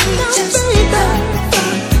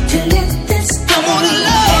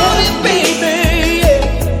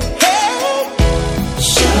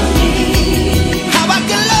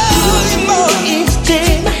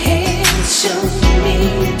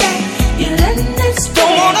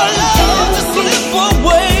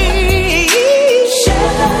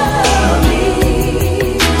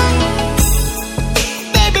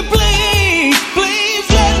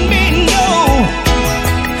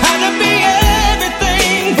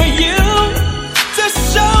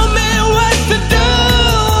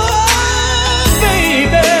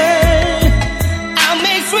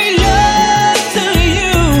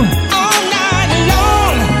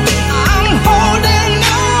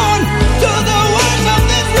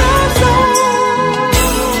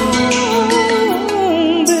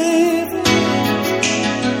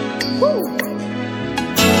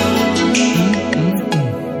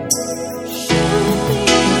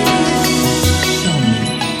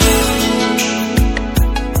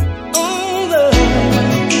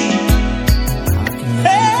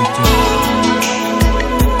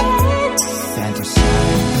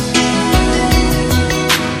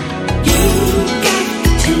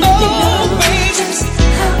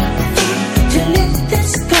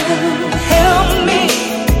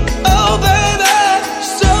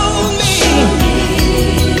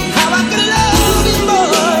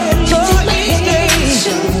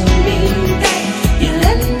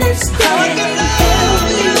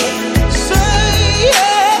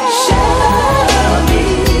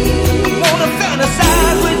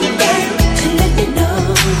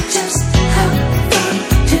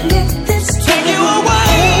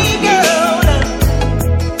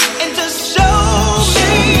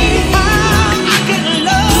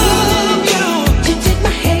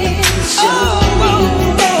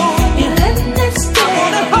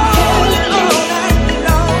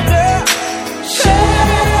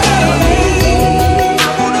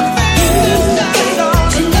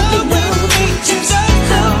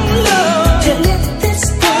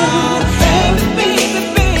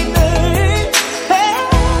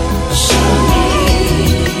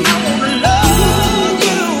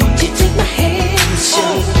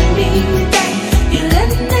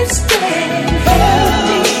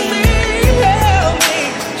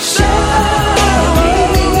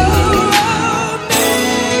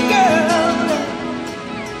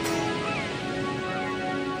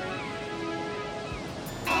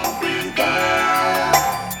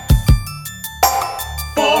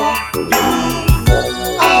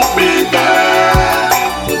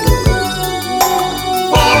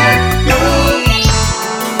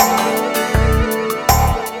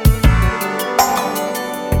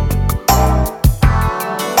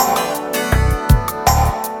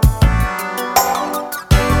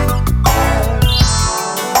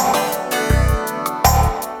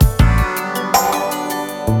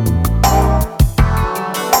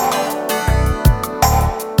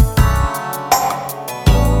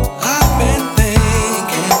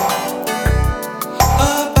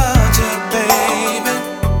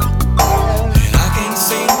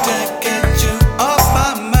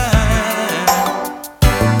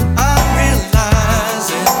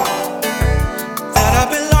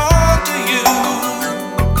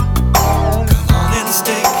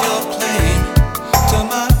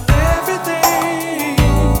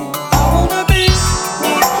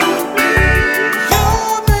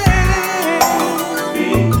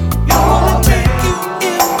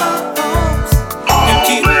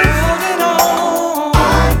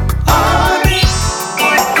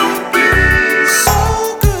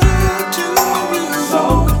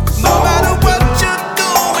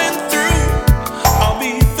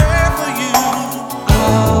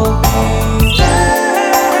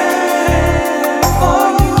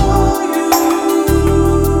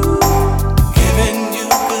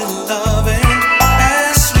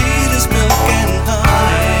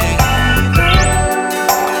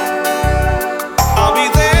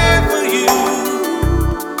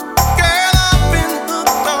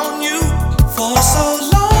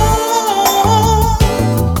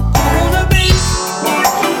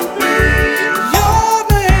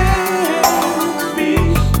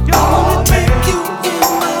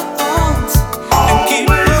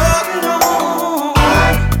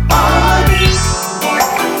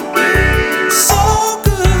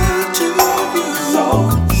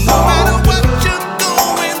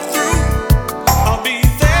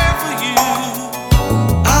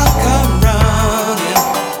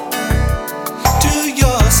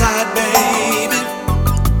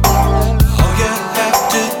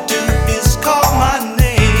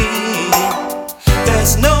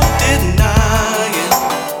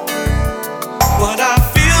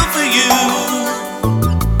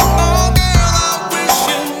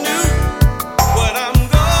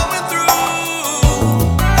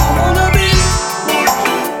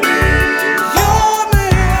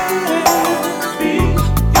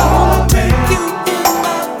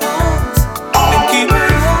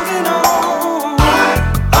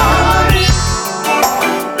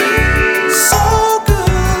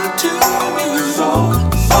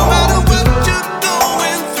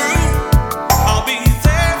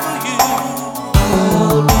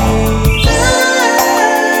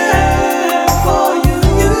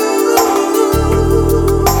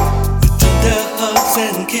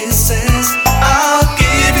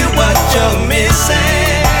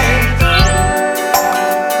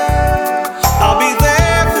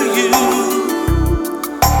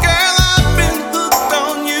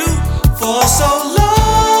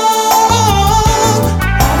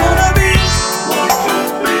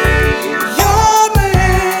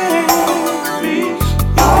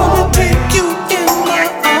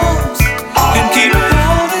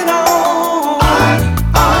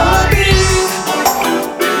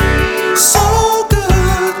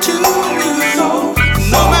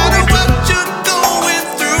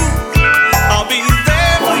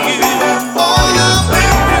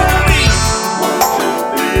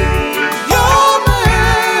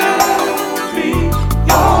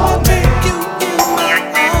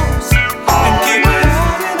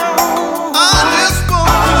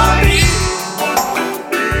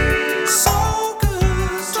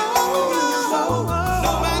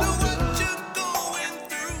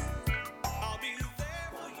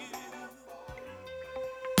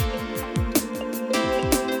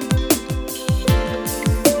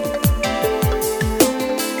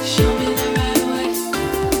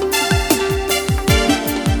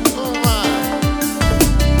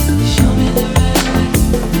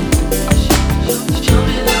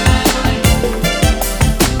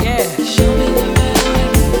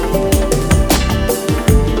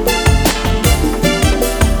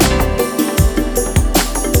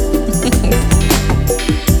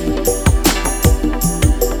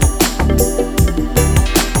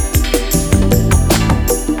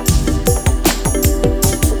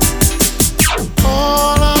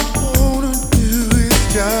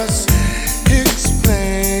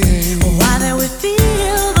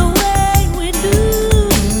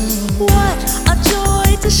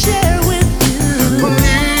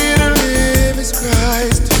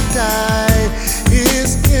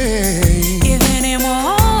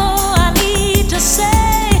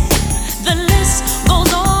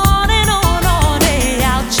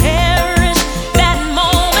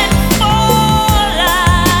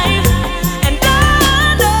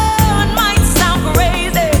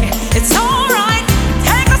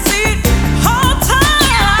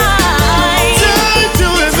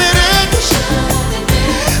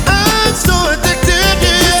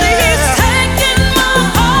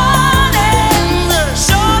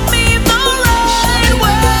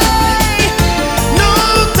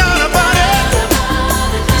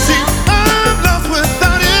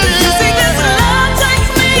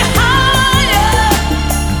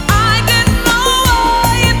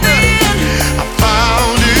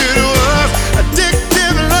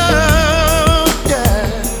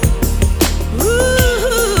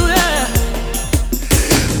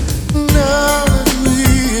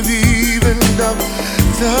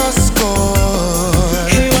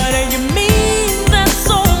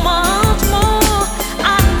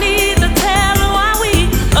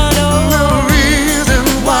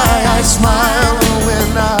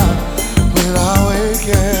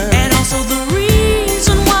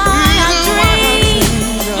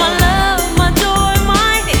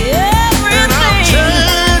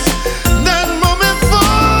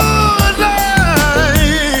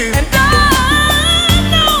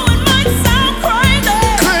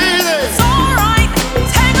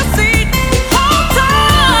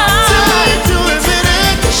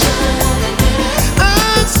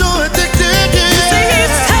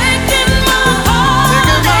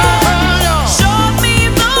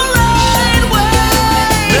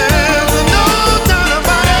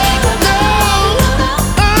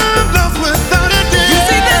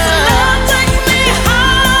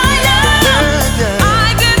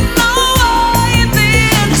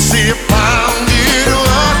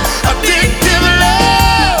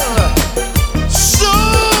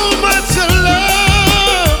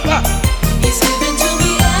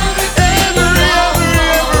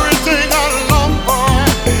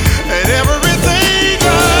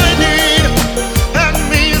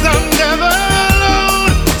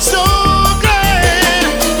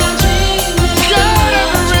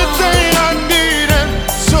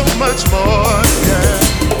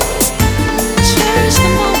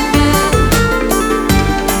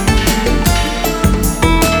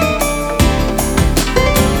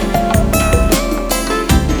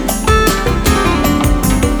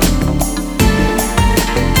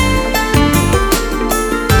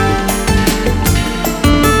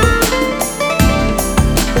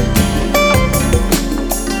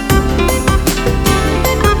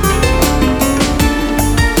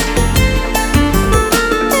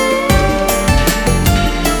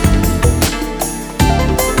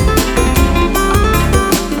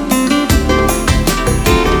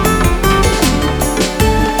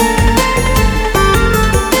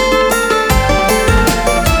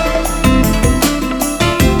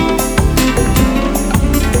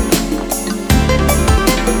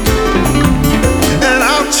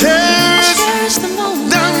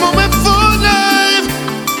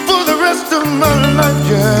of my life,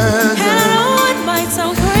 yeah. And I know it might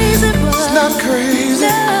sound crazy, but It's not crazy.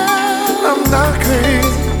 no. I'm not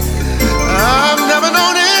crazy. I've never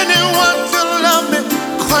known anyone to love me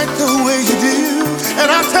quite the way you do. And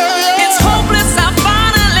I tell you, It's hopeless. I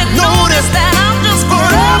finally noticed that I'm just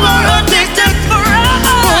forever addicted, forever.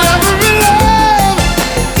 forever in love.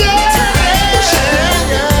 Yeah,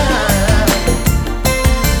 yeah.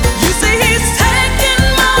 You see, he's taken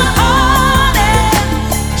my heart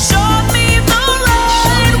and showed me the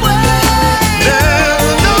right way.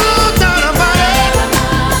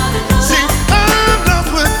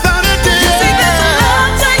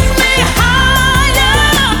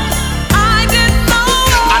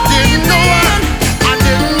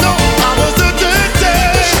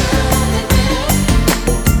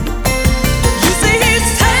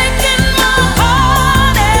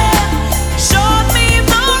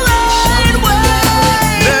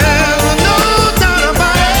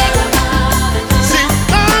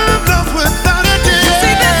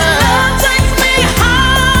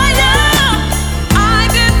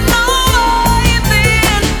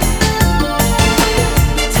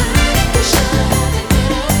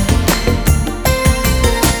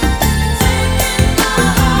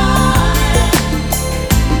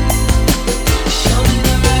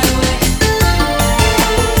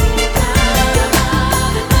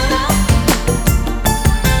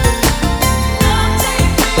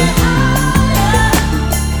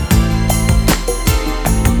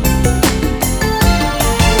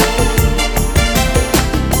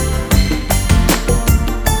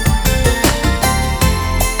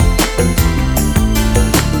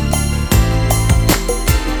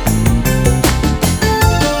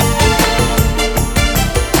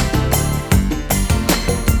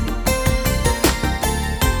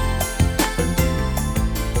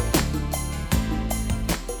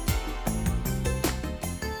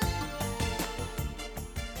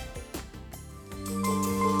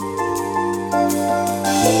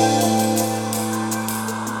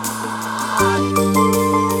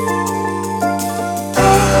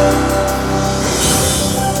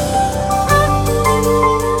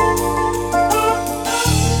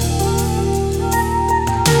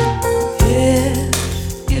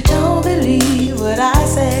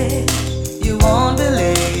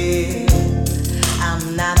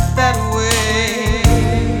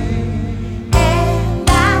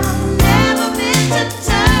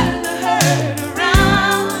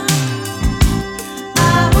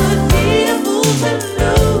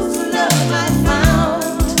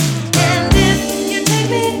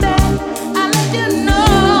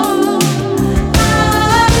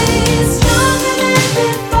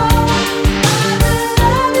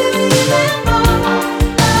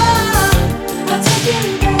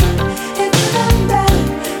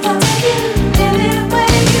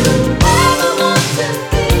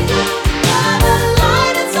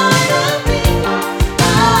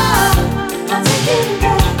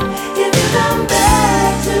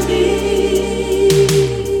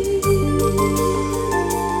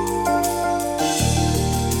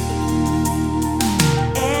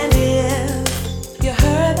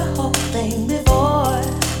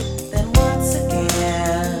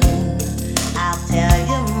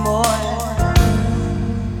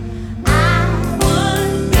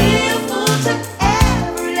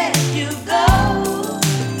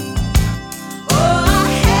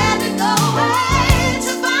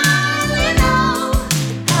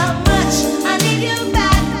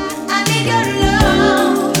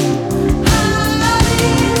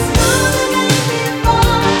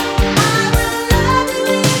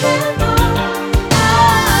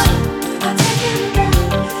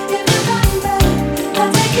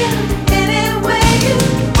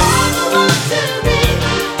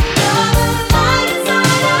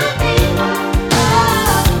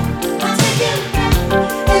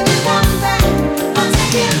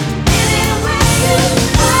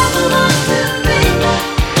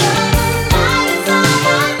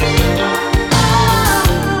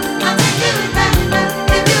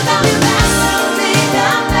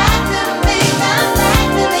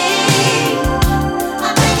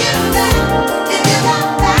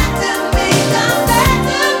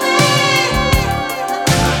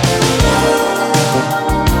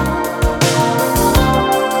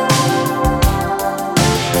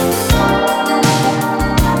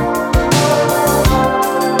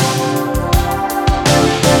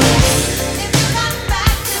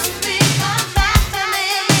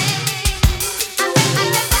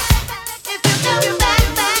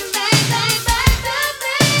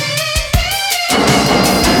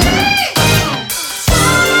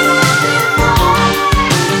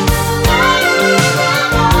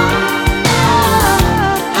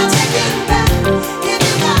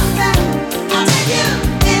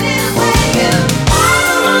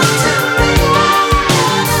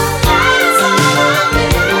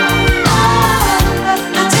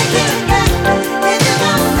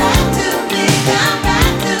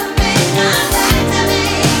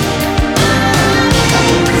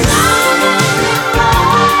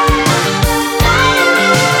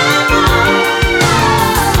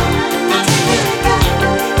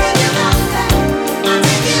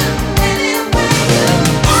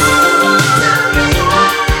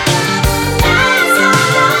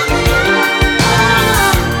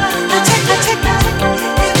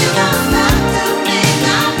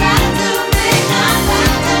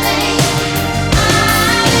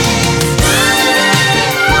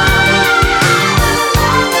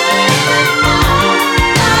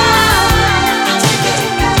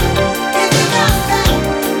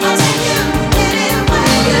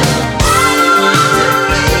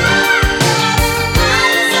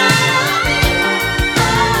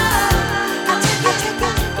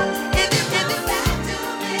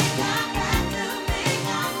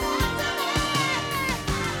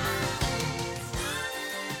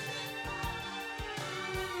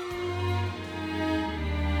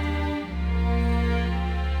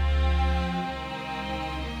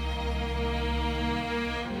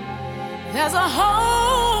 There's a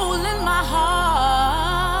hole in my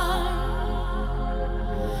heart.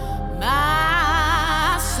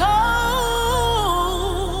 My soul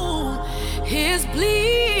is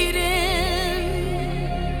bleeding.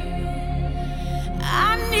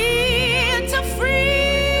 I need to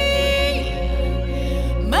free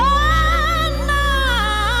my mind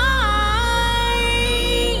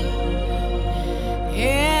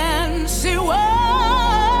and see what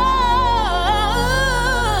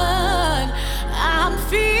I'm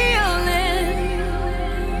feeling.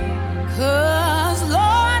 'Cause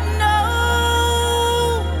Lord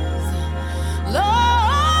knows,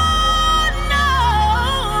 Lord knows,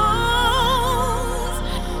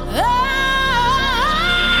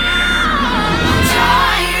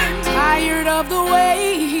 I'm tired of the way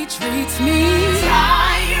he treats me.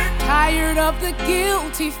 Tired of the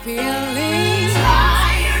guilty feelings.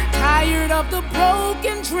 Tired of the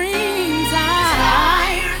broken dreams.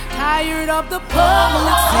 Tired of the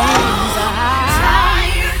public scenes.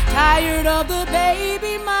 Tired of the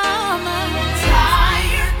baby mama.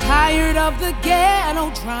 Tired of the ghetto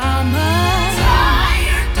drama.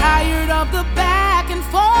 Tired of the back and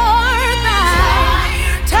forth.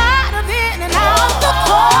 Tired of in and out the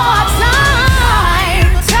courts.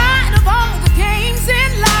 Tired of all the games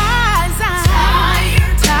and lies.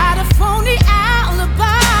 Tired of phony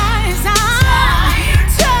alibis.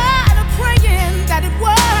 Tired of praying that it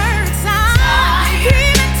works.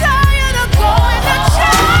 Even tired of going to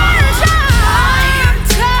church. I'm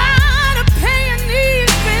tired of paying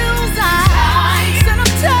these bills. Said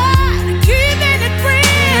I'm tired of keeping it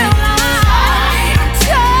real. I'm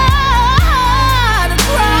tired of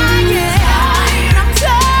crying. I'm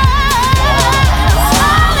tired of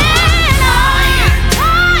smiling.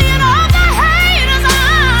 Tired of the haters.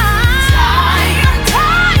 I'm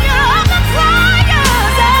tired of the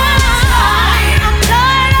cryers. I'm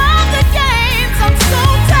tired of the games. I'm so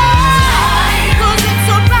tired. 'Cause it's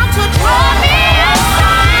about to draw me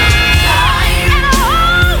inside. And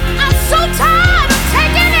I'm so tired of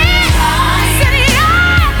taking it. Said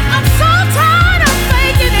I'm so tired of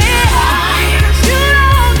faking it. 'Cause you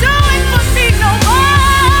don't do it for me no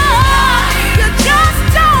more. You just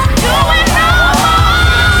don't do it no more.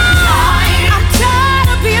 I'm tired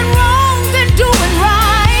of being wrong and doing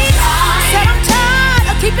right. Said I'm tired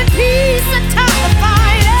of keeping peace and tired of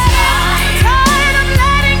fighting. Tired of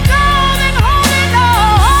letting go and holding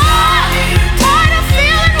on. Tired of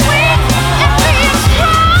feeling weak and being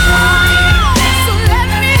strong. So let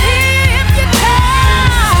me hear if you're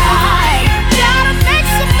tired. Gotta make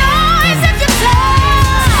some noise if you're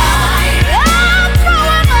tired. I'm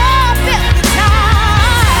throwing up if you're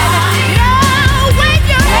tired. Yeah, wave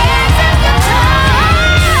your hands if you're tired.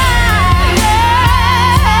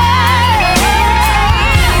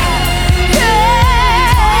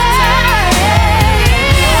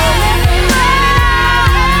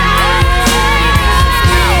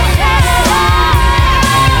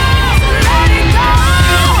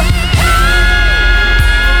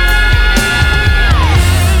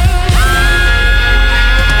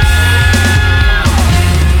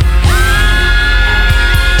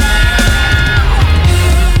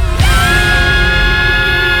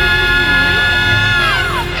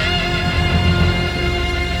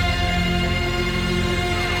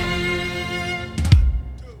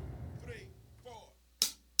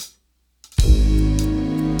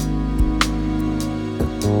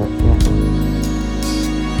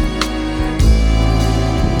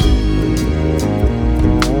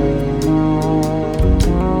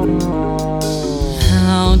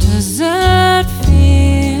 How does it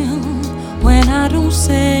feel when I don't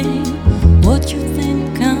say what you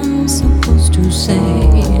think I'm supposed to say?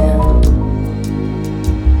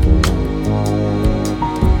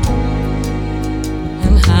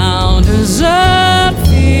 And how does it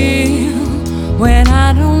feel when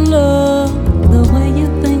I don't look the way you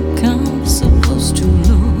think I'm supposed to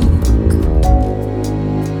look?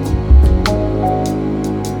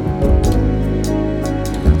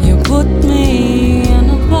 You put me in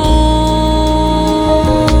a box.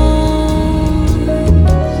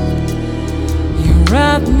 You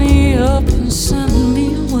wrap me up and send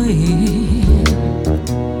me away.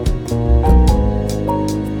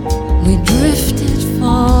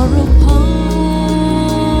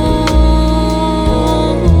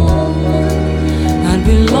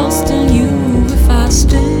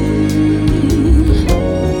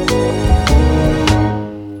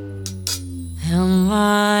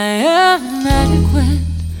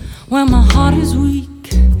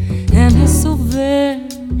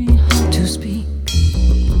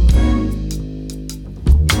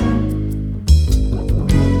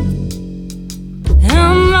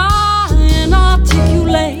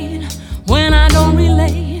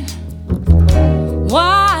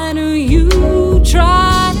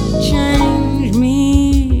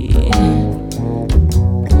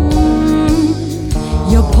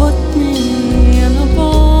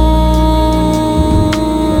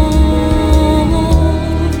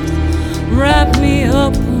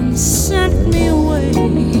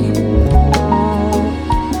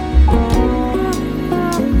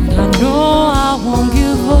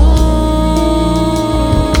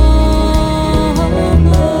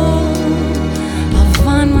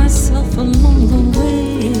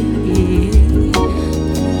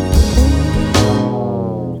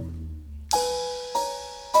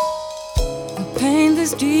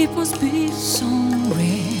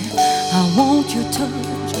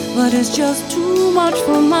 but it's just too much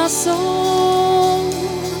for my soul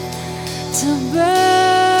to bear.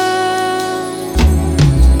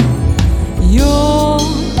 Your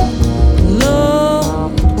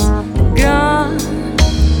love got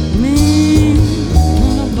me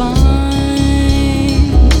in a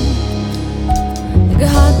bind,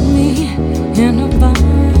 got me in a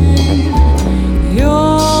bind.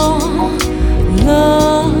 Your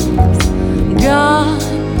love got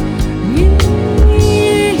me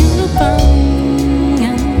in a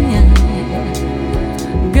bind,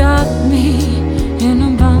 got me in a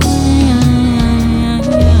bind.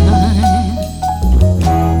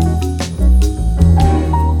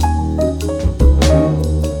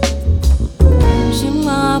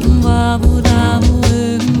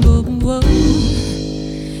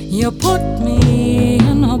 You put me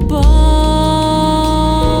in a box,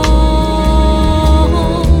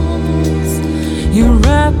 you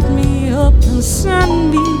wrap me up and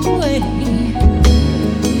send me away.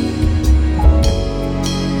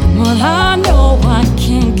 But I know I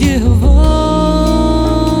can't give up.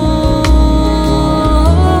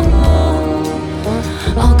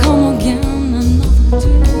 I'll come again another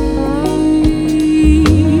day.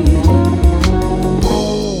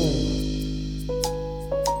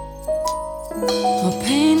 The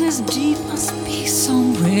pain is deep, must be so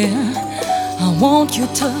rare. I want your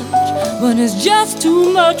touch, but it's just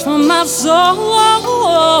too much for my soul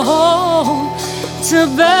to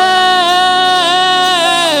bear.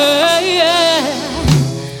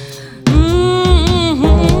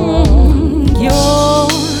 Your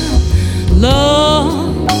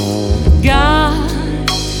love got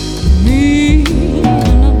me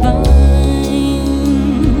in a bind,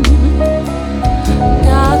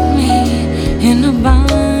 got me in a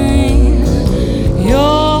bind.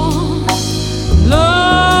 Your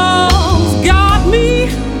love's got me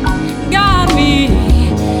in a bind, got me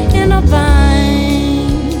in a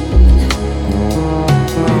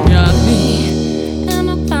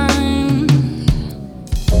bind.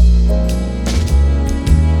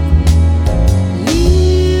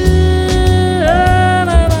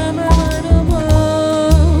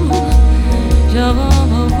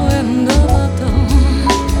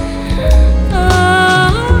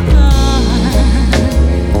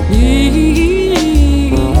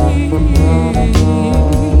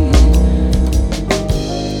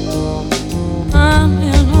 I'm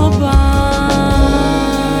in a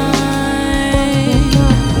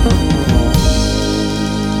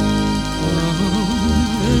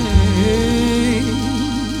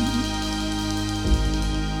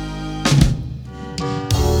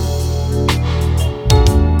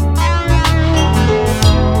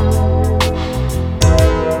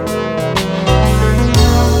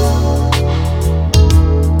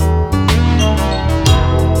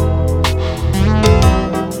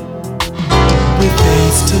We're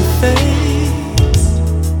face to face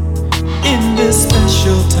in this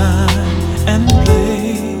special time and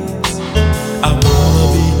place. I wanna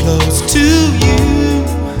be close to you,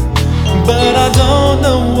 but I don't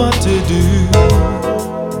know what to do.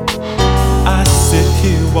 I sit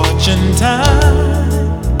here watching time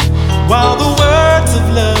while the words of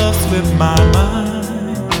love slip my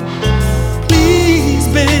mind. Please,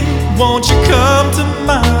 babe, won't you come to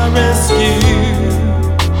my rescue?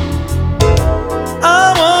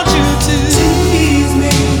 I want you to tease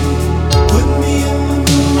me, put me in the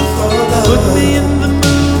mood for love, put me in the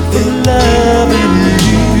mood for loving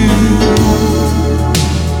you.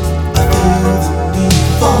 I feel the need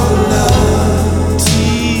for love.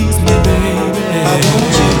 Tease me, baby. I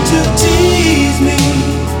want you to tease me,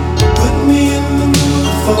 put me in the mood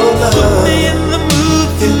for love, put me in the mood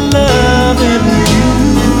for loving you.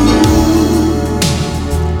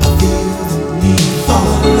 I feel the need for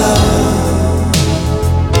love.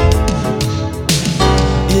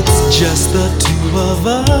 It's just the two of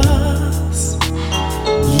us,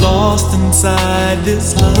 lost inside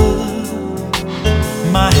this love.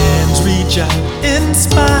 My hands reach out in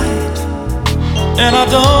spite, and I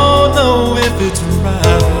don't know if it's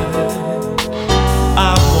right.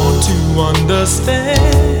 I want to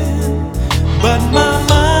understand, but my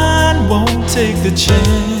mind won't take the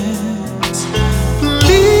chance.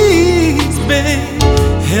 Please, babe,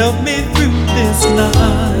 help me through this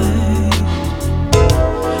night.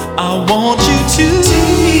 I want you to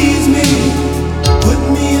tease me, put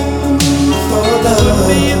me in the mood for love, put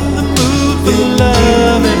me in the mood for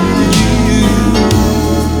loving you.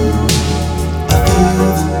 I feel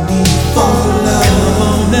the need for love. Come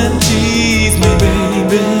on and tease me,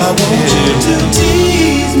 baby. I want you to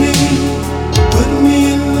tease me, put me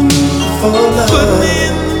in the mood for love, put me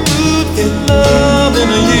in the mood for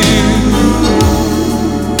loving you.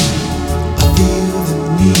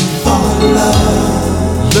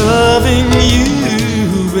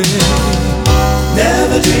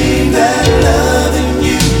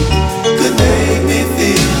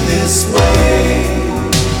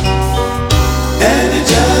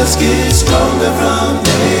 just get stronger from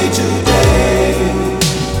day to day.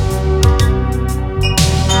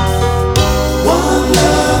 One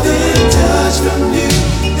loving touch from you,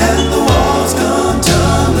 and the walls come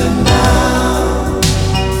tumbling down.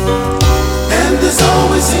 And this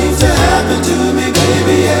always seems to happen to me,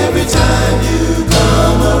 baby, every time you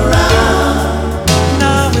come around.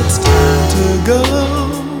 Now it's time to go,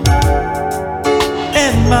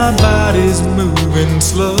 and my body's moving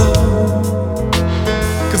slow.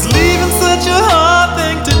 'Cause leaving's such a hard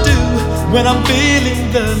thing to do when I'm feeling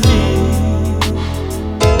the need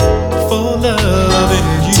for loving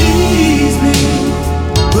you. Tease me,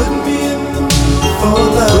 put me in the mood for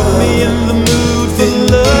love. Put me in the mood for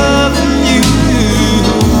loving you.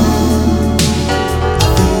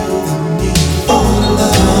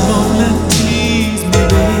 Come on and tease me,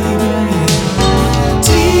 baby.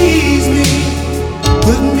 Tease me,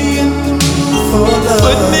 put me in the mood for love.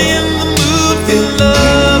 Put me in the mood for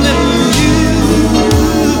loving you.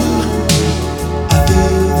 I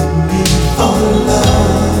feel the need for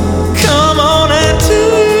love. Come on and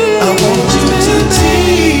tease I want you to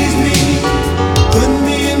tease me, put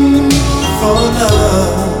me in the mood for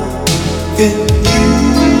love. Then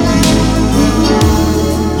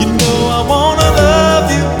You know I wanna love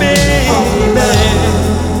you, baby. Love you,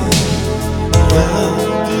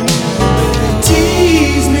 baby.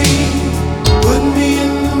 tease me, put me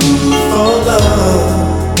in the mood for love.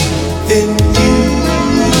 Then you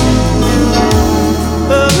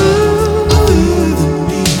feel the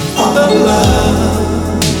need for love.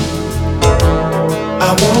 I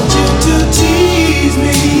want you to tease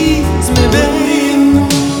me, put me in the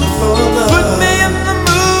mood for love. Put me in the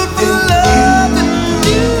mood for loving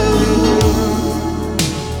you.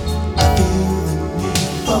 I feel the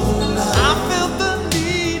need for love. I feel the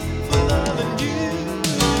need for loving you.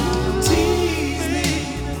 Tease me,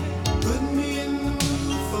 put me in the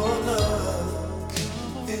mood for love.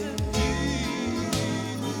 Then you,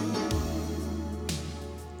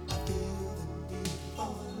 I feel the need for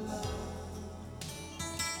love.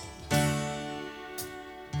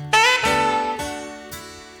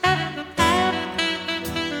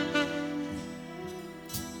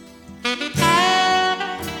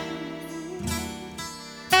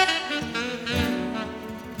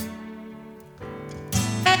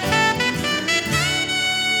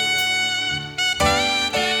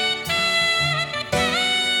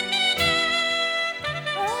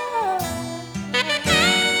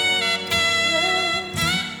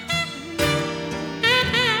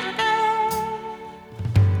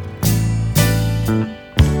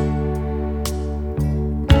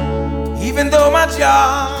 Even though my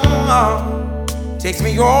job takes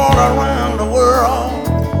me all around the world,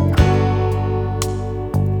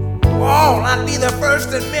 oh, I'd be the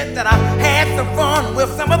first to admit that I've had some fun with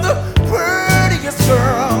some of the prettiest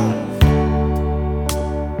girls.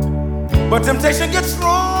 But temptation gets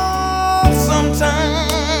strong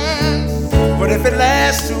sometimes. But if it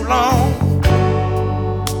lasts too long,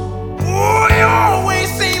 oh, you always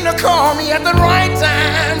seem to call me at the right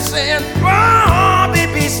time, saying, oh,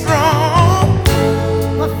 baby, strong.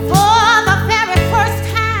 But for the very first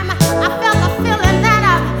time, I felt a feeling that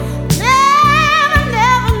I've never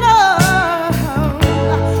known.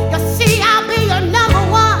 You see, I'll be your number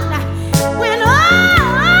one when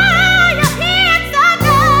all your hits are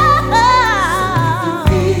done.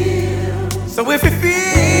 So if you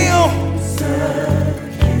feel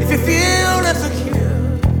insecure,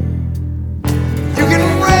 you can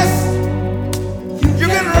rest, you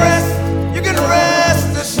can rest, you can rest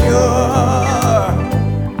assured.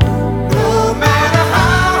 No matter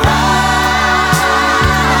how high,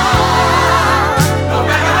 no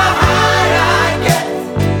matter how high I get,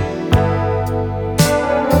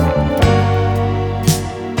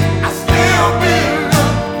 I still be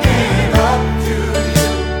looking up to you.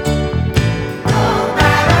 No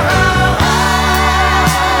matter how high,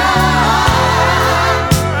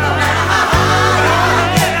 no matter how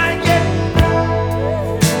high I get,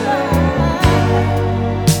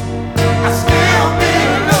 I still be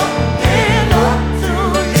looking up to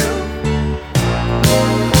you.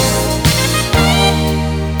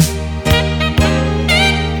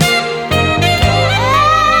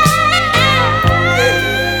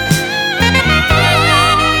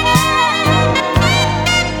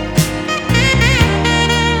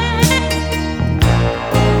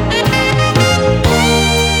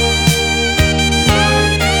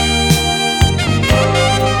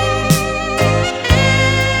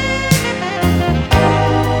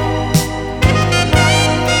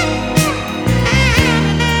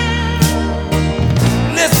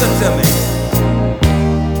 Listen to me.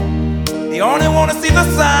 You only want to see the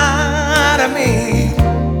side of me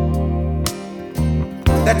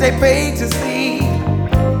that they paid to see.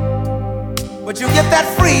 But you get that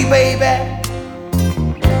free, baby.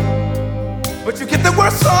 But you get the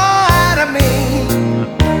worst side of me.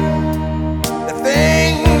 The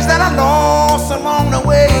things that I lost along the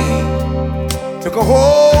way took a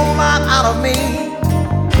whole lot out of me.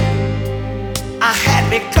 I had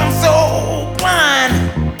become so blind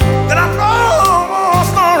that I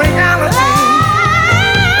lost all reality.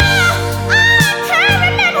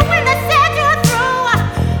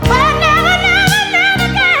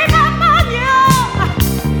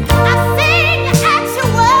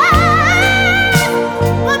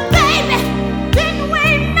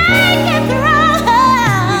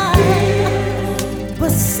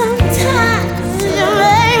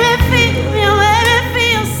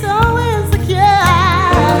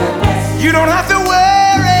 You don't have to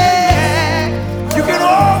worry. You can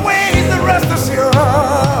always rest assured.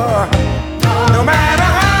 No matter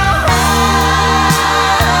how hard,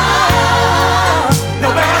 no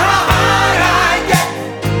matter how hard I get,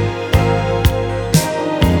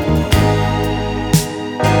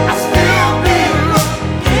 I still be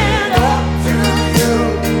looking up to you.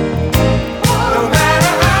 No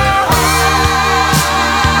matter how hard,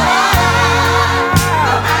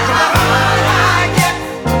 no matter how hard I get.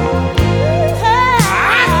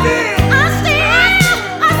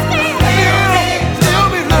 Still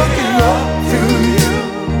be looking up to you.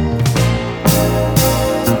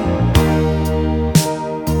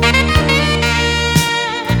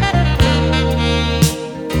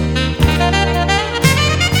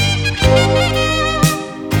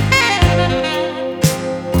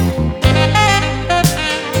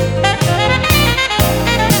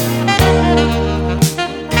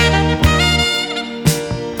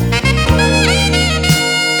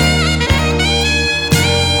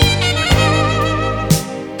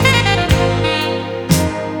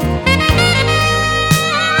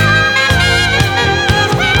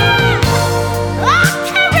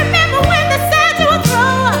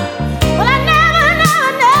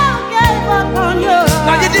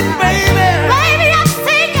 No, you didn't, baby.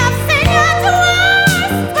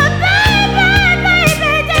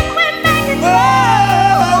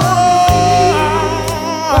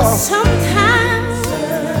 Sometimes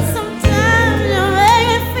you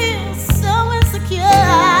make me feel so insecure.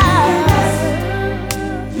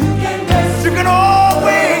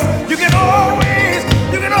 You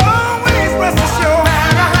can always rest assured.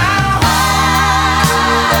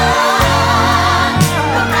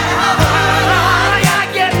 No matter how hard I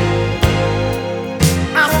get,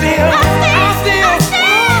 I'll still be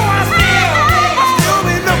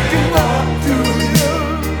looking up to you.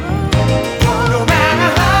 No matter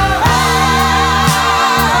how hard,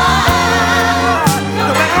 no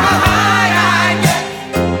matter how high I get,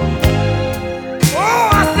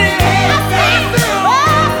 oh, I'll still be looking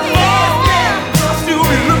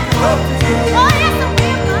up to you.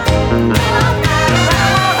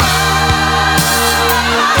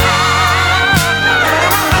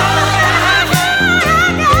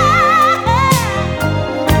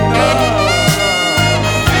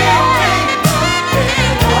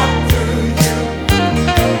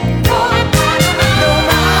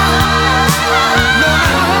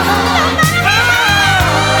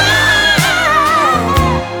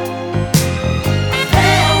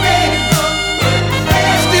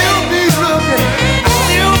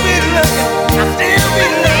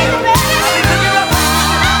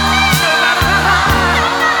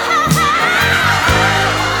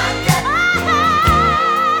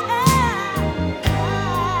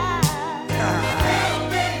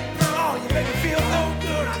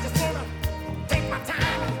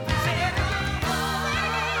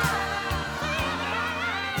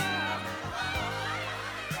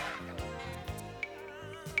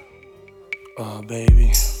 Oh,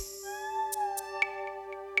 baby,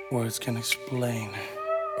 words can explain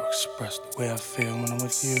or express the way I feel when I'm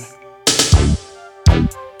with you.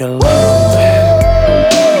 Your love,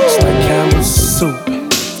 it's like Campbell's soup,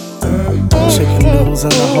 chicken noodles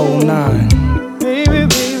and the whole nine. Baby,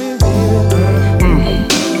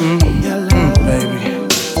 baby.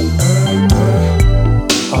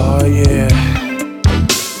 Oh yeah.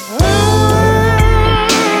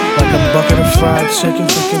 Like a bucket of fried chicken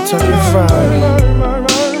from Kentucky Fried.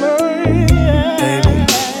 Baby,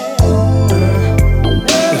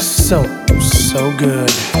 it's so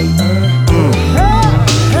good.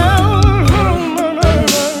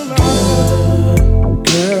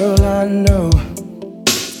 Girl, I know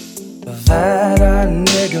that I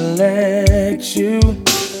neglect you,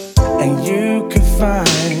 and you could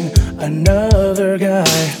find another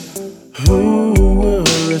guy who will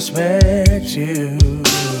respect you.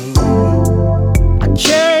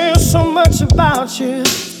 care so much about you.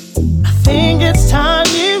 I think it's time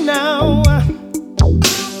you know.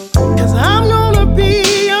 'Cause I'm gonna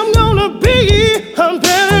be a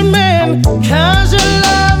better man. 'Cause your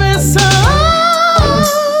love is so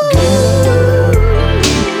good.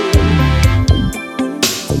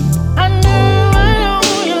 I know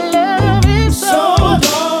your love is so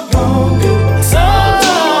doggone good. So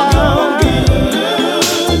doggone good.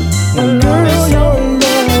 Girl, your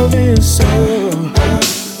love is so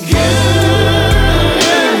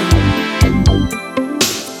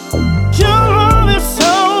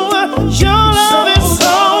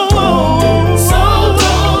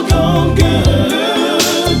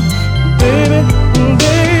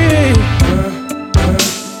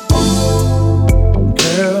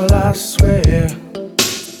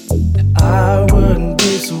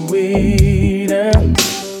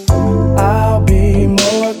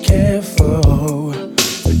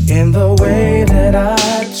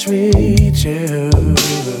treat you.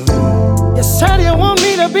 You said you want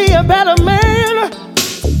me to be a better man.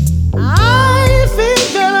 I think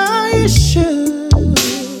that I should.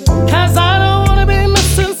 'Cause I don't wanna be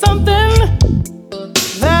missing something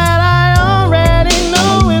that I already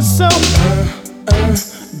know is so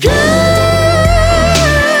good.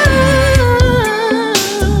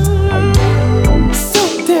 So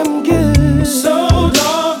damn good. So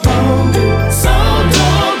doggone good. So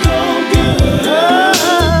doggone good.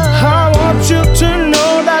 I want you to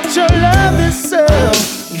know that your love is so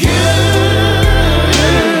good.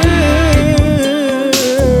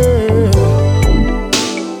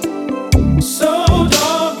 So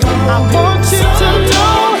doggone. I want you to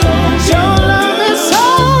know your love is so.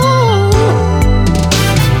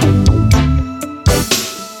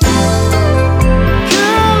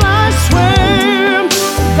 Girl, I swear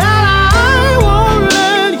that I won't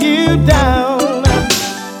let you down.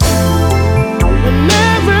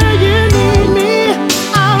 Whenever you need me,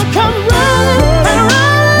 I'll come running and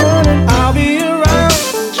running. I'll be around.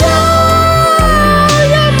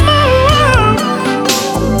 You're my world,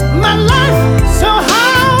 my life. So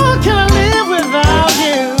how can I live without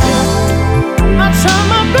you? I try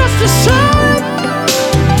my best to show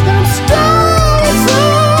that I'm strong for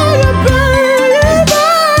you, baby.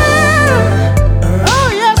 Oh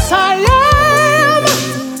yes, I am.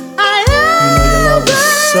 I am.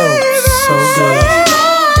 So good.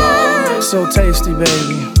 So tasty,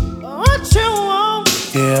 baby. What you want?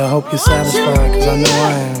 Yeah, I hope you're satisfied, 'cause I know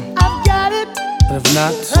I am. I've got it. But if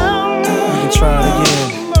not, we can try it again.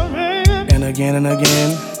 And again and again.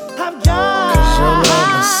 I've got 'cause your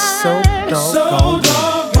love is so doggone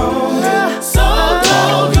good. So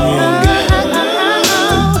doggone good.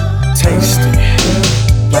 Tasty.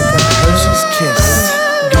 Like a Hershey's kiss.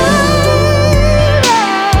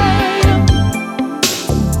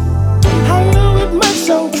 I know it might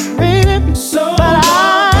sound crazy, but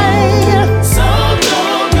I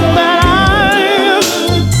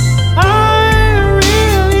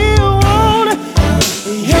really want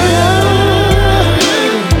you.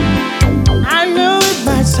 I know it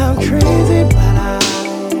might sound crazy, but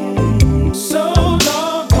so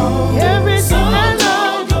doggone everything I know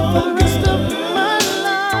for the rest of my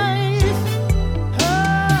life.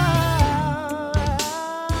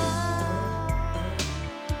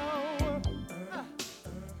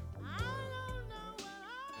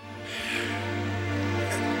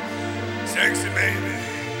 Sexy baby.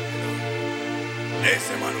 They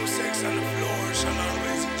say man who sex on the floor shall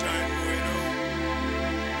always enjoy more, you know.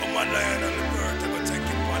 But my lion and the bird, they will take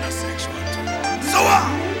it on a sexual tour. So what?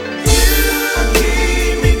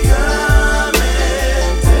 Keep me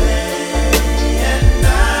coming day and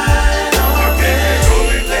night. Oh,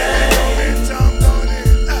 baby, Tom Donnie.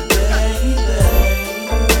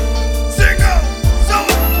 Sing up. So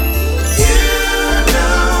what? you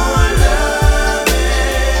know I love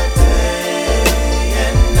it day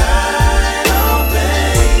and night. Oh,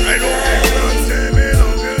 baby, I don't think not say me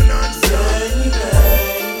longer not say.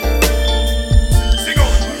 Sing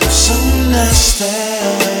on. so nice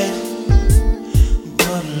that, but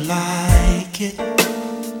I like it.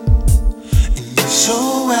 And you're so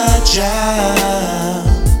agile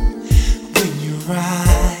when you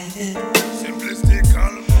ride it. Simplistic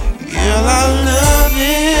column. Girl, I love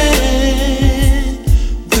it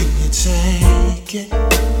when you take it.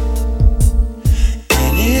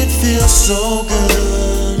 And it feels so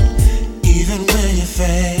good, even when you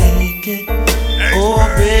fake it. Oh,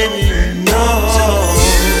 baby, you know.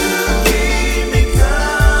 Keep me coming.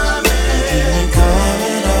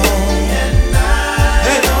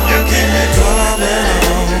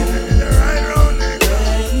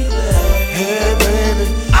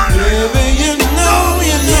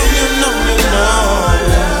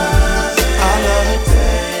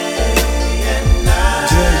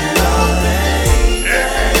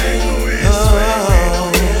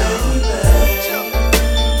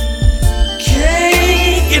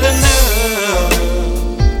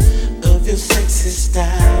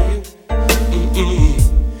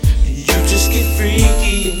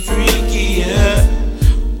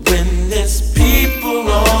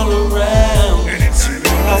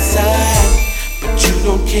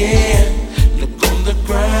 walking, look on the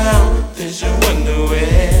ground, there's your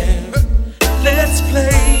underwear. Let's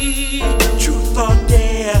play truth or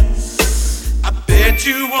dare. I bet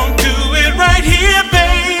you won't do it right here,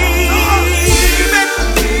 baby.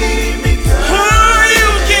 Oh, you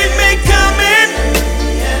keep me coming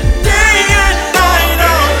day and night,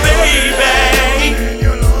 oh baby.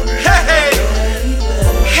 Hey, hey,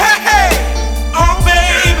 hey, hey, oh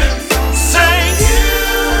baby. Say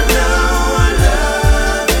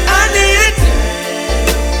I need it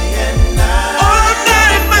all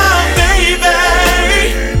night, my baby.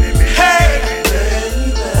 Hey,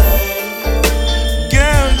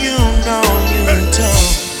 girl, you know you talk.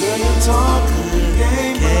 Girl, you talk good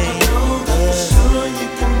game, but I know that I'm sure you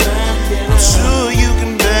can back it up. I'm sure you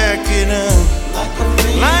can back it up.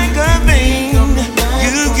 Like a thing,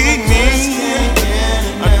 you keep me.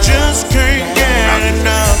 I just can't get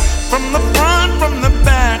enough. From the front, from the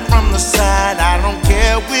back, from the side, I don't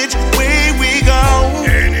care which way we go.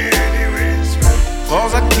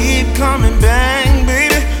 Cause I keep coming back,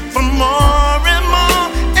 baby, for more and more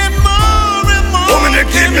and more and more. Woman, you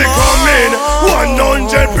keep me coming.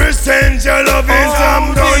 100% your loving,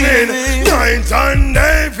 I'm gunning. Night and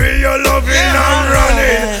day for your loving, I'm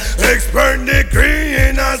running. Expert degree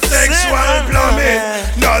in a sexual plumbing.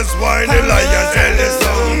 That's why the lion tell the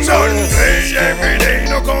song don't play every day.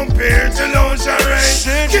 No compare to lingerie.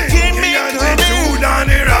 King attitude and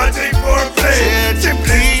erotic foreplay.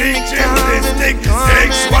 Simplistic,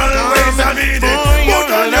 sexual ways of eating. Put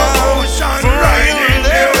on your ocean, right in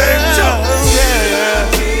the window.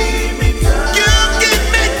 You keep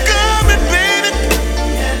me coming, baby.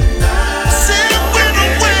 Say when I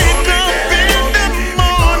wake up in the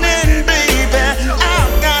morning, baby,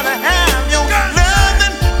 I've gotta have your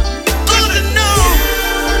loving. Good to know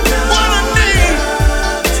what I need.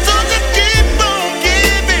 So just keep on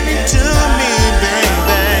giving it to me,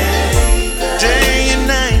 baby. Day and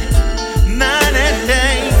night, night and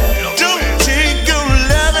day. Don't take your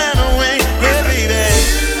loving away, baby.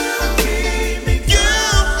 You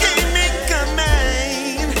keep me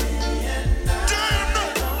coming. Don't know,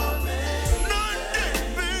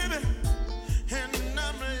 baby. And I'm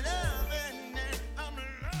loving it. I'm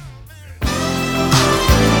loving it.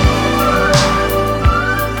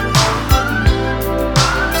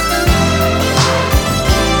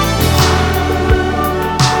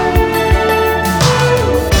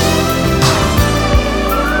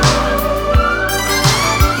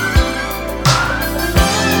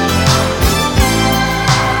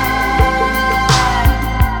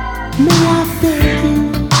 May I beg you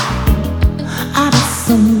out of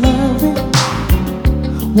some loving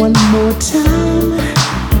one more time,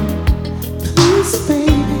 please,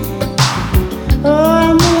 baby.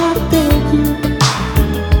 Oh, may I beg you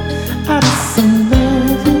out of some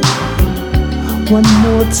loving one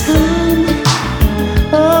more time.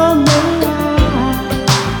 Oh, may I?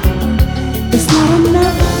 It's not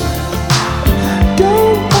enough.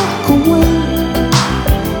 Don't walk away,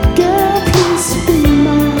 girl. Please be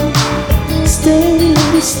mine. Stay,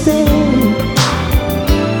 stay.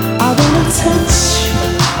 I wanna touch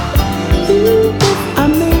you if I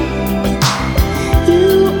may. You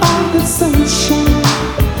are the sunshine,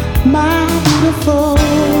 my beautiful,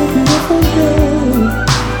 beautiful girl.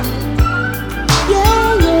 Yeah,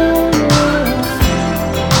 yeah, yeah.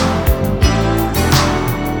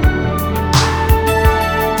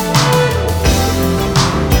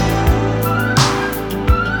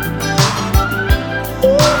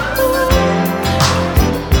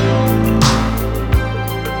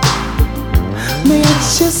 May I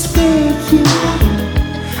just beg you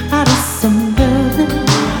out of some loving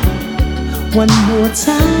one more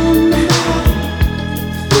time,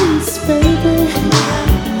 please, baby.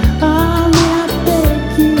 Oh, may I beg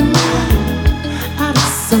you out of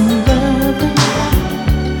some loving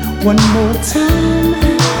one more time.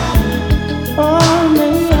 Oh,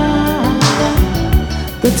 may I?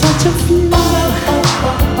 The touch of you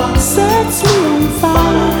sets me on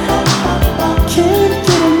fire. Can't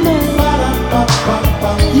get enough.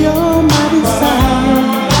 You're my desire,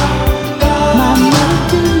 my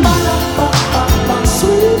melody,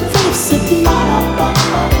 sweet felicity.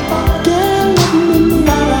 Girl, let me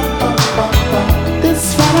know. That's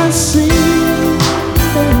what I see,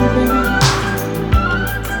 baby.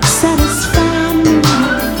 Satisfy me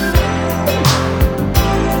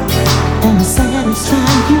and satisfy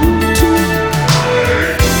you too.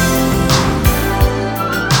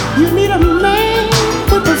 You need a man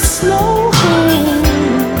with a slow hand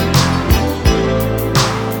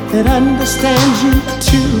that understands you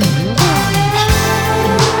too.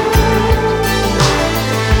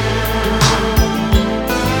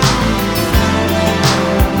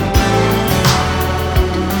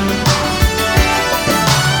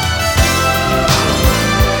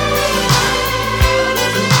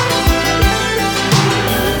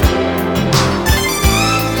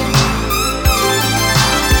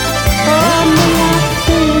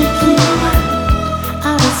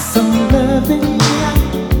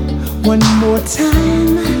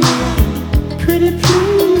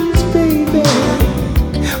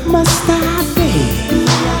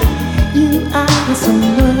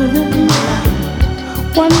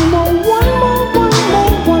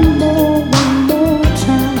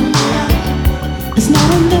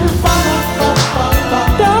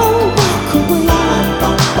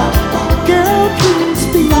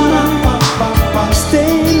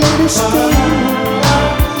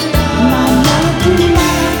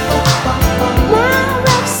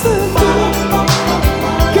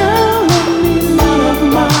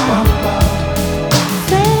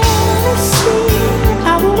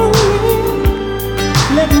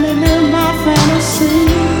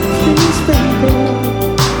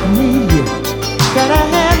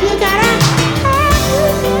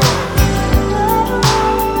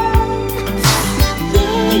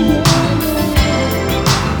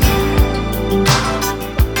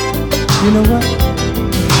 You know what?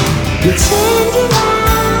 You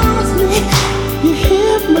tenderize me, you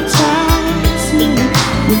hypnotize me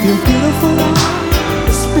with your beautiful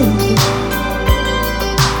eyes, baby.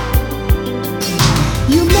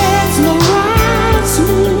 You mesmerize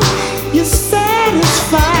me, you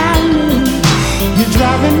satisfy me, you're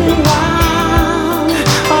driving me wild,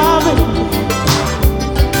 oh baby.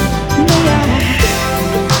 May I?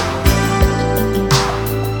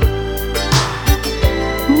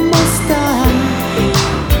 Must I?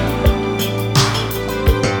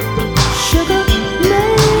 Sugar,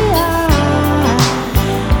 may I?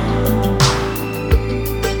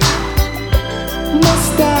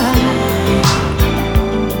 Must I?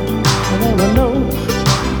 I wanna know.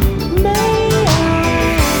 May I?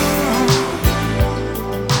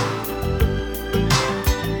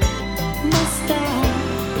 Must I?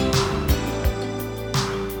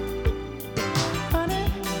 Honey,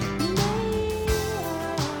 may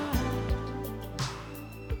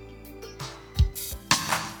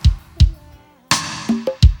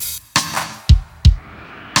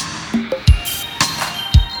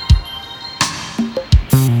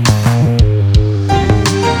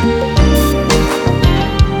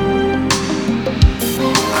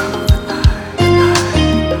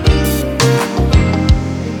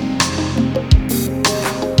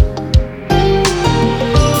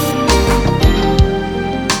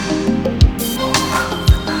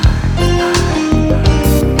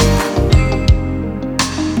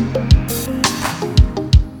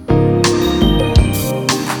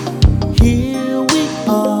Here we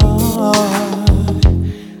are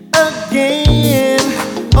again,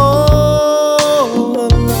 all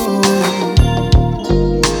alone.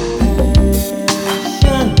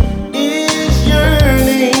 Passion is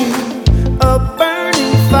yearning, a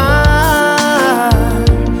burning fire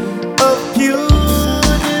of pure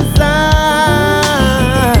desire.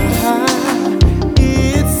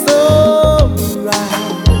 It's so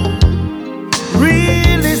right,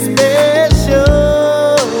 really special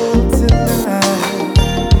tonight,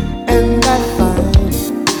 and I find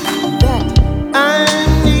that I'm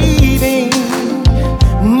needing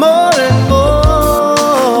more and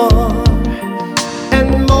more and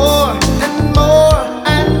more and more.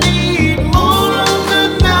 I need more of the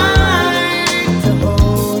night to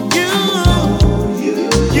hold you.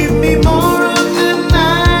 Give me more of the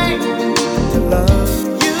night to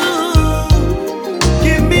love you.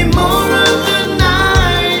 Give me more of the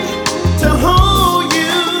night to hold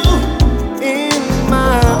you in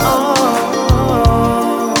my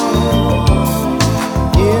arms,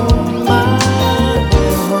 in my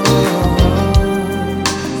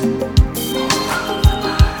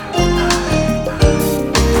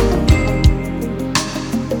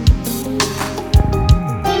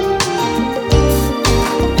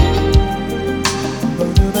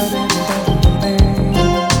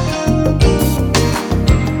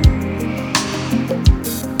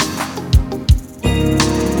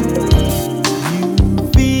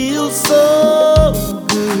feel so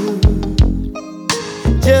good,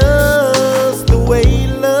 just the way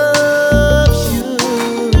love should.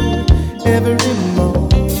 Every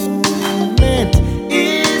moment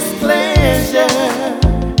is pleasure.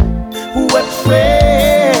 What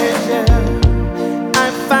treasure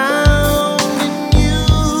I found in you.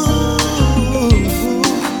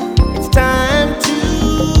 It's time to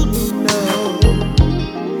know,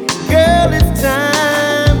 girl, it's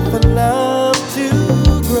time for love to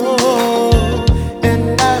grow. And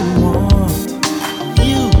I want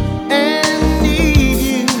you and need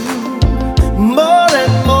you more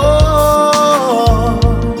and more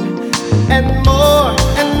and more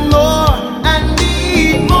and more. I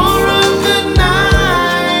need more of the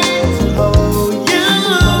night to hold you.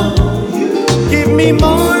 Give me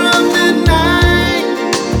more of the night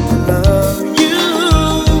to love you.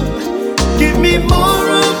 Give me more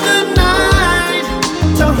of the night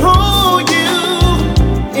to hold you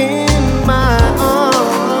in my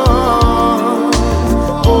arms.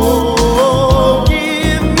 Oh,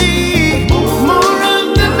 give me more of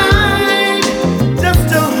the night just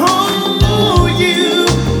to hold you.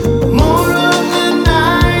 More of the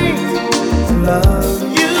night to love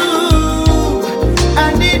you.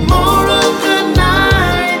 I need more of the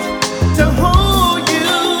night to hold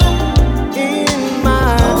you in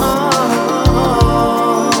my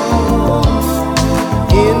arms,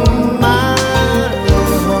 in my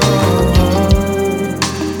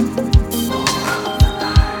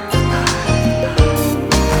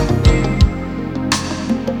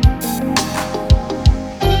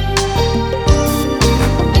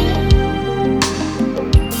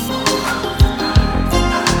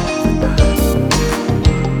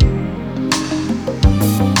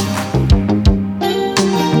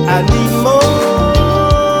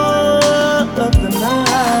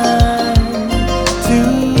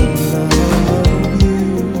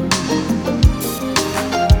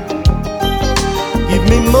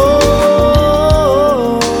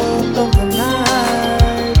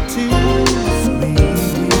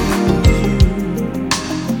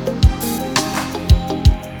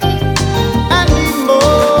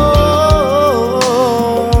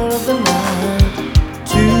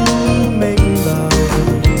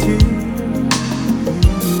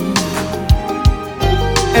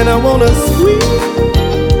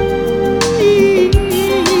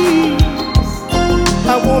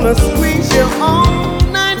wanna squeeze you on